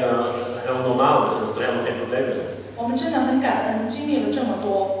kleine heel normaal is en dat er helemaal geen problemen zijn. 我们真的很感恩，经历了这么多。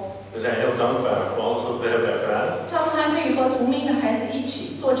 We zijn heel dankbaar voor alles wat we hebben ervaren. 他们还可以和同龄的孩子一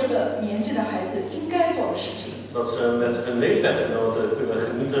起做这个年纪的孩子应该做的事情。 Dat ze met hun leeftijdsgenoten kunnen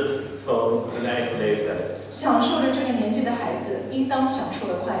genieten van hun eigen leeftijd. 享受着这个年纪的孩子应当享受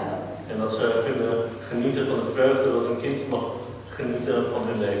的快乐。 En dat ze kunnen genieten van de vreugde dat een kind mag genieten van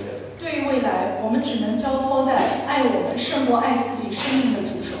hun leeftijd. 对于未来，我们只能交托在爱我们胜过爱自己生命的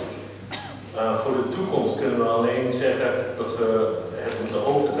主手里。Voor de toekomst kunnen we alleen zeggen dat we het moeten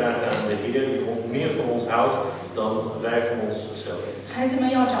overdragen aan de Heer die meer van ons houdt dan wij van onszelf. 孩子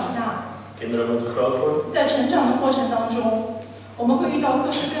们要长大。 Kinderen moeten groot worden. 在成长的过程当中，我们会遇到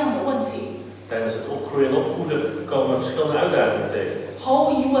各式各样的问题。 Tijdens het opgroeien en opvoeden komen we verschillende uitdagingen tegen. 毫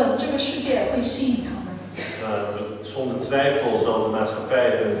无疑问，这个世界会吸引他们。 Zonder twijfel zal de maatschappij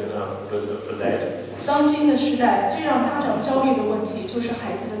hun willen verleiden. 当今的时代，最让家长焦虑的问题就是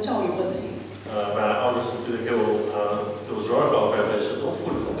孩子的教育问题。 Waar ouders natuurlijk heel veel zorgen over hebben, is het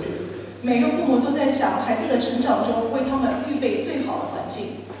opvoeden van kinderen. 每个父母都在想，孩子的成长中为他们预备最好的环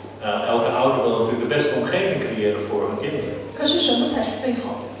境。 Elke ouder wil natuurlijk de beste omgeving creëren voor hun kinderen. 可是什么才是最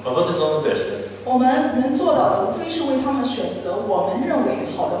好的？ Maar wat is dan het beste? 我们能做到的，无非是为他们选择我们认为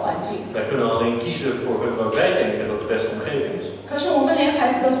好的环境。 Wij kunnen alleen kiezen voor hun wat wij denken dat de beste omgeving is. 可是我们连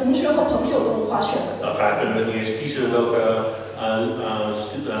孩子的同学和朋友都无法选择。 Vaak kunnen we niet eens kiezen welke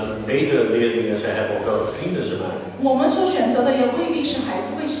medeleerlingen ze hebben of welke vrienden ze maken. 我们所选择的也未必是孩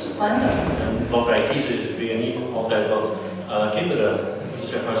子会喜欢的。 En wat wij kiezen is weer niet altijd wat kinderen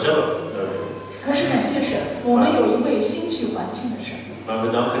zeg maar zelf leuk vinden. 可是感谢神，我们有一位兴起环境的神。 Maar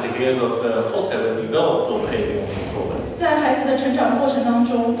we danken de Heer dat we God hebben die wel de omgeving onder controle heeft. 在孩子的成长过程当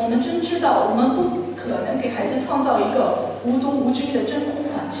中，我们真知道我们不可能给孩子创造一个无毒无菌的真空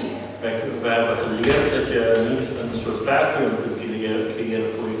环境。 Wij hebben geleerd dat je niet een soort vacuüm kunt creëren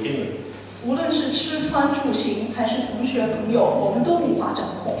voor je kinderen. 无论是吃穿住行，还是同学朋友，我们都无法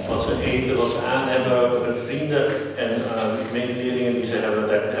掌控。 Wat ze eten, wat ze aan hebben, hun vrienden en medeleerlingen die ze hebben,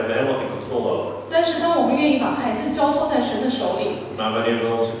 daar hebben we helemaal geen controle over. 但是当我们愿意把孩子交托在神的手里， Maar wanneer we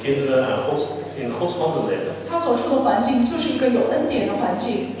onze kinderen in Gods handen leggen, 他所处的环境就是一个有恩典的环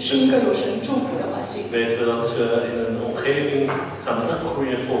境，是一个有神祝福的环境。Weten we dat ze in een omgeving gaan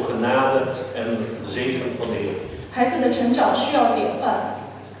groeien vol genade en zegen van de Heer. 孩子的成长需要典范。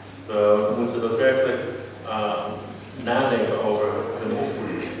We moeten daadwerkelijk nadenken over hun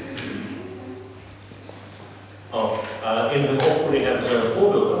opvoeding. In hun opvoeding hebben ze een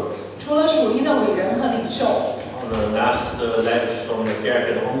voorbeeld nodig. 除了属灵的伟人和领袖， Naast de leiders van de kerk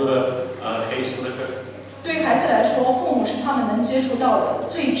en andere geestelijke. 对孩子来说，父母是他们能接触到的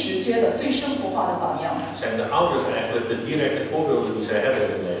最直接的、最生活化的榜样。Zijn de ouders eigenlijk de directe voorbeelden die zij hebben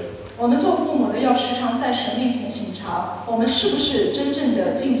in hun leven? 我们做父母的要时常在神面前省察，我们是不是真正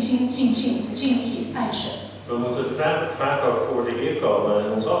的尽心、尽性、尽意爱神。 We moeten vaak ook voor de Heer komen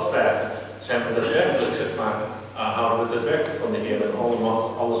en ons afvragen: zijn we daadwerkelijk, zeg maar, houden we daadwerkelijk van de Heer en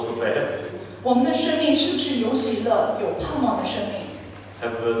alles wat wij hebben? 我们的生命是不是有喜乐、有盼望的生命？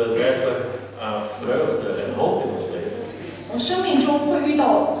 Hebben we daadwerkelijk vreugde en hoop in ons leven? 我生命中会遇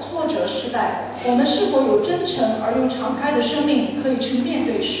到挫折、失败，我们是否有真诚而又敞开的生命，可以去面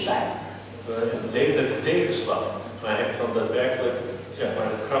对失败？ In het leven tegenslag, maar heb je dan daadwerkelijk, zeg maar,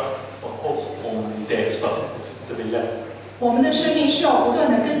 de kracht van God om die tegenslag te weerleggen? 我们的生命需要不断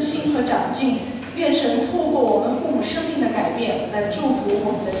的更新和长进，愿神透过我们父母生命的改变，来祝福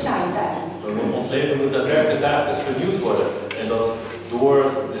我们的下一代。 Ons leven moet daadwerkelijk dagelijks vernieuwd worden en dat door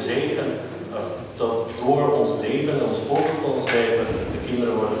de zegen, dat door ons leven en ons voorbeeld van ons leven de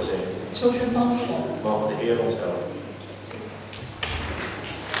kinderen worden gezegend. 求神帮助我们。 Mogen de Heer ons helpen.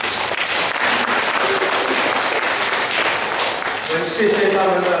 谢谢他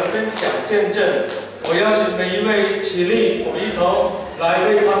们的分享见证。我邀请每一位起立，我们一同来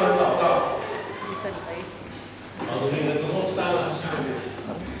为他们祷告。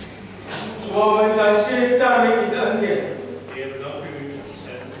 主，我们感谢赞美你的恩典，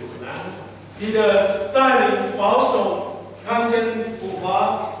你的带领保守康健辅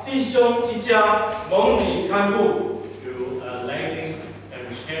华弟兄一家蒙你看顾。 Leiding en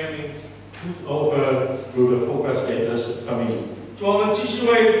bescherming goed over broeder Fook's familie. 主，我们继续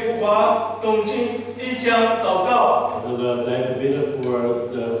为辅华董卿一家祷告。 We willen blijven bidden voor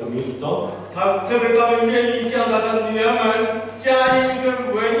de familie Tom. 特别他们愿意将他的女儿们佳音跟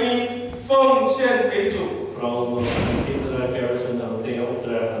文英奉献给主。 Vooral omdat de kinderen Caris en Anthea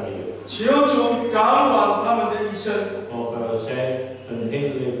opdragen aan de Heer. 求主掌管他们的一生。 Mogen zij hun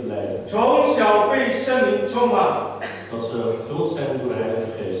hele leven leiden. 从小被圣灵充满。 Dat ze gevuld zijn door de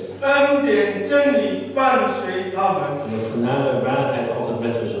Heilige Geest. 恩典真理伴随他们。 En dat genade en waarheid altijd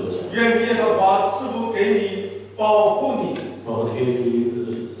met hen zullen zijn. 愿耶和华赐福给你，保护你。 Mogen de Heer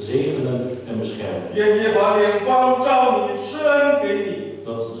jullie zegenen en beschermen. 愿耶和华脸光照你，施恩给你。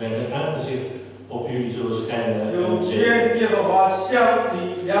 Dat zijn aangezicht op jullie zullen schijnen en zegenen. 愿耶和华向你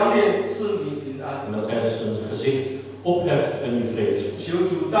两脸赐你平安。 En dat hij zijn gezicht opheft en u vrede schenkt. 求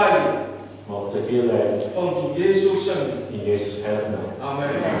主带领。 Mogen de Heer leiden. 奉主耶稣圣名。 In Jezus' heilige naam. Amen.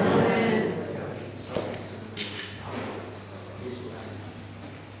 Amen.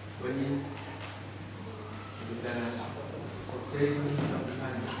 文音，你在哪？谁跟你讲看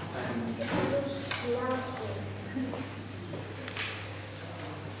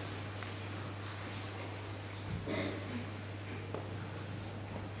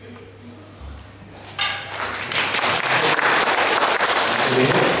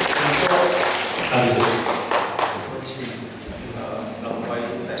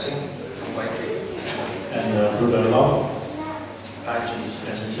？En broeder Lam,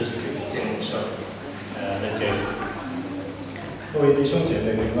 en zijn zuster, met Jezus. 各位弟兄姐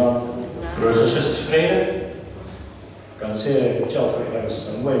妹平安， Broers en zusters, vrede. 感谢教会还有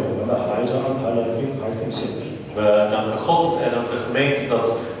神为我们的孩子安排了婴孩奉献。 We danken God en ook de gemeente dat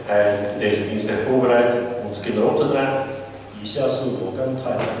Hij deze dienst heeft voorbereid om onze kinderen op te dragen. 以下是我跟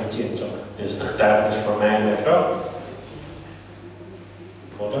太太的见证。 Dit is de getuigenis van mij en mijn vrouw.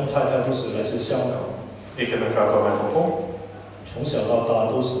 我跟太太都是来自香港， Ik en mijn vrouw komen uit Hongkong. 从小到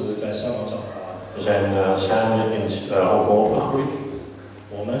大都是在香港长大。 We zijn samen in Hongkong opgegroeid.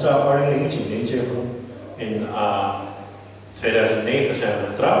 我们在2009年结婚， In 2009 zijn we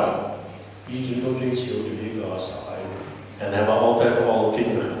getrouwd. 一直都追求有一个小孩， En hebben altijd al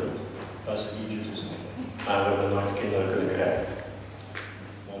kinderen gewild. 但是一直就是没有。 Maar we hebben nooit kinderen kunnen krijgen.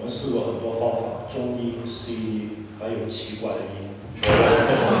 我们试过很多方法，中医、西医，还有奇怪的医。 We hebben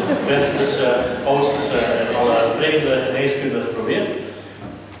westerse, oosterse en alle vreemde geneeskunde geprobeerd.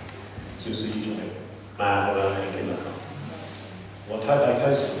 就是一直没有。 Maar we hebben geen kinderen gehad. 我太太开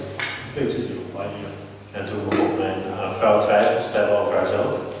始对自己有怀疑了， En toen begon mijn vrouw twijfels te hebben over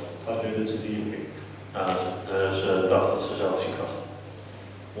haarzelf. 她觉得自己有病。 Ze dacht dat ze zelf ziek was.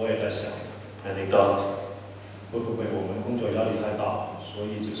 我也在想， En ik dacht, 会不会我们工作压力太大，所以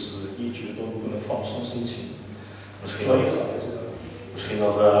就是一直都不能放松心情。Misschien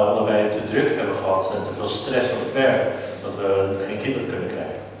dat we allebei te druk hebben gehad en te veel stress op het werk, dat we geen kinderen kunnen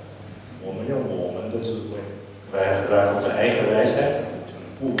krijgen. Wij gebruiken onze eigen wijsheid.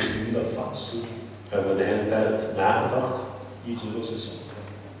 We hebben de hele tijd nagedacht.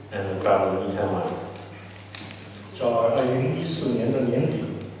 En we kwamen er niet helemaal uit.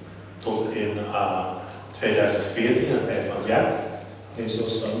 Tot in 2014, aan het eind van het jaar. Heeft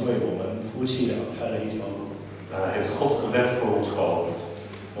God een weg voor ons geopend.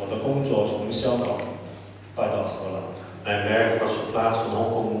 Mijn werk was verplaatst van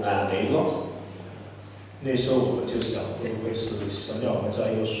Hongkong naar Nederland.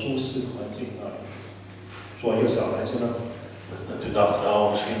 Toen dachten we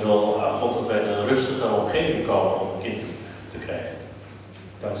misschien wil God dat wij in een rustige omgeving komen om een kind te krijgen.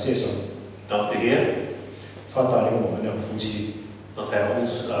 Dank de Heer dat Hij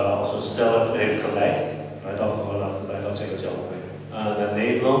ons als een stel heeft geleid naar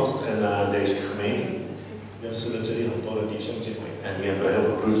Nederland en naar deze gemeente. En hier hebben we heel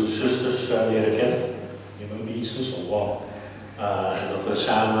veel broers en zusters leren kennen. En dat we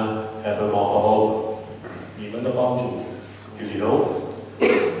samen hebben mogen hopen. Jullie hulp.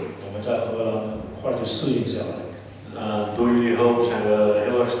 Door jullie hulp zijn we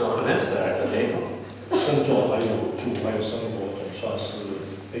heel erg snel gewend geraakt aan Nederland.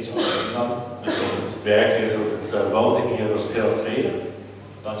 Het werken en het wonen hier was het heel vredig.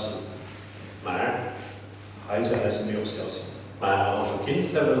 Maar over een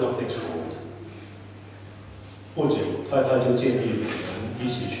kind hebben we nog niks gehoord.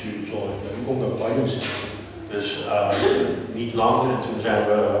 Dus niet lang en toen zijn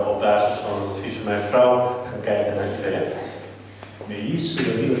we op basis van het advies van mijn vrouw gaan kijken naar IVF.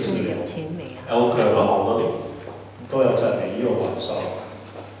 Elke behandeling.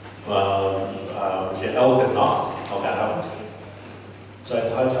 Moet je elke nacht, elke avond.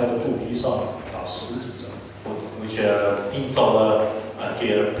 Moet je tientallen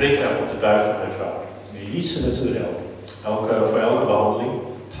keren prikken op de buik van mijn vrouw. Voor elke behandeling.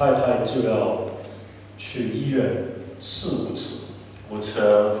 Moet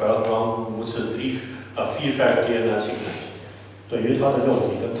ze voor elke behandeling moet ze 4, 5 keer naar het ziekenhuis.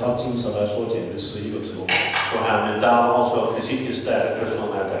 Voor haar mentaal als wel fysiek is het eigenlijk best wel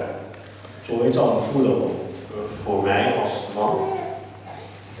een uitdaging. Voor mij als man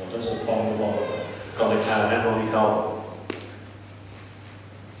kan ik haar helemaal niet helpen.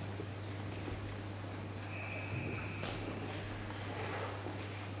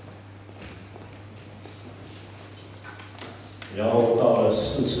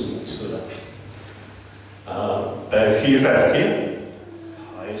 Bij 4, 5 keer.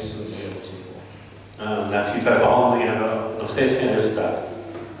 Na 4, 5 behandelingen hebben we nog steeds geen resultaat.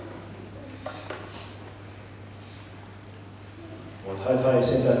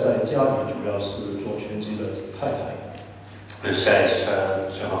 Dus zij is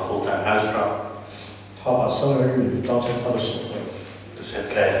zeg maar fulltime huisvrouw. Dus het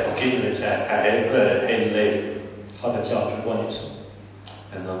krijgen van kinderen is eigenlijk haar hele leven.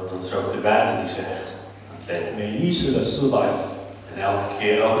 En dat is ook de waarde die ze hecht aan het leven. En elke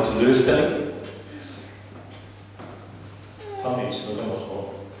keer, elke teleurstelling.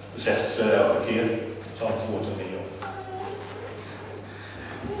 Zegt ze elke keer.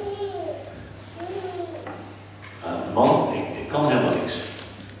 Man, ik kan helemaal niks.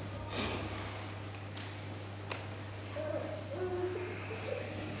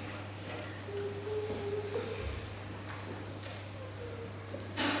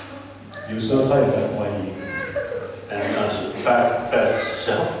 En ze vraagt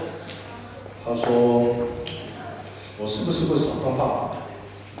zichzelf.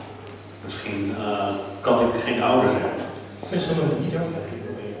 Misschien kan ik geen ouder zijn.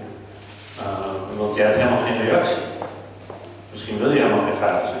 Want jij hebt helemaal geen reactie. Misschien wil je helemaal geen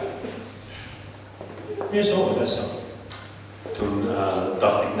vader zijn. Toen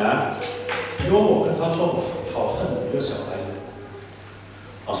dacht ik na.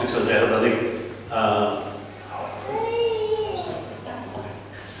 Als ik zou zeggen dat ik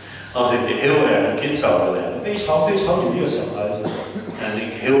als ik heel erg een kind zou willen hebben. En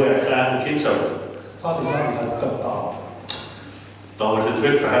ik heel erg graag een kind zou willen. Dan wordt de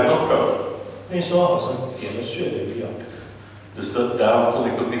druk voor haar nog groter. Dus daarom kon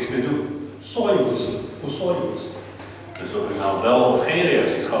ik ook niks meer doen. Dus of ik nou wel of geen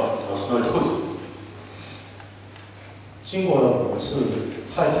reactie gaf, was nooit goed.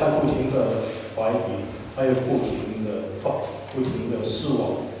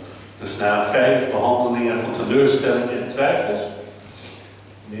 Dus na 5 behandelingen van teleurstellingen en twijfels,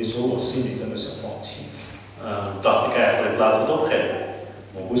 那时候我心里真的想放弃， dacht ik eigenlijk, laten we het opgeven.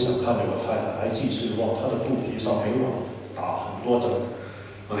 我不想看着我太太还继续往她的肚皮上每晚打很多针。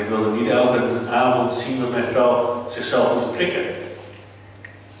 Want ik wilde niet elke avond zien dat mijn vrouw zichzelf moest prikken.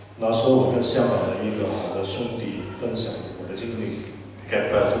 那时候我跟香港的一个好的兄弟分享我的经历。 Ik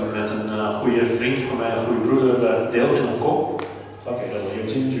heb toen met een goede vriend van mij, een goede broeder, gedeeld in Hongkong. 他给了我一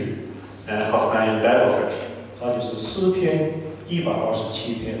个金句， En hij gaf mij een Bijbelvers. 他就是诗篇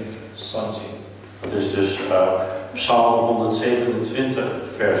127篇3节。 Dat is dus Psalm 127,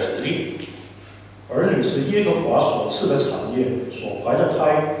 vers 3. 儿女是耶和华所赐的产业，所怀的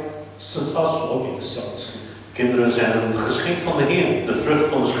胎是他所给的赏赐。 Kinderen zijn een geschenk van de Heer. De vrucht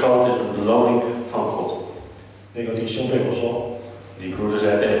van de schoot is een beloning van God. 那个弟兄对我说 Die broeder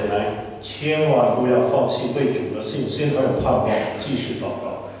zei tegen mij, 千万不要放弃对主的信心还有盼望，继续祷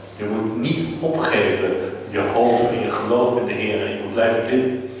告。 je moet niet opgeven je hoop en je geloof in de Heer. En je moet blijven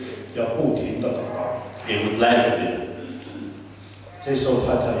bidden. 要不停的祷告。 En je moet blijven bidden. 这时候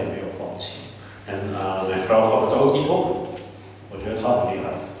太太也没有放弃。 En mijn vrouw gaf het ook niet op. 我觉得她很厉害。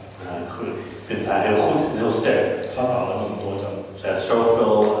 Ik vind haar heel goed en heel sterk. 她打了那么多针。 Zij heeft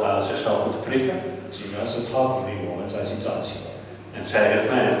zoveel zichzelf moeten prikken. 竟然是她鼓励我们再去站起来。 En zij heeft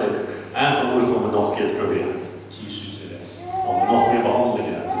mij eigenlijk aangemoedigd om het nog een keer te proberen. 继续治疗。 Om nog meer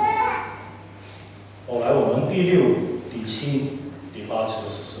behandelingen te doen. 后来我们第6、第7、第8次都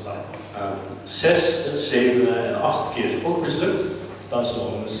是失败的。 6e, 7e en 8e keer is ook mislukt. 但是我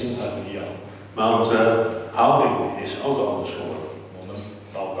们的心态不一样。 Maar onze houding is ook anders geworden. 我们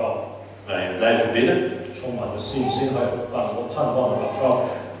祷告， Wij blijven bidden. 充满了信心还有盼望的祷告。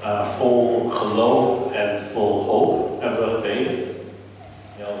 Vol geloof en vol hoop hebben we gebeden.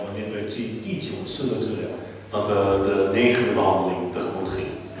 然后我们面对第9次的治疗。 Dat we de 9e behandeling tegemoet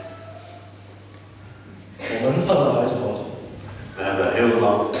gingen. 我们恨了孩子好久。 We hebben heel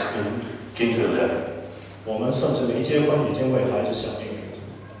lang een kind willen hebben. 我们甚至没结婚已经为孩子想定名字。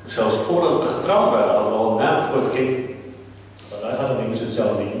 Zelfs voordat we getrouwd waren, hadden we al een naam voor het kind. 本来他的名字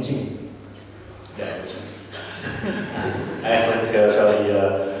叫林静，2个字。Eigenlijk zou hij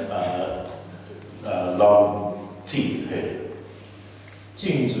Lang Ti heten.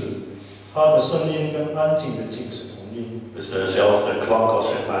 静字，它的声音跟安静的静是同音。 Dus dezelfde klank als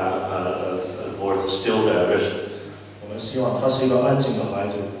zeg maar het woord stilte en rust. 我们希望他是一个安静的孩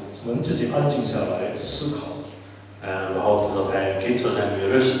子，能自己安静下来思考。 We hoopten dat hij een kind zou zijn die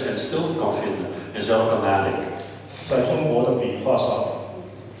rust en stilte kan vinden en zelf kan nadenken. 在中国的笔画上，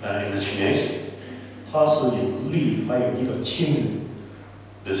 in het Chinees. 它是有力，还有一个轻。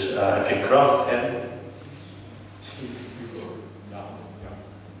 Dus heb je kracht en.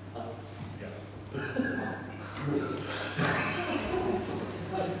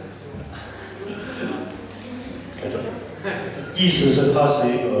 意思是他是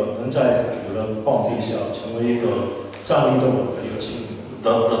一个能在主的膀臂下成为一个站立得稳的一个青年。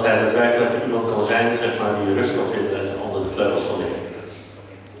 Dat hij daadwerkelijk iemand kan zijn, zeg maar, die rust kan vinden onder de vleugels van de Heer.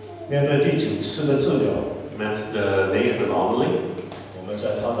 面对第9次的治疗， Met de 9e behandeling, 我们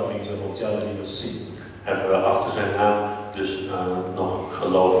在他的名字后加了一个信， hebben we achter zijn naam dus nog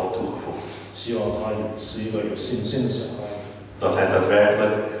geloof toegevoegd. 希望他是一个有信心的小孩。 Dat hij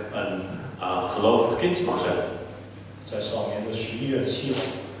daadwerkelijk een gelovig kind mag zijn. 在上年的11月7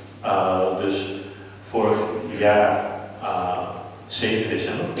号， dus vorig jaar 7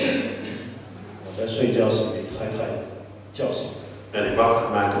 december. 我在睡觉时被太太叫醒， Ben ik wakker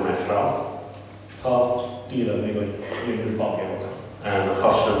gemaakt door mijn vrouw. 她递了那个验孕棒给我看， En dan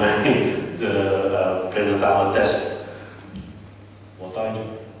gaf ze mij de prenatale test. 我呆住，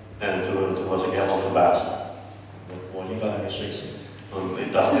 En toen was ik helemaal verbaasd. 我应该还没睡醒， Want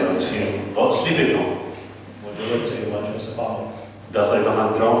ik dacht, ja, misschien sliep ik nog. 我觉得这个完全是发梦。 Ik dacht dat ik nog aan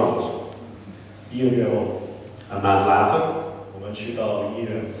het dromen was. 1个月后， Een maand later 我们去到医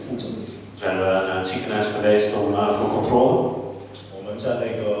院复诊， zijn we naar het ziekenhuis geweest voor controle. 我们在那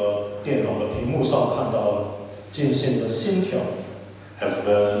个电脑的屏幕上看到进行的心跳， Hebben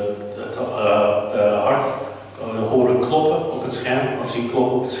we het hart horen kloppen op het scherm, of zien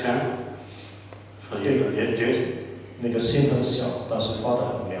kloppen op het scherm. Van je 那个心很小，但是发得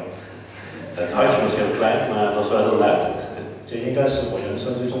很亮。 Het hartje was heel klein, maar het was wel heel luid. 这应该是我人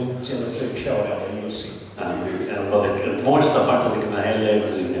生之中见的最漂亮的一个心。 En wat ik het mooiste hart dat ik in mijn hele leven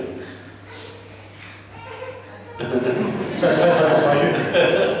gezien heb. 在太太的怀孕，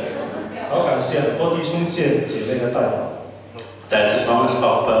好感谢很多弟兄姐妹的带领。 Tijdens de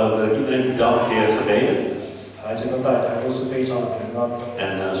zwangerschap wil ik iedereen bedanken die heeft gebeden. 孩子跟太太都是非常的平安。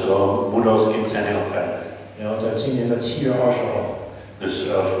 En zowel moeder als kind zijn heel veilig. 然后在今年的7月20号， Dus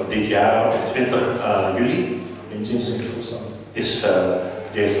dit jaar, op 20 juli, is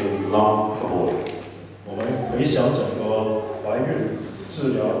Jason Lang geboren. 我们回想整个怀孕、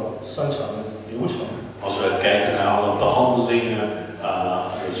治疗、生产的流程。 Als we kijken naar alle behandelingen,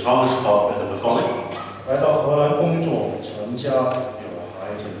 de zwangerschap en de bevalling. 来到荷兰工作、成家、有了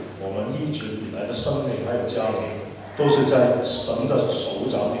孩子，我们一直以来的生命还有家庭，都是在神的手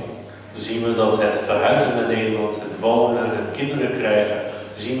掌里。 Dan zien we dat het verhuizen naar Nederland, het wonen, het kinderen krijgen,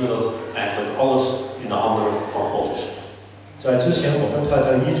 zien we dat eigenlijk alles in de handen van God is. 在之前，我跟太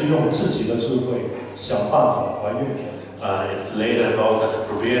太一直用自己的智慧想办法怀孕。In het verleden hebben we altijd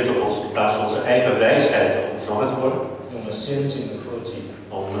geprobeerd om ons in plaats van onze eigen wijsheid om zwanger te worden. 用了先进的科技，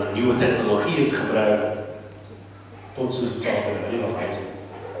 Om nieuwe technologieën te gebruiken. 都制造不了一个孩子。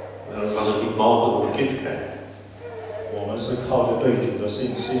Was het niet mogelijk om een kind te krijgen. 我们是靠着对主的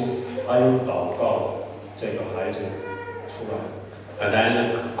信心，还有祷告，这个孩子出来。 Uiteindelijk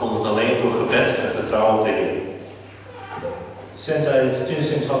kon het alleen door gebed en vertrouwen op de Heer. 现在进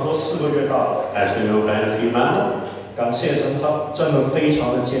信差不多4个月大了。 Hij is nu ook bijna 4 maanden. 感谢神，他真的非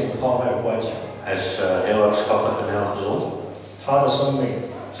常的健康还有乖巧。 Hij is heel erg schattig en heel gezond. 他的生命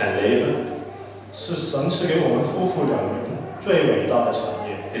Zijn leven 是神赐给我们夫妇2人最伟大的产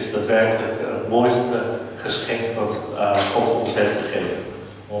业。 is daadwerkelijk het mooiste geschenk wat God ons heeft gegeven.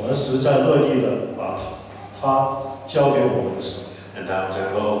 我们实在乐意的把他交给我们的神。 En daarom zijn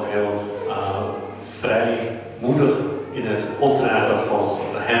we ook heel vrijmoedig in het opdragen van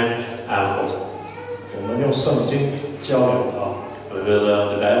hem aan God. 我们用圣经教养他。 We willen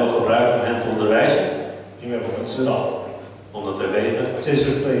de Bijbel gebruiken om hen te onderwijzen. 因为我们知道， Omdat we weten, 这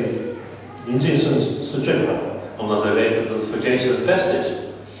是对邻近是最好的。 omdat we weten dat het voor Jezus het beste is.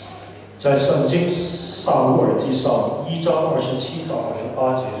 在圣经撒母耳记上1章27到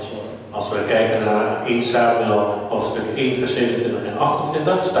28节说。 Als we kijken naar 1 Samuel hoofdstuk 1 vers 27 en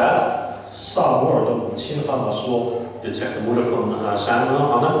 28 staat. 撒母耳的母亲汉娜说 Dit zegt de moeder van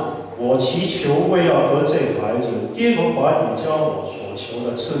Samuel, Hanna. 我祈求为要得这孩子，耶和华已将我所求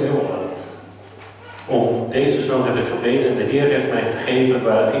的赐给我了。 Om deze zoon heb ik gebeden en de Heer heeft mij gegeven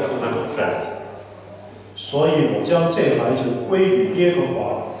waar ik om heb gevraagd. 所以我将这孩子归于耶和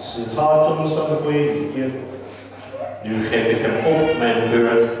华，使他终身归于耶和华。 Nu geef ik hem op mijn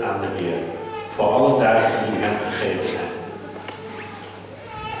beurt aan de Heer, voor alle dagen die hem gegeven zijn.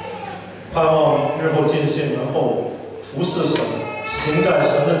 盼望日后见信能够服侍神，行在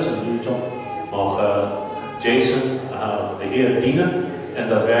神的旨意中。 Mogen Jason de Heer dienen en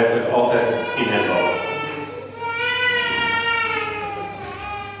daadwerkelijk altijd in hem wonen.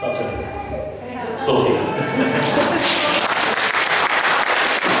 到这里。Tot hier.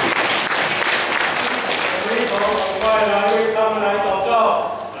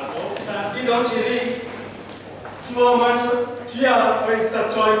 一同起立，主我们主啊，我哋實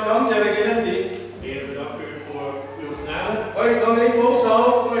在感謝你嘅恩典。 Heer, bedankt u voor uw genade. 我哋求你保守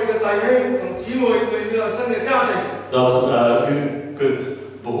我哋嘅弟兄同姊妹對呢個新嘅家庭。 Dat u kunt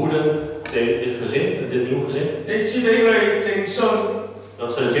behoeden dit gezin, dit nieuw gezin. 你賜俾佢哋正信。 Dat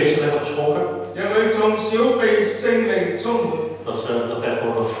ze Jason hebben geschonken. 讓佢從小被聖靈充滿。 Dat hij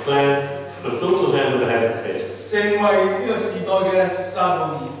voor nog klein gevuld zal zijn door de Heilige Geest. 成為呢個時代嘅撒母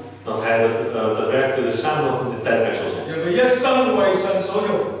耳。 Dat hij daadwerkelijk de Samuel van dit tijdperk zal zijn. 讓佢一生為神所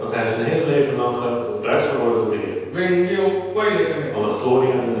用。 Dat hij zijn hele leven lang gebruikt zal worden door de Heer. 榮耀歸你嘅名。 Alle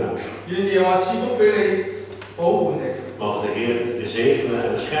glorie aan uw naam. 願耶和華賜福俾你，保護你。 Mogen de Heer je zegenen en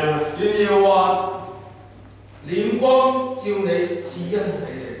beschermen. 願耶和華臉光照你，賜恩俾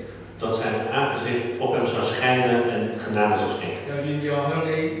你。 Dat zijn aangezicht op hem zou schijnen en genade zal schenken. 又願耶和華向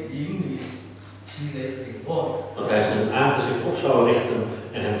你掩面，賜你平安。 Dat hij zijn aangezicht op zou richten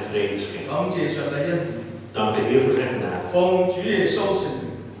en hem vrede schenken. 感謝上帝恩典。 Dank de Heer voor zijn genade. 奉主耶穌聖名。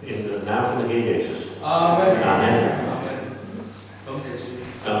 In de naam van de Heer Jezus. Amen. Amen. 感謝主。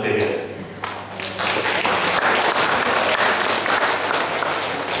 Dank de Heer.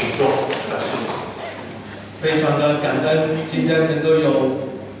 请坐。非常的感恩，今天能够有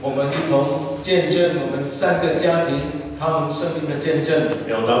我们一同见证我们3个家庭他们生命的见证。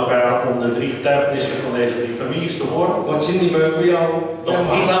 Heel dankbaar om de 3 getuigenissen van deze 3 families te horen. 我请你们不要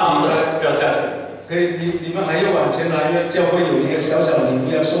马上离开， 不要下去。 可以，你们还要往前来，因为教会有一个小小礼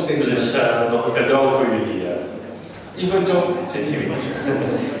物要送给你们。Er is nog een cadeau voor jullie. 1分钟。谢谢你们。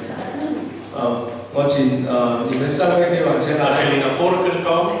我请你们3位可以往前来。 Als jullie naar voren kunnen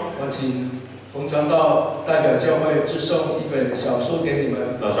komen. 我请冯传道代表教会致送一本小书给你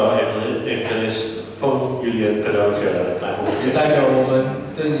们。 Dan zou evangelist van jullie een cadeautje krijgen. 也代表我们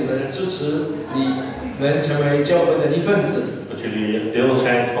对你们的支持，你们成为教会的一份子。 Dat jullie deel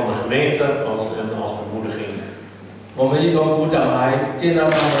zijn van de gemeente en als bemoediging. 我我们一同鼓掌来接纳他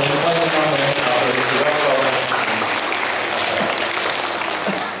们，欢迎他们。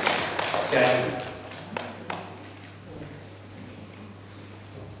下一个。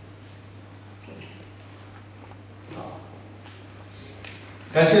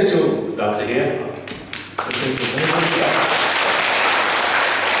感谢主，感谢主，感谢主，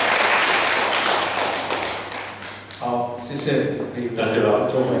好，谢谢，可以感谢吧，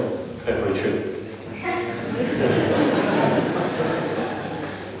周伟，可以回去。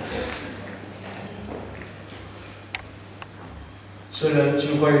虽然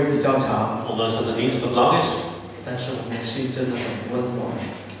聚会比较长， ondanks dat de dienst wat lang is, 但是我们心真的很温暖，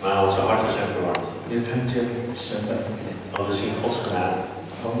 maar onze harten zijn verwarmd. 也看见神的恩典。 Want we zien Gods genade.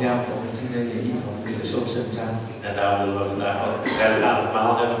 同样，我们今天也一同领受圣餐， En daarom willen we vandaag ook het heilige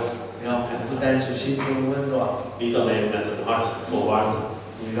avondmaal hebben. 让我们不单是心中温暖， Niet alleen met een hart vol warmte,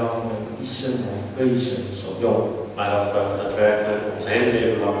 也让我们一生来为神所用。 maar dat we daadwerkelijk ons hele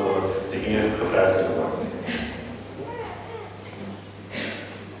leven lang door de Heer gebruikt kunnen worden.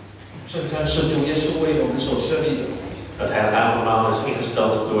 圣餐是主耶稣为我们所设立的， Het heilige avondmaal is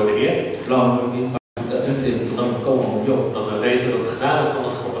ingesteld door de Heer. 让我们明白主的恩典不能够我们用。 Dat we weten dat de genade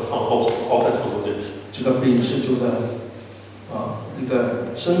van God altijd voldoende is. 这个饼是主的一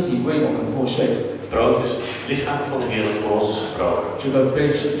个身体为我们破碎， Brood is het lichaam van de Heer dat voor ons is gebroken. 这个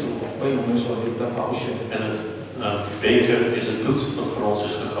杯是主为我们所流的宝血。 En het beker is het bloed dat voor ons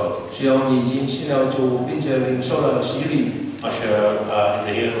is gegoten. 只要你已经信了主，并且领受了洗礼， Als je in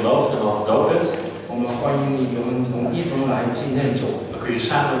de Heer gelooft en al gedoopt bent, 我们欢迎你，我们一同来纪念主。 dan kun je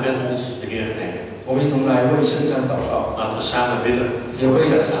samen met ons de Heer gedenken. 我们一同来为圣餐祷告， Laten we samen bidden 也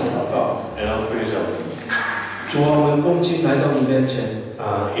为自己祷告。 en ook voor jezelf. 主啊，我们恭敬来到你面前，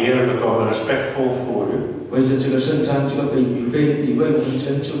 Heer, we komen respectvol voor u. 为着这个圣餐、这个饼与杯，你为我们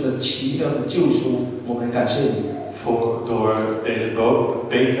成就的奇妙的救赎，我们感谢你。 Door deze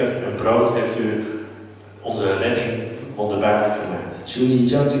beker en brood heeft u onze redding wonderbaarlijk gemaakt. 求你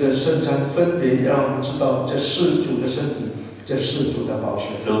将这个圣餐分别让我们知道，这是主的身体，这是主的宝血。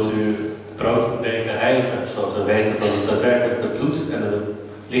 Wilt u brood en beker heiligen, zodat we weten dat het daadwerkelijk het bloed en het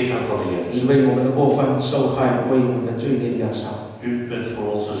lichaam van de Heer is. 你为我们的过犯受害，为我们的罪孽压伤。 U bent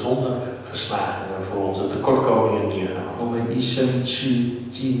voor onze zonden geslagen en voor onze tekortkomingen neergehaald. 我们一生去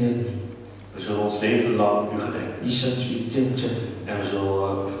纪念你， We zullen ons leven lang u gedenken. 一生去见证你。 En we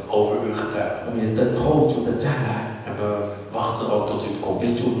zullen over u getuigen. 我们也等候主的再来。 En we wachten ook tot u komt.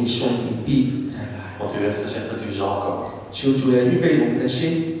 因主你说你必再来。 Want u heeft gezegd dat u zal komen. 求主也预备我们的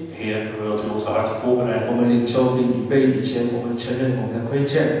心。 Heer, wilt u onze harten voorbereiden? 我们领受饼与杯以前，我们承认我们的亏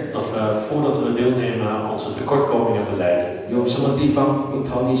欠。 Dat we, voordat we deelnemen aan onze tekortkomingen beleiden. 有什么地方不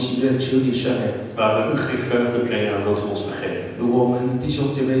讨你喜悦，求你赦免。 Waar we u geen vreugde brengen, dan wilt u ons vergeven. 如果我们弟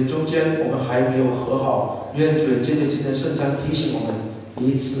兄姐妹中间我们还没有和好，愿主借着今天圣餐提醒我们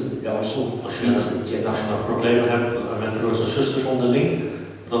彼此饶恕，彼此接纳。 Als je nog problemen hebt met broers en zusters onderling,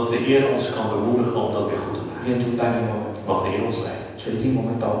 dat de Heer ons kan bemoedigen om dat weer goed te maken. 愿主带领我们， Mag de Heer ons leiden. 垂听我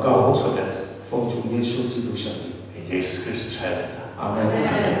们祷 Hoor 告， ons gebed. 奉主耶稣基督圣名。 In Jezus Christus heilige naam. 阿门。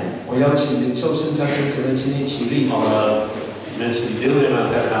我邀请领受圣餐的主人，请你起立。 Alle mensen die deelnemen aan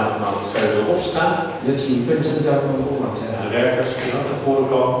het heiligavondmaal, zij willen opstaan. 有请分圣餐同工往前 En 来。 de werkers kunnen ook naar voren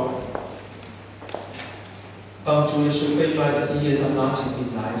komen. 当主耶稣被卖的一夜，他拿起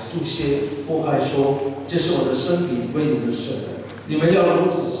饼来，祝谢祸害说：“这是我的身体，为你们舍的，你们要如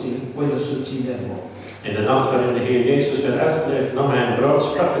此行，为的是纪念我。” In de nacht waarin de Heer Jezus werd uitgeleverd, nam hij een brood,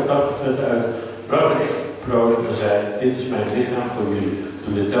 sprak het dankgebed uit, brak het brood en zei: Dit is mijn lichaam voor jullie.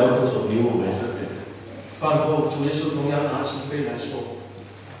 Doe dit telkens opnieuw om mij te gedenken. 饭后，主耶稣同样拿起杯来说：“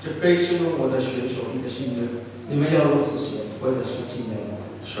这杯是用我的血所立的新约，你们要如此行，为的是纪念我。”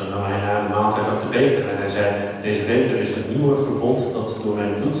 Zo nam hij na de maaltijd ook de beker en hij zei: Deze beker is het nieuwe verbond dat door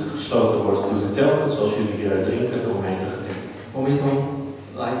mijn bloed gesloten wordt. Doe dit telkens als jullie hieruit drinken om mij te gedenken. 我们一同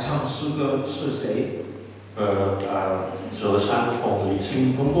来唱诗歌是谁？ We zullen samen het volgende lied 请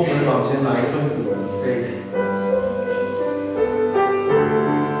zingen. 同工们往前来分饼与杯。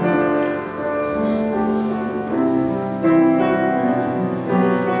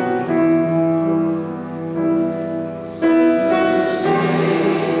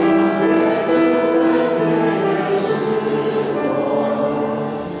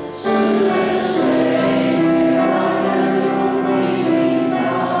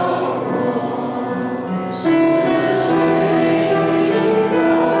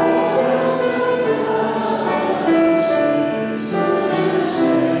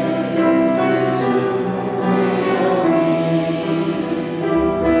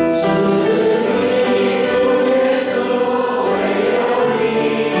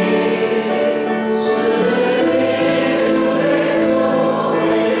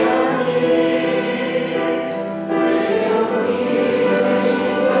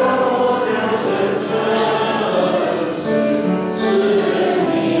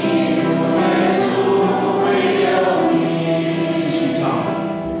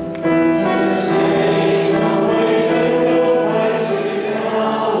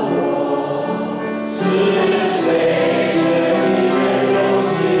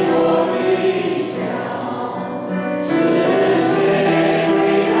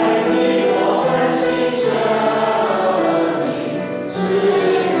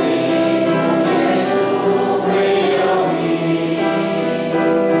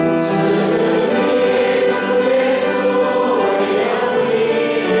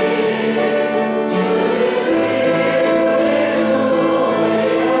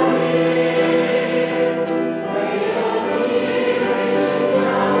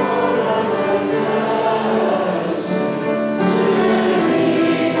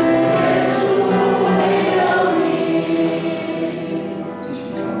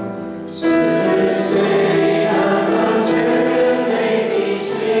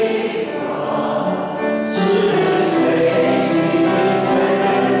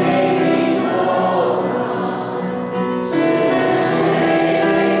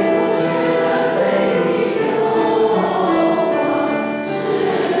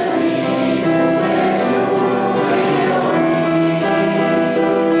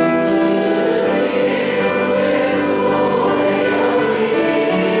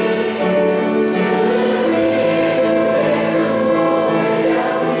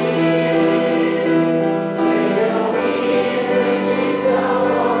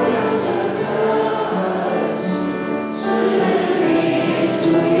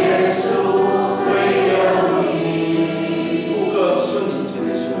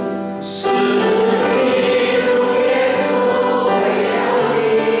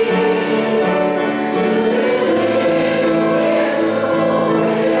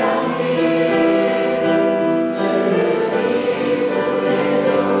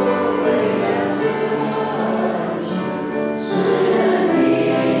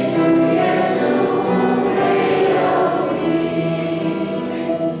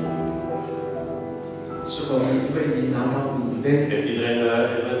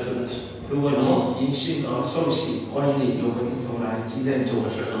如果你因信而受洗，欢迎你与我们一同来纪念主。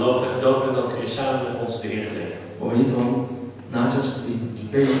 Als je gelooft en gedoopt bent, dan kun je samen met ons de Heer gedenken. 我们一同拿着饼预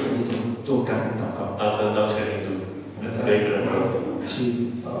备，我们一同做感恩祷告。 Laten we een dankzegging doen met de beker en brood.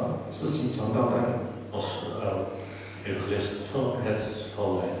 请事情传道带。 Als evangelist van het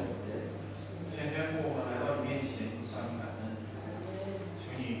zal leiden. 天父，我们来到你面前向你感恩，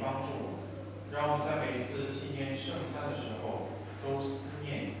求你帮助，让我们在每一次纪念圣餐的时候，都思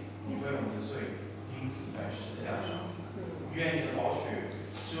念你为我们的罪钉死在十字架上。愿你的宝血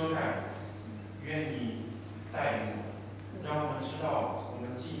遮盖，愿你带领我们，让我们知道我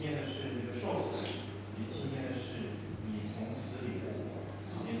们纪念的是你的受死，也纪念的是你从死里复活，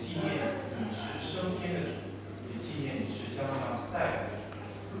也纪念你是升天的主，也纪念你是将要再来的主。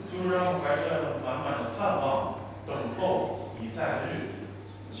 就是让我们怀着满满的盼望，等候你在的日子，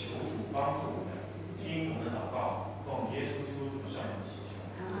求主帮助我们，听我们的祷告，奉耶稣基督的圣名祈求。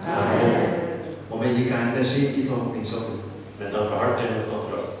我们以感恩的心一同领受饼。 Met welke hart nemen we van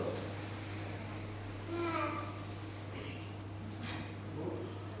brood?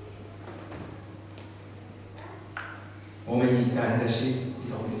 我们以感恩的心一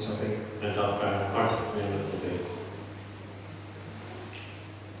同领受饼。 Met welke hart nemen we van beker?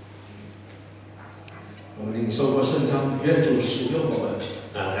 我们领受过圣餐，愿主使用我们。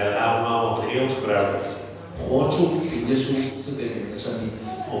 Na het heilige avondmaal mogen de Heer ons gebruiken. 活出主耶稣赐给我们的生命。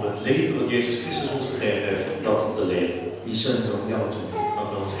 Om het leven wat Jezus Christus ons gegeven heeft, om dat te leven. 一生荣耀主。 Dat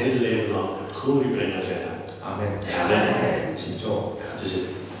we ons hele leven lang glorie brengen aan zijn naam. Amen. Amen. 请坐。Te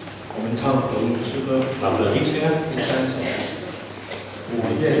zitten. 我们唱合音诗歌。 Laten we een lied zingen. 第3首。我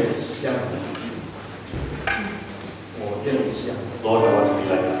愿像你。我愿像你。 Lord, I want to be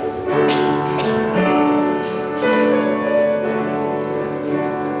like you.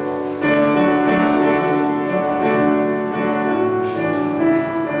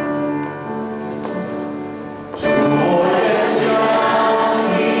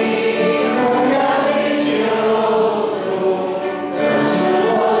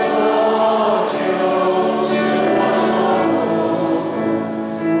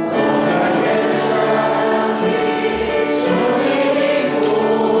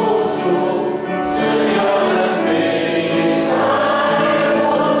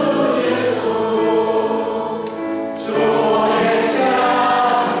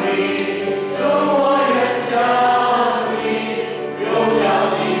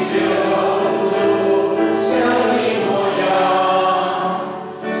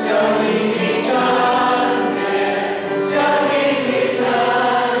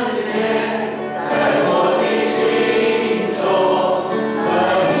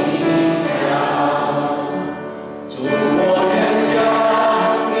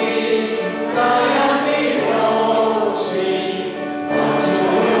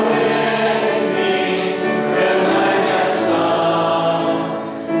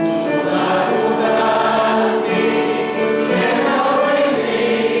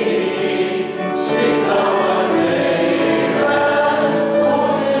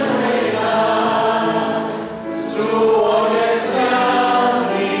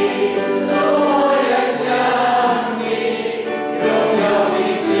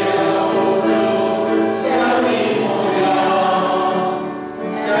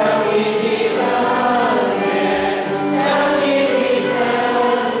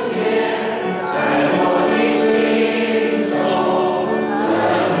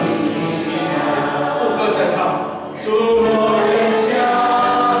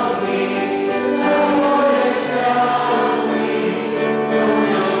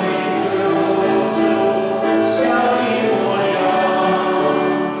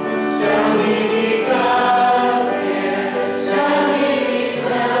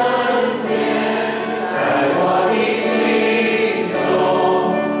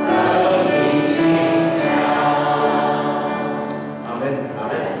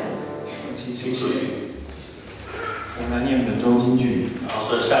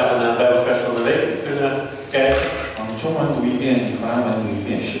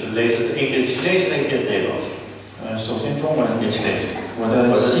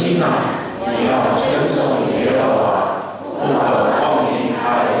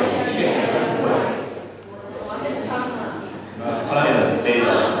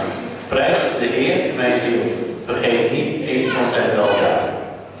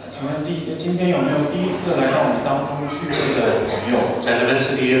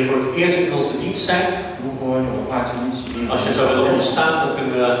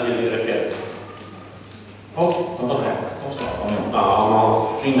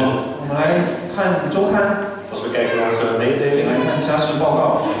 我们来看周刊。Als we kijken naar onze mededelingen, 来看家事报告。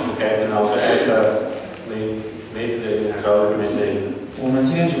 als we kijken naar onze eigen mededelingen, huishoudelijke mededelingen. 我们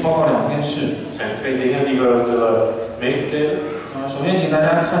今天只报告2件事。 Er zijn 2 dingen die we willen mededelen. 首先，请大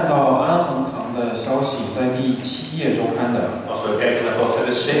家看到安恒堂的消息，在第7页周刊的。 Als we kijken naar bladzijde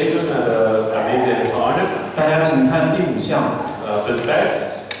 7, naar de mededeling van Arnhem. 大家请看第5项。punt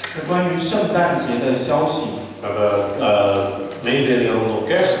 5. 是关于圣诞节的消息。 We hebben mededelingen rondom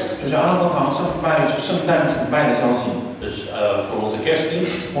kerst. 就是安恒堂圣诞崇拜的消息。 Dus voor onze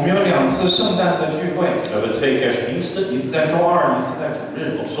kerstdienst. 我们有2次圣诞的聚会。 We hebben 2 kerstdiensten. 一次在周二，一次在主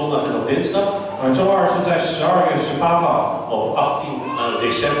日。 Op zondag en op dinsdag. 周二是在12月18号。 Op 18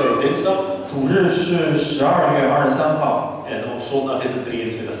 december op dinsdag. 主日是12月23号。 En op zondag is het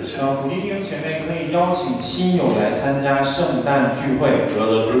 23 december. 鼓励弟兄姐妹可以邀请亲友来参加圣诞聚会。 We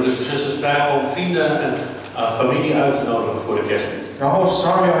willen broeders en zusters vragen om vrienden en familie uit te nodigen voor de kerstdienst. 然后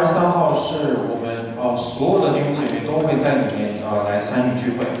12月23号是我们所有的弟兄姐妹都会在里面来参与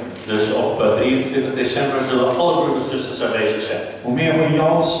聚会。 Dus op 23 december zullen alle broeders en zusters aanwezig zijn. 我们也会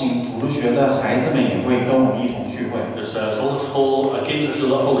邀请主日学的孩子们也会跟我们一同聚会。 Dus zondagschool kinderen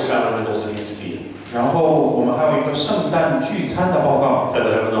zullen ook samen met onze dienst vieren. 然后我们还有一个圣诞聚餐的报告。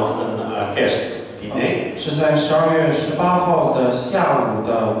 Verder hebben we nog een kerstdiner. 是在12月18号的下午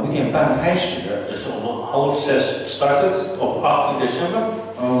的5点半开始。 Dus om 5:30 start het op 18 december.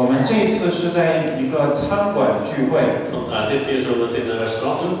 我们这一次是在一个餐馆聚会。 Dit keer zullen we het in een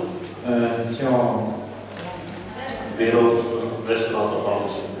restaurant doen. 叫 Wereldrestaurant of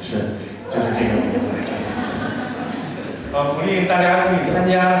alles. 是，就是这个名字。鼓励大家可以参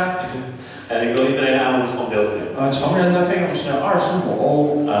加。 En ik wil iedereen aanmoedigen om deel te nemen. 成人的费用是25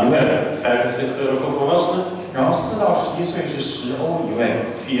欧一位。 €25 voor volwassenen. 然后4到11岁是10欧一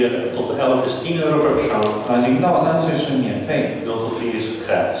位。 4 tot 11 is €10 per persoon. 0到3岁是免费。 0 tot 3 is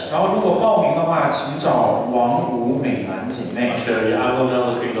gratis. 然后如果报名的话，请找王吴美兰姐妹。 Als je je aan wil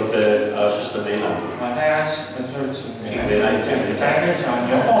melden, kun je dat bij zuster Nederland. 大家就是请美兰姐妹。大家认识啊，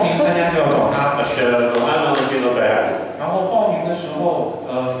你要报名参加就要找她。 Als je wil aanmelden, kun je dat bij haar doen. 然后报名的时候，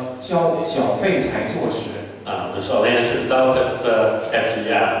缴费才作实。 Dus alleen als je betaald hebt, heb je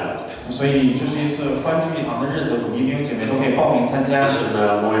je aangemeld. 所以这是一次欢聚一堂的日子，鼓励弟兄姐妹都可以报名参加。 Het is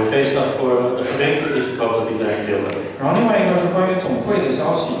een mooie feestdag voor de gemeente, dus ik hoop dat iedereen deel neemt. 然后另外一个是关于总会的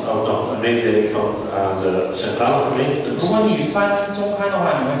消息。 Ook nog een mededeling van de centrale gemeente. 如果你翻周刊的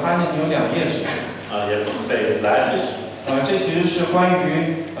话，你会发现你有2页纸。Je hebt nog 2 blaadjes. 这其实是关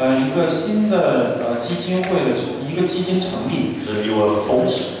于一个新的基金会的一个基金成立。 Het is een nieuwe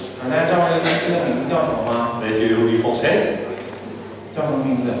fonds. 大家知道这个基金的名字叫什么吗？ Weet u hoe die fonds heet? 叫什么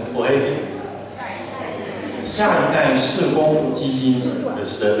名字？ Hoe heet die? 下一代事工基金。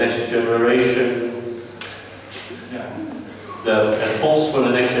 Dus de Next Generation. De fonds for the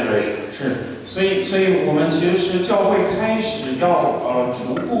Next Generation. 是。所以我们其实是教会开始要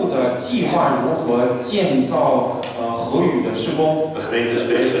逐步的计划如何建造合语的事工。 De gemeente is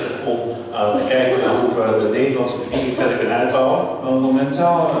bezig om te kijken naar hoe we de Nederlandse bediening verder kunnen uitbouwen. 我们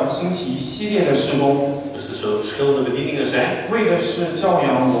将兴起一系列的事工。 Dus er zullen verschillende bedieningen zijn. 为的是教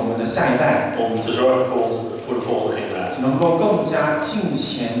养我们的下一代。 Om te zorgen voor de volgende generatie. 能够更加敬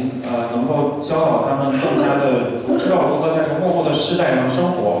虔，能够教导他们更加的知道如何在这个幕后的时代上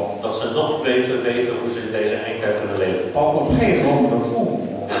生活。 Dat ze nog beter weten hoe ze in deze eindtijd kunnen leven. 包括配合我们的父母。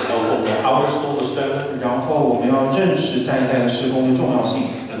 En ook om de ouders te ondersteunen. 然后我们要认识下一代的事工的重要性。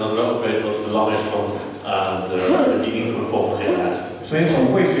 En dat we ook weten wat het belang is van de bediening voor de volgende generatie. 所以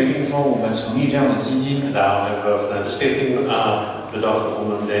总会决定说我们成立这样的基金。 En daarom hebben we vanuit de stichting bedacht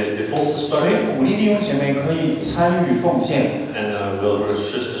om dit fonds te 所 starten. 以鼓励弟兄姐妹可以参与奉献。 En we willen de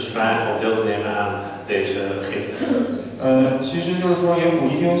zusters vragen om deel te nemen aan deze gift. 其实就是说也鼓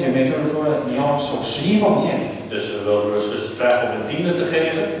励弟兄姐妹，就是说你要守11奉献。 Dus we willen de zusters vragen om een tiende te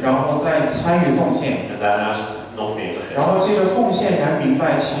geven. 然后再参与奉献。 En daarnaast nog meer te geven. 然后借着奉献来明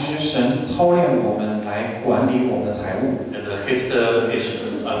白，其实神操练我们来管理我们的财务。 En de gift is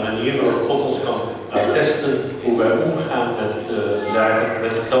een manier waarop God ons kan testen hoe wij omgaan met de zaken,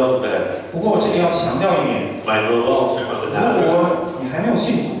 met het geld dat we hebben. 不过我这里要强调一点， Maar ik wil wel zeg maar 如 benadrukken. 果你还没有信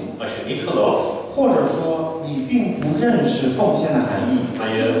主， Als je niet gelooft, 或者说你并不认识奉献的含义， maar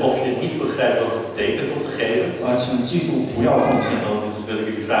of je niet begrijpt wat het betekent om te geven, 请记住不要奉献。 dan wil ik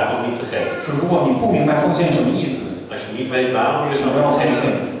jullie vragen om niet te geven. 就如果你不明白奉献什么意思， Als je niet weet waarom je zou willen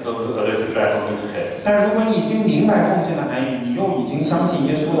geven, dan wil ik je vragen om niet te geven. 但是如果你已经明白奉献的含义，你又已经相信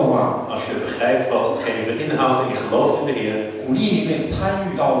耶稣的话， Als je begrijpt wat het geven inhoudt en je gelooft in de Heer, 鼓励你可以参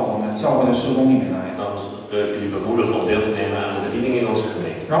与到我们教会的事工里面来。 dan wil ik jullie bemoedigen om deel te nemen aan de bediening in onze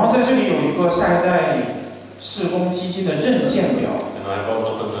gemeente. 然后在这里有一个下一代事工基金的认献表。 En dan hebben we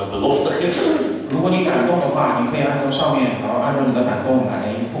ook nog een beloftegift. 如果你感动的话，你可以按照上面，然后按照你的感动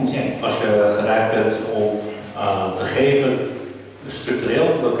来奉献。Als je geneigd bent om te geven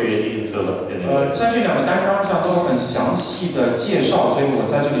structureel, dan kun je die invullen in de 在这两个单张上都有很详细的介绍，所以我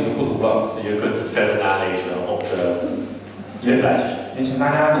在这里就不读了。Je kunt het verder nalezen op de twee blaadjes. 也请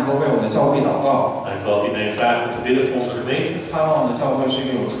大家能够为我们的教会祷告。Ik wil iedereen vragen om te bidden voor onze gemeente. 盼望我们的教会是一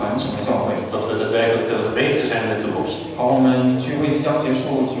个有传承的教会。Dat we daadwerkelijk een gemeente zijn in de toekomst. 好，我们聚会即将结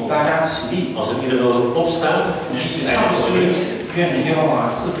束，请大家起立。Als we ieder wil opstaan, 一起唱诗，愿耶和华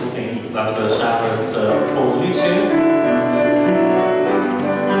赐福给你。 laten we samen het volgende lied zingen.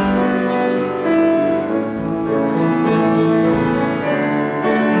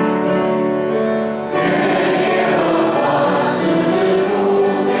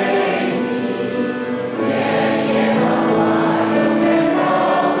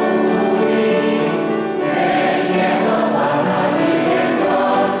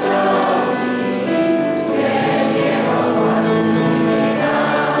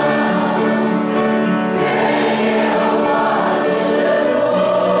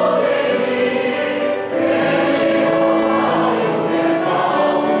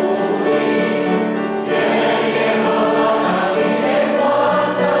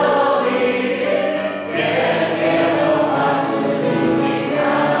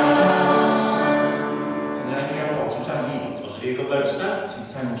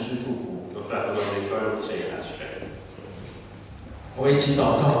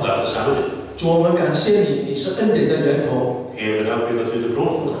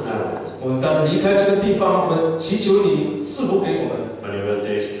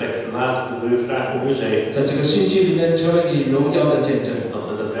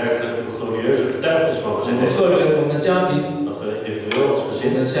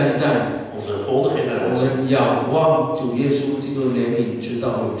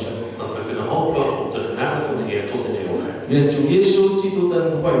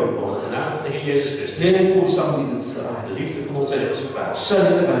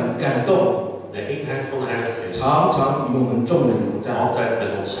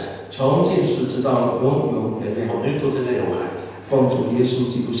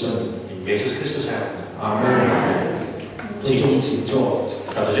 In Jezus Christus zijn. Amen.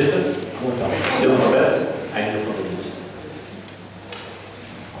 Laten we zitten. Stil van bed.